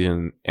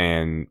offseason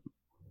and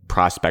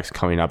prospects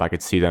coming up, I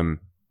could see them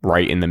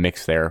right in the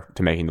mix there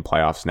to making the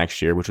playoffs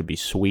next year, which would be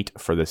sweet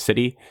for the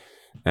city.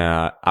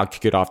 I'll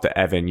kick it off to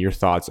Evan. Your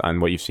thoughts on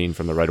what you've seen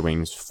from the Red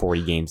Wings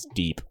 40 games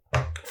deep?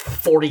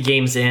 40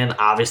 games in,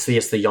 obviously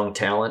it's the young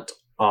talent.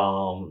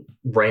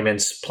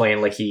 Raymond's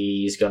playing like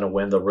he's going to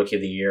win the Rookie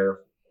of the Year.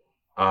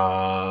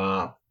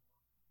 The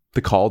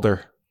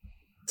Calder.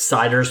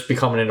 Sider's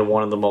becoming into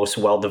one of the most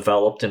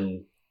well-developed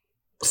and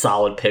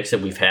solid picks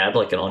that we've had,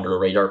 like an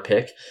under-the-radar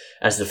pick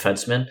as a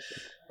defenseman.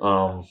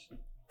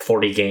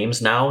 40 games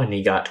now, and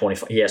he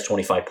has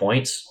 25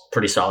 points.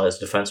 Pretty solid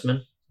as a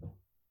defenseman.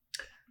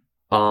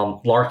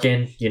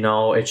 Larkin,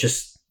 it's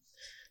just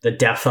the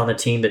depth on the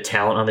team, the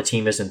talent on the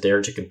team isn't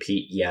there to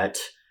compete yet.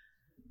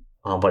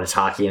 But it's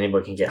hockey.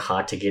 Anybody can get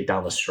hot to get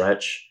down the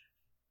stretch.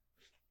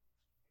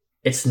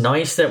 It's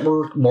nice that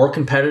we're more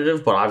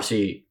competitive, but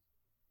obviously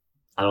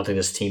I don't think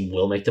this team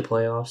will make the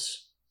playoffs.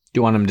 Do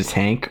you want them to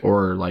tank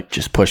or like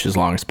just push as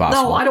long as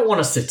possible? No, I don't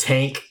want us to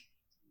tank.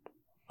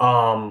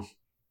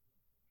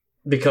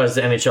 Because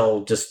the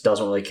NHL just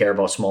doesn't really care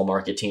about small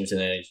market teams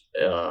in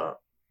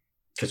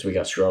because we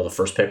got screwed out of the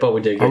first pick, but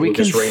we did get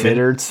Lucas Raymond. Are we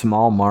considered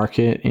small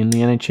market in the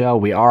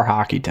NHL? We are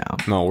Hockey Town.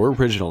 No, we're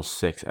Original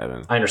 6,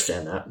 Evan. I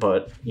understand that,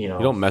 but you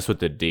don't mess with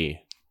the D.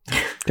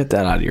 Get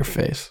that out of your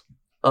face.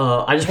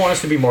 I just want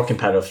us to be more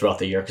competitive throughout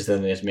the year because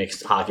then it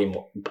makes hockey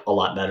a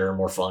lot better and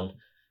more fun.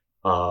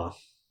 In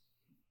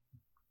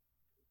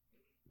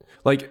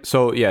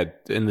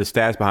the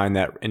stats behind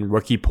that, in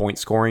rookie point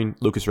scoring,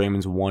 Lucas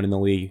Raymond's 1 in the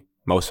league,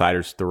 Mo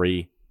Sider's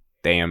 3.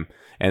 Damn.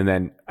 And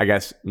then I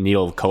guess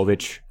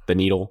Nedeljkovic, the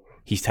Needle,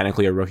 he's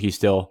technically a rookie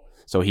still,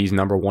 so he's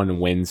number 1 in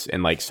wins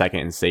and like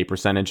second in save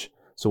percentage.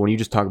 So when you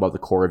just talk about the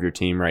core of your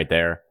team right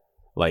there,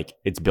 like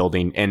it's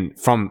building. And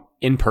from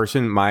in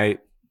person, my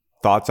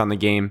thoughts on the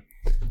game,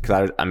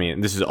 because I mean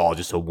this is all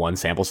just a one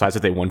sample size.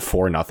 That they won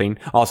 4-0.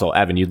 Also,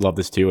 Evan, you'd love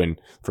this too, and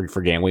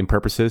for gambling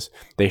purposes,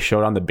 they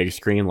showed on the big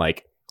screen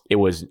like it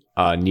was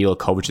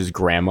Nedeljkovic's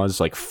grandma's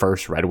like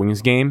first Red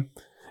Wings game.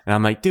 And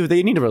I'm like, dude,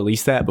 they need to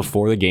release that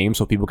before the game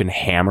so people can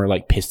hammer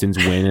like Pistons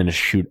win and a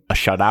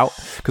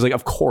shutout. Because like,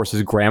 of course,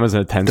 his grandma's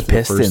in attendance for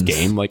the first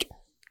game. Like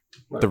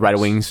the Red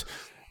Wings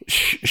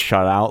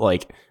shutout.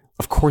 Like,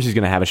 of course he's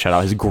gonna have a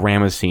shutout. His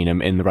grandma's seen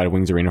him in the Red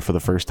Wings arena for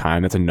the first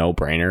time. That's a no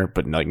brainer.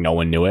 But like, no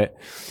one knew it.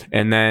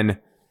 And then,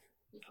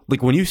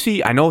 like when you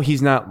see, I know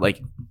he's not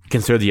like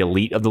considered the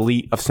elite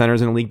of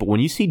centers in the league, but when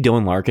you see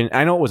Dylan Larkin,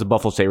 I know it was the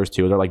Buffalo Sabres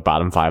too. They're like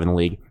bottom 5 in the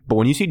league. But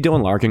when you see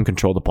Dylan Larkin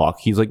control the puck,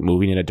 he's like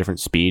moving at a different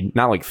speed,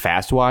 not like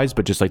fast wise,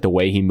 but just like the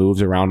way he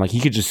moves around. Like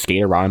he could just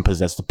skate around and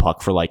possess the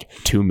puck for like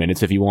 2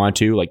 minutes if he wanted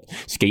to, like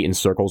skate in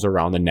circles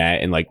around the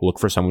net and like look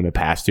for someone to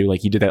pass to.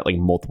 Like he did that like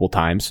multiple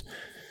times.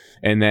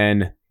 And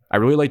then I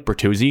really like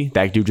Bertuzzi.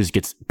 That dude just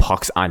gets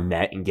pucks on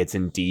net and gets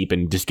in deep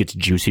and just gets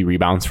juicy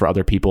rebounds for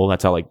other people.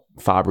 That's how like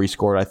Fabry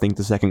scored, I think,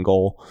 the second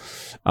goal.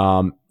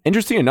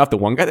 Interesting enough, the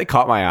one guy that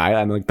caught my eye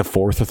on like the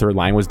fourth or third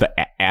line was the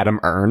Adam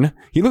Erne.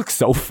 He looked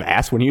so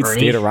fast when he would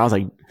skate around.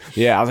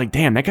 I was like,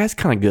 damn, that guy's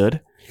kind of good.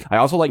 I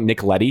also like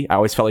Nick Leddy. I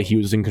always felt like he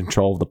was in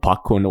control of the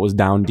puck when it was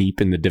down deep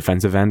in the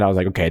defensive end. I was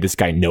like, okay, this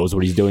guy knows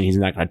what he's doing. He's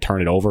not going to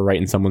turn it over right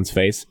in someone's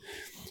face.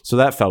 So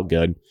that felt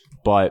good.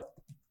 But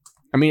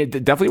I mean,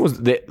 it definitely was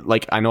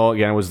like, I know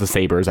again, it was the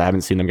Sabres. I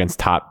haven't seen them against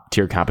top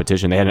tier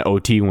competition. They had an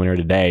OT winner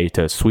today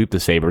to sweep the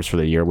Sabres for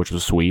the year, which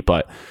was sweet,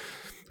 but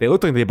they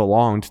looked like they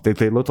belonged.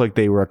 They looked like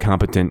they were a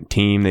competent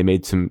team. They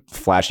made some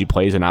flashy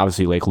plays, and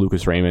obviously like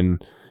Lucas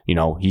Raymond,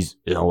 he's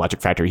an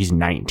electric factor. He's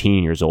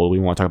 19 years old. We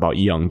want to talk about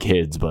young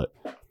kids, but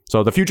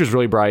so the future's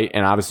really bright.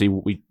 And obviously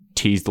we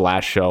teased the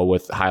last show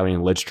with Hiley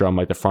and Lidstrom,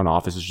 like the front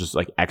office is just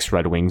like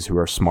ex-Red Wings who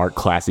are smart,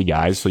 classy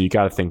guys. So you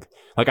got to think,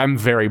 like I'm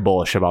very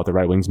bullish about the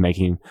Red Wings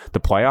making the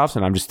playoffs,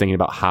 and I'm just thinking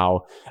about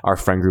how our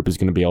friend group is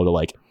going to be able to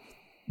like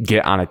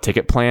get on a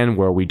ticket plan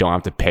where we don't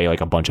have to pay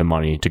like a bunch of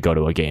money to go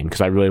to a game,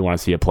 because I really want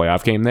to see a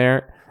playoff game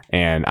there,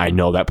 and I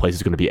know that place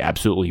is going to be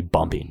absolutely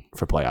bumping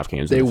for playoff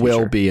games. They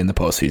will be in the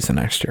postseason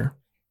next year.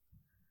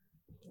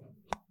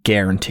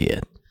 Guarantee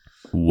it.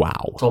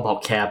 Wow. It's all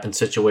about cap and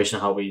situation,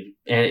 and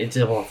it's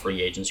about free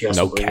agents. You have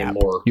no to bring cap. in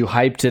more. You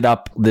hyped it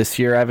up this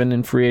year, Evan,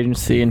 in free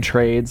agency and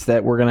trades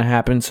that were going to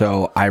happen.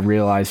 So I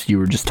realized you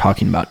were just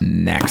talking about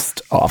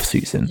next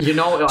offseason.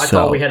 I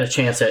thought we had a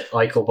chance at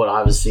Eichel, but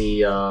obviously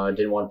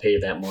didn't want to pay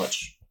that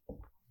much.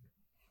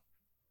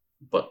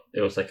 But it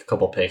was like a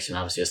couple picks and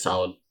obviously a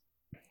solid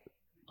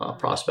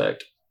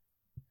prospect.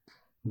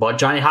 But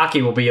Johnny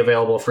Hockey will be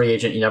available free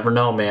agent. You never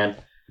know, man.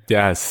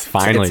 Yes,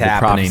 finally, the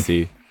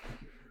prophecy.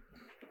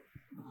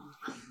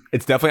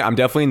 I'm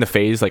definitely in the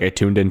phase, like I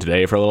tuned in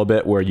today for a little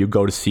bit, where you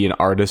go to see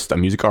a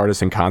music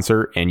artist in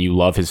concert, and you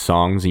love his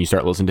songs and you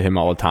start listening to him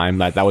all the time.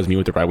 That was me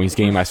with the Red Wings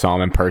game. I saw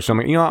him in person. I'm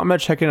like, I'm going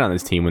to check in on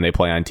this team when they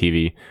play on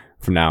TV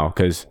from now,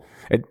 because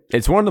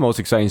it's one of the most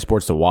exciting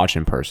sports to watch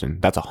in person.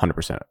 That's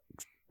 100%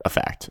 a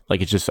fact.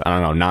 Like it's just, I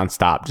don't know,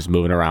 nonstop, just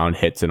moving around,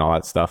 hits and all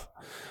that stuff.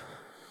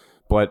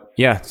 But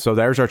yeah, so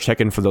there's our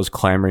check-in for those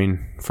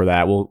clamoring for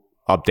that. We'll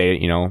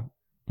update it,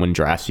 when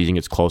draft season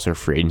gets closer,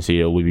 free agency,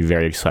 it will be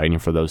very exciting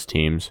for those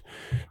teams.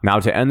 Now,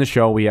 to end the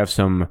show, we have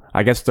some,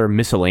 I guess they're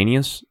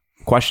miscellaneous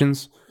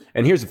questions.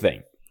 And here's the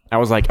thing. I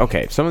was like,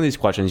 okay, some of these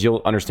questions,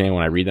 you'll understand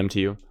when I read them to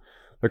you.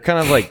 They're kind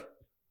of like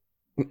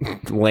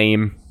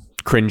lame,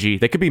 cringy.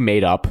 They could be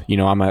made up. You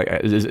know,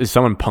 is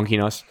someone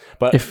punking us?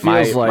 But It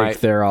feels like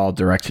they're all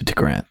directed to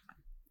Grant.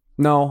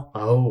 No.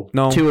 Oh.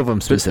 No. Two of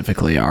them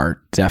specifically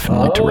are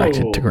definitely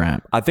directed to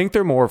Grant. I think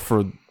they're more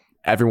for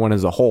everyone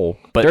as a whole.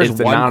 But There's it's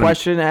the one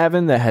question,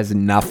 Evan, that has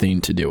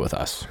nothing to do with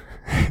us.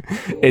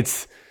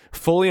 It's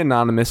fully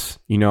anonymous.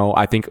 You know,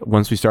 I think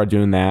once we start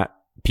doing that,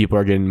 people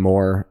are getting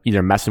more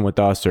either messing with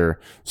us or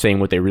saying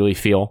what they really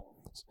feel.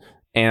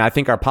 And I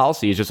think our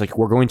policy is just like,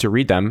 we're going to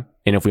read them.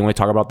 And if we only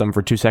talk about them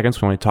for 2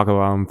 seconds, we only talk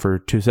about them for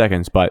 2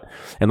 seconds. But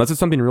unless it's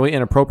something really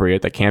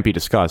inappropriate that can't be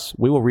discussed,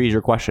 we will read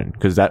your question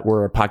because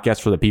we're a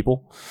podcast for the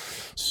people.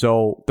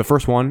 So the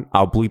first one,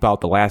 I'll bleep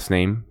out the last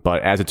name,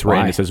 but as it's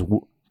written, Why? it says,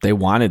 They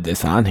wanted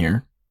this on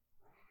here.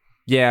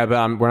 yeah,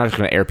 but we're not just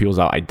going to air people's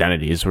out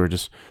identities. We're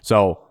just,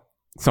 so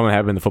someone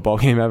having the football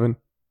game, Evan?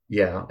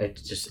 Yeah,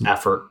 it's just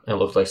effort. It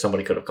looked like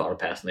somebody could have caught a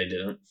pass and they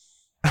didn't.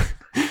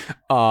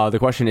 The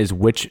question is,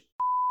 which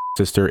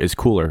sister is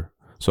cooler?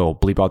 So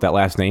bleep out that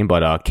last name,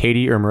 but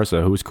Katie or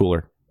Marissa, who's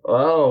cooler?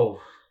 Oh.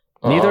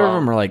 Neither of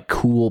them are like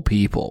cool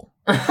people.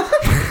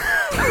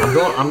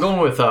 I'm going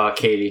with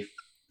Katie.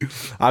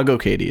 I'll go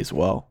Katie as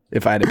well.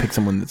 If I had to pick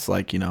someone that's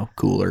like, you know,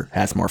 cooler,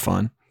 has more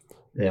fun.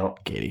 Yeah.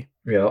 Katie.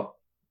 Yeah.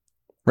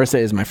 Marissa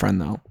is my friend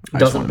though. I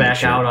just Doesn't wanna make back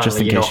sure, out on just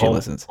in case she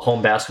listens.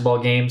 home basketball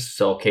games.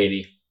 So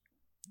Katie.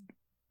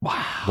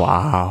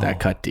 Wow. That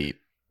cut deep.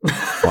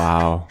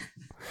 Wow.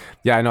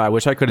 Yeah, I know. I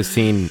wish I could have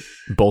seen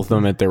both of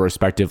them at their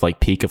respective like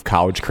peak of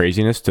college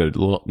craziness to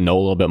know a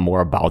little bit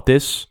more about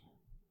this.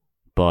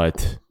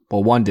 But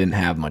Well, one didn't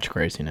have much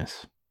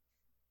craziness.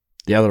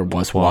 The other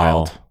was Wow.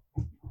 wild.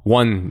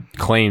 one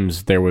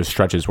claims there was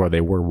stretches where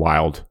they were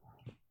wild.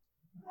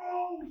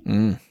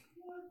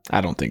 I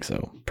don't think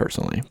so,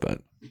 personally,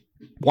 but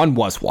one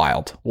was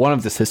wild. One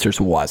of the sisters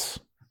was.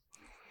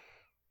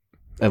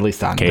 At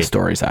least on the Kate.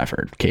 stories I've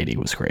heard. Katie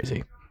was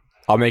crazy.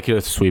 I'll make it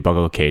a sweep. I'll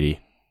go Katie.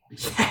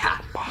 Yeah.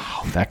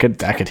 Wow, that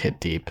could hit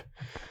deep.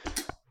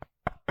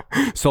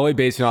 Solely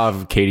based off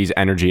of Katie's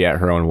energy at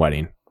her own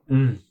wedding.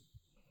 Mm.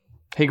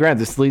 Hey, Grant,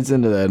 this leads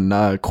into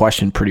the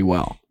question pretty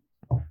well.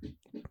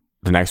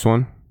 The next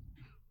one?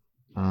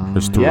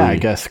 There's three. Yeah, I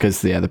guess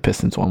because the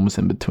Pistons one was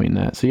in between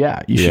that. So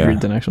yeah, you should Yeah.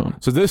 read the next one.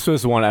 So this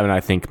was the one Evan I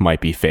think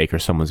might be fake or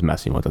someone's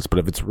messing with us. But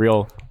if it's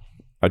real,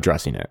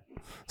 addressing it.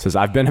 It says,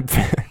 I've been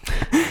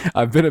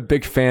a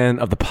big fan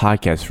of the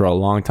podcast for a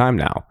long time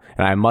now.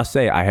 And I must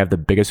say I have the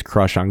biggest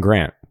crush on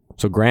Grant.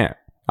 So Grant,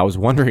 I was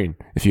wondering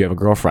if you have a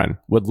girlfriend.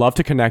 Would love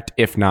to connect.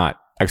 If not, !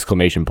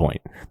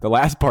 The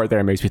last part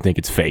there makes me think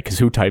it's fake because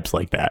who types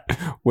like that?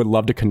 Would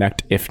love to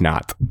connect. If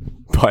not.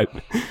 But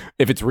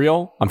if it's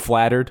real, I'm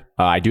flattered.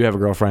 I do have a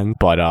girlfriend,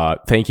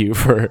 but thank you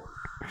for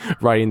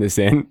writing this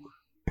in.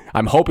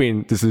 I'm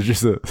hoping this is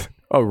just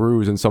a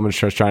ruse and someone's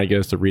just trying to get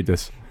us to read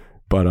this.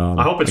 But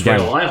I hope it's again,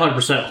 real. I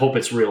 100% hope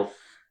it's real.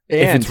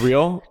 If And it's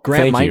real,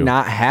 Grant thank might you.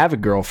 not have a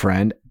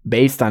girlfriend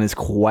based on his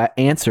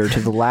answer to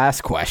the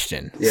last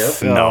question. Yep.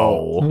 So,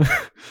 No.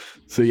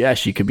 So yeah,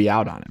 she could be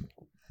out on him.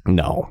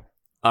 No.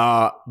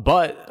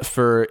 But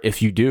for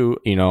if you do,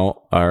 you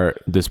know, are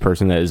this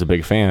person that is a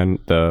big fan,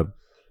 the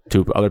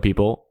two other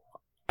people,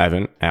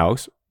 Evan,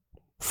 Alex,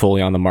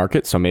 fully on the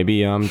market. So maybe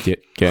get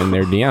in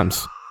their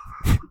DMs.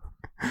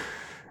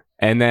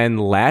 And then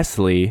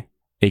lastly,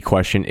 a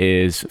question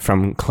is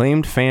from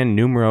claimed fan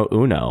numero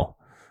uno.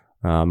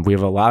 We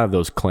have a lot of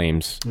those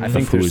claims. I the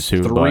think there's who's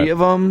who, three but of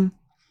them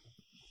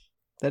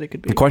that it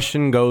could be. the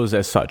question goes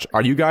as such.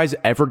 Are you guys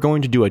ever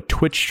going to do a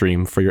Twitch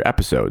stream for your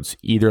episodes,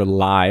 either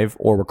live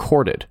or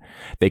recorded?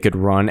 They could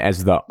run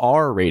as the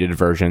R-rated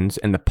versions,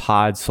 and the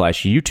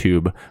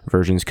pod/YouTube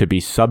versions could be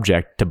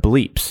subject to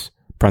bleeps,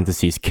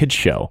 parentheses, kids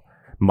show.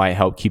 Might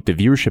help keep the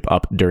viewership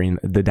up during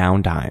the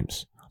down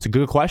times. It's a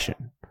good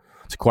question.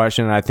 It's a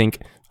question I think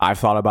I've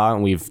thought about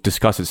and we've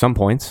discussed at some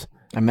points.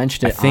 I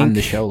mentioned it I think- on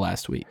the show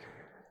last week.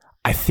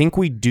 I think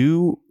we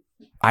do.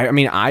 I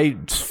mean, I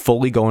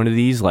fully go into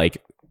these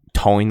like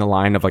towing the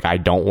line of like, I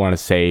don't want to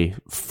say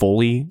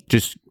fully,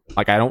 just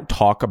like, I don't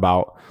talk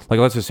about, like,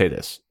 let's just say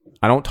this.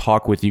 I don't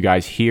talk with you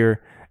guys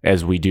here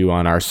as we do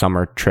on our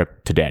summer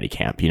trip to daddy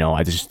camp. You know,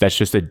 that's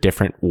just a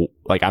different,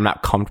 like, I'm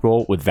not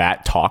comfortable with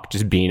that talk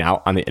just being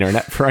out on the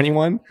internet for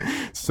anyone.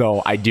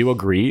 So I do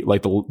agree,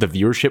 like the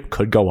viewership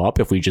could go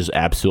up if we just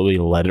absolutely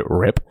let it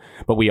rip.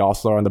 But we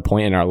also are on the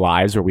point in our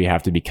lives where we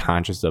have to be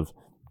conscious of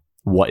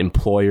what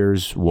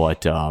employers,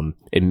 what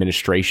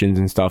administrations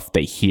and stuff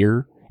they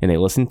hear and they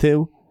listen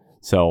to.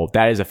 So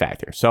that is a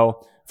factor.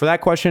 So for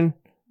that question,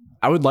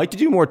 I would like to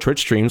do more Twitch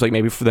streams, like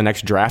maybe for the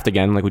next draft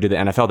again, like we did the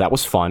NFL. That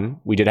was fun.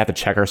 We did have to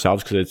check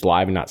ourselves because it's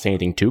live and not say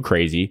anything too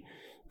crazy.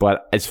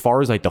 But as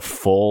far as like the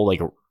full,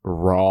 like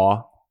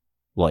raw,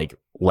 like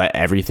let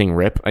everything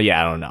rip,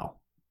 yeah, I don't know.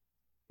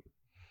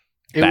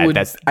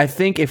 I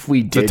think if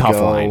we a did tough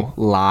go line.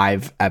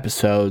 live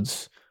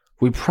episodes,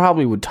 we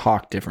probably would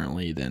talk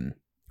differently than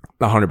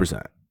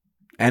 100%.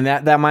 And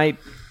that might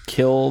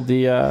kill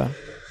the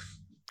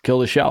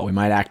show. We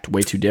might act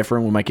way too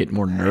different. We might get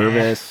more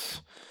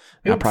nervous.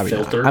 No, probably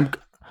filter. not.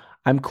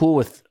 I'd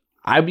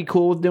be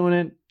cool with doing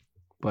it,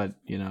 but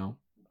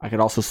I could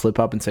also slip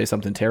up and say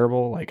something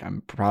terrible. Like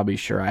I'm probably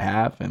sure I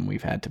have, and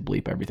we've had to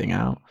bleep everything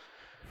out.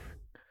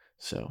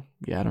 So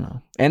yeah, I don't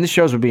know. And the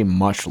shows would be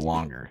much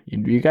longer.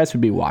 You guys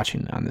would be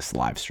watching on this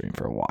live stream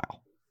for a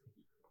while.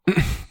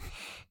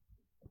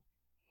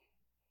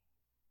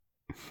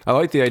 I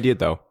like the idea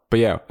though. But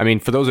yeah, I mean,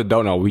 for those that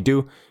don't know, we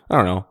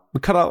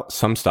cut out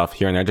some stuff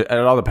here and there. It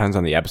all depends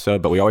on the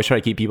episode, but we always try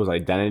to keep people's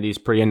identities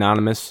pretty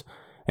anonymous.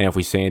 And if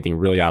we say anything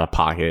really out of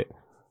pocket,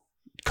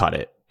 cut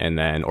it and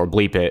then, or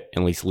bleep it,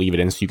 and at least leave it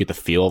in so you get the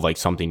feel of like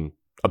something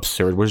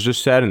absurd was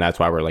just said. And that's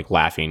why we're like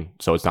laughing.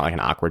 So it's not like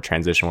an awkward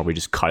transition where we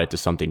just cut it to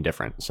something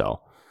different.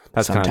 So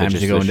that's kind of the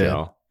gist of the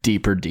show.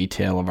 Deeper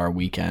detail of our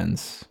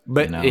weekends.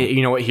 But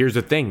you know what? Here's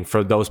the thing.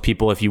 For those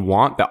people, if you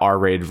want the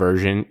R-rated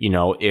version,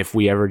 if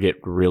we ever get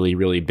really,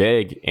 really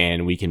big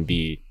and we can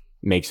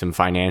make some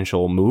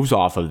financial moves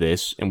off of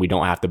this and we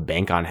don't have to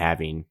bank on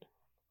having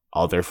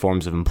other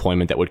forms of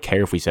employment that would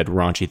care if we said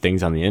raunchy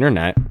things on the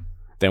internet,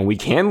 then we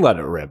can let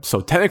it rip.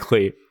 So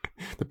technically,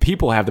 the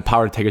people have the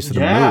power to take us to the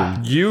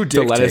moon. You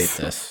dictate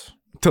this.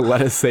 To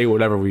let us say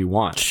whatever we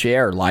want.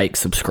 Share, like,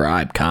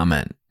 subscribe,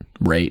 comment,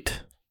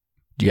 rate.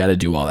 You got to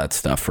do all that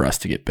stuff for us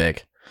to get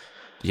big.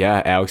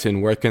 Yeah, Alex,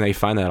 and where can they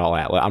find that all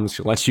at? I'm just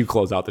going to let you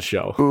close out the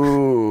show.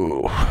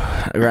 Ooh.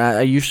 I'm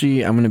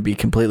going to be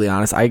completely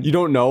honest. You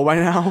don't know by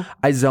now?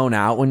 I zone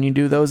out when you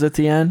do those at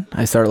the end.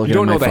 I start looking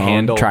at my phone,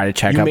 handle. Try to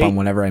check up on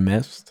whatever I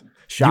missed.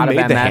 Shot of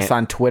MS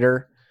on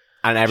Twitter.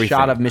 On everything.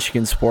 Shot of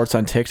Michigan Sports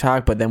on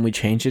TikTok, but then we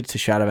changed it to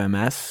Shot of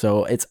MS.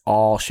 So it's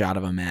all Shot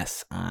of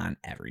MS on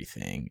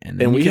everything. And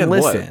then we can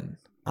listen.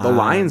 The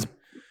Lions.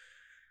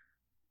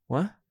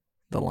 What?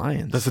 The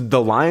Lions.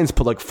 The Lions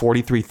put like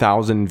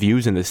 43,000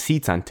 views in the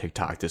seats on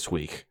TikTok this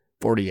week.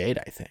 48,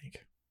 I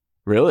think.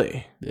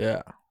 Really?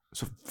 Yeah.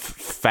 So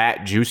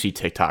fat, juicy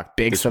TikTok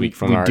this week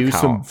from we our do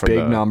account. Some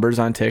big numbers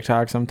on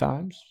TikTok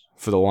sometimes.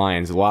 For the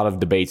Lions. A lot of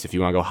debates if you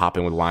want to go hop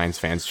in with Lions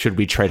fans. Should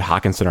we trade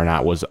Hawkinson or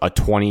not was a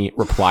 20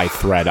 reply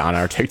thread on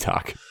our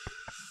TikTok.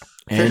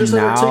 Check us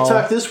out on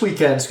TikTok this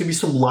weekend. It's going to be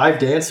some live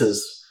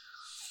dances.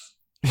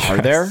 Are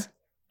there?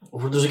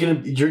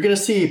 You're going to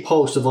see a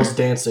post of us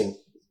dancing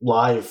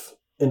live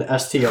in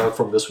STR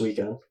from this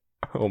weekend.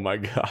 Oh my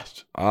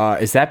gosh.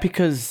 Is that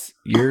because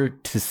you're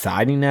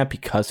deciding that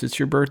because it's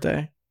your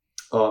birthday?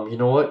 You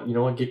know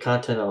what? Get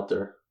content out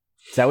there.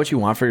 Is that what you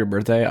want for your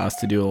birthday? Us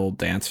to do a little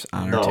dance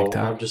on our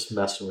TikTok? No, I'm just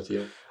messing with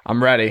you.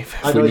 I'm ready.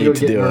 I know you would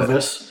get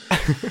nervous.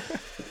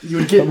 You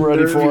would get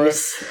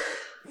nervous.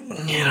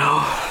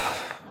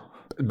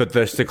 But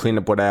just to clean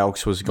up what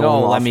Alex was going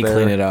off No, let me there.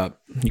 clean it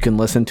up. You can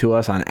listen to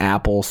us on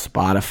Apple,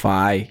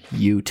 Spotify,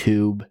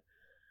 YouTube.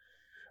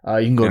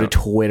 You can go to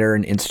Twitter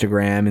and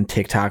Instagram and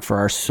TikTok for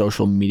our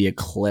social media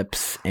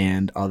clips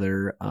and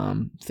other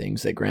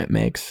things that Grant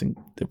makes. And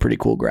they're pretty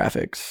cool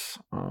graphics.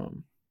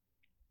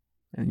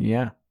 And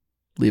yeah,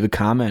 leave a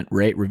comment,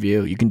 rate,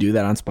 review. You can do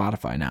that on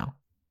Spotify now.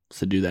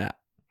 So do that.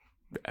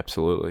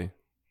 Absolutely.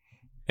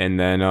 And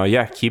then,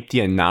 keep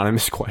the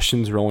anonymous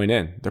questions rolling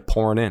in. They're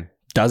pouring in.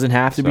 Doesn't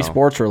have to be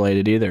sports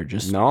related either.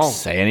 Just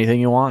say anything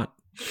you want.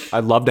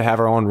 I'd love to have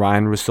our own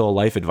Ryan Russillo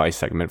life advice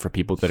segment for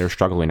people that are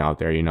struggling out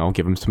there,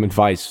 give them some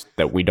advice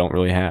that we don't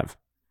really have.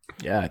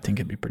 Yeah, I think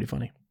it'd be pretty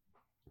funny.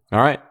 All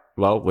right.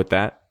 Well, with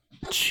that,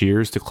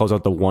 cheers to close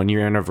out the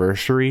 1-year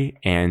anniversary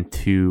and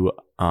to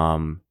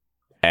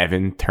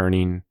Evan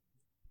turning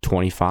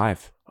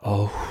 25.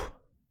 Oh,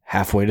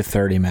 halfway to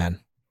 30,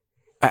 man.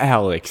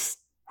 Alex.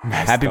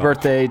 Happy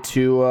birthday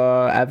to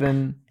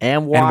Evan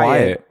and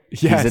Wyatt.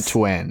 Yes. He's a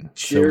twin.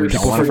 Cheers so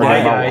we don't to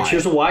forget about Wyatt.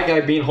 Cheers to Y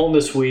Guy being home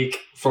this week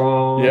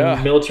from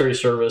military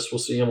service. We'll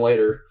see him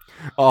later.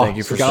 Oh, thank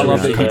you for gotta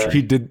love that.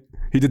 He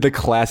did the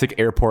classic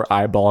airport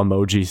eyeball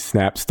emoji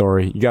snap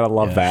story. You gotta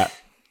love that.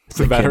 It's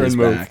a veteran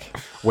move. Back.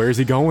 Where is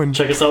he going?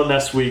 Check us out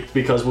next week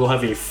because we'll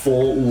have a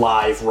full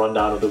live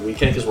rundown of the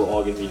weekend because we're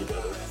all gonna be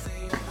together.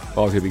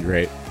 Oh, it's gonna be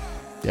great.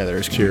 Yeah,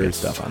 there's good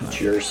stuff on that.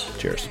 Cheers.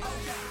 Cheers.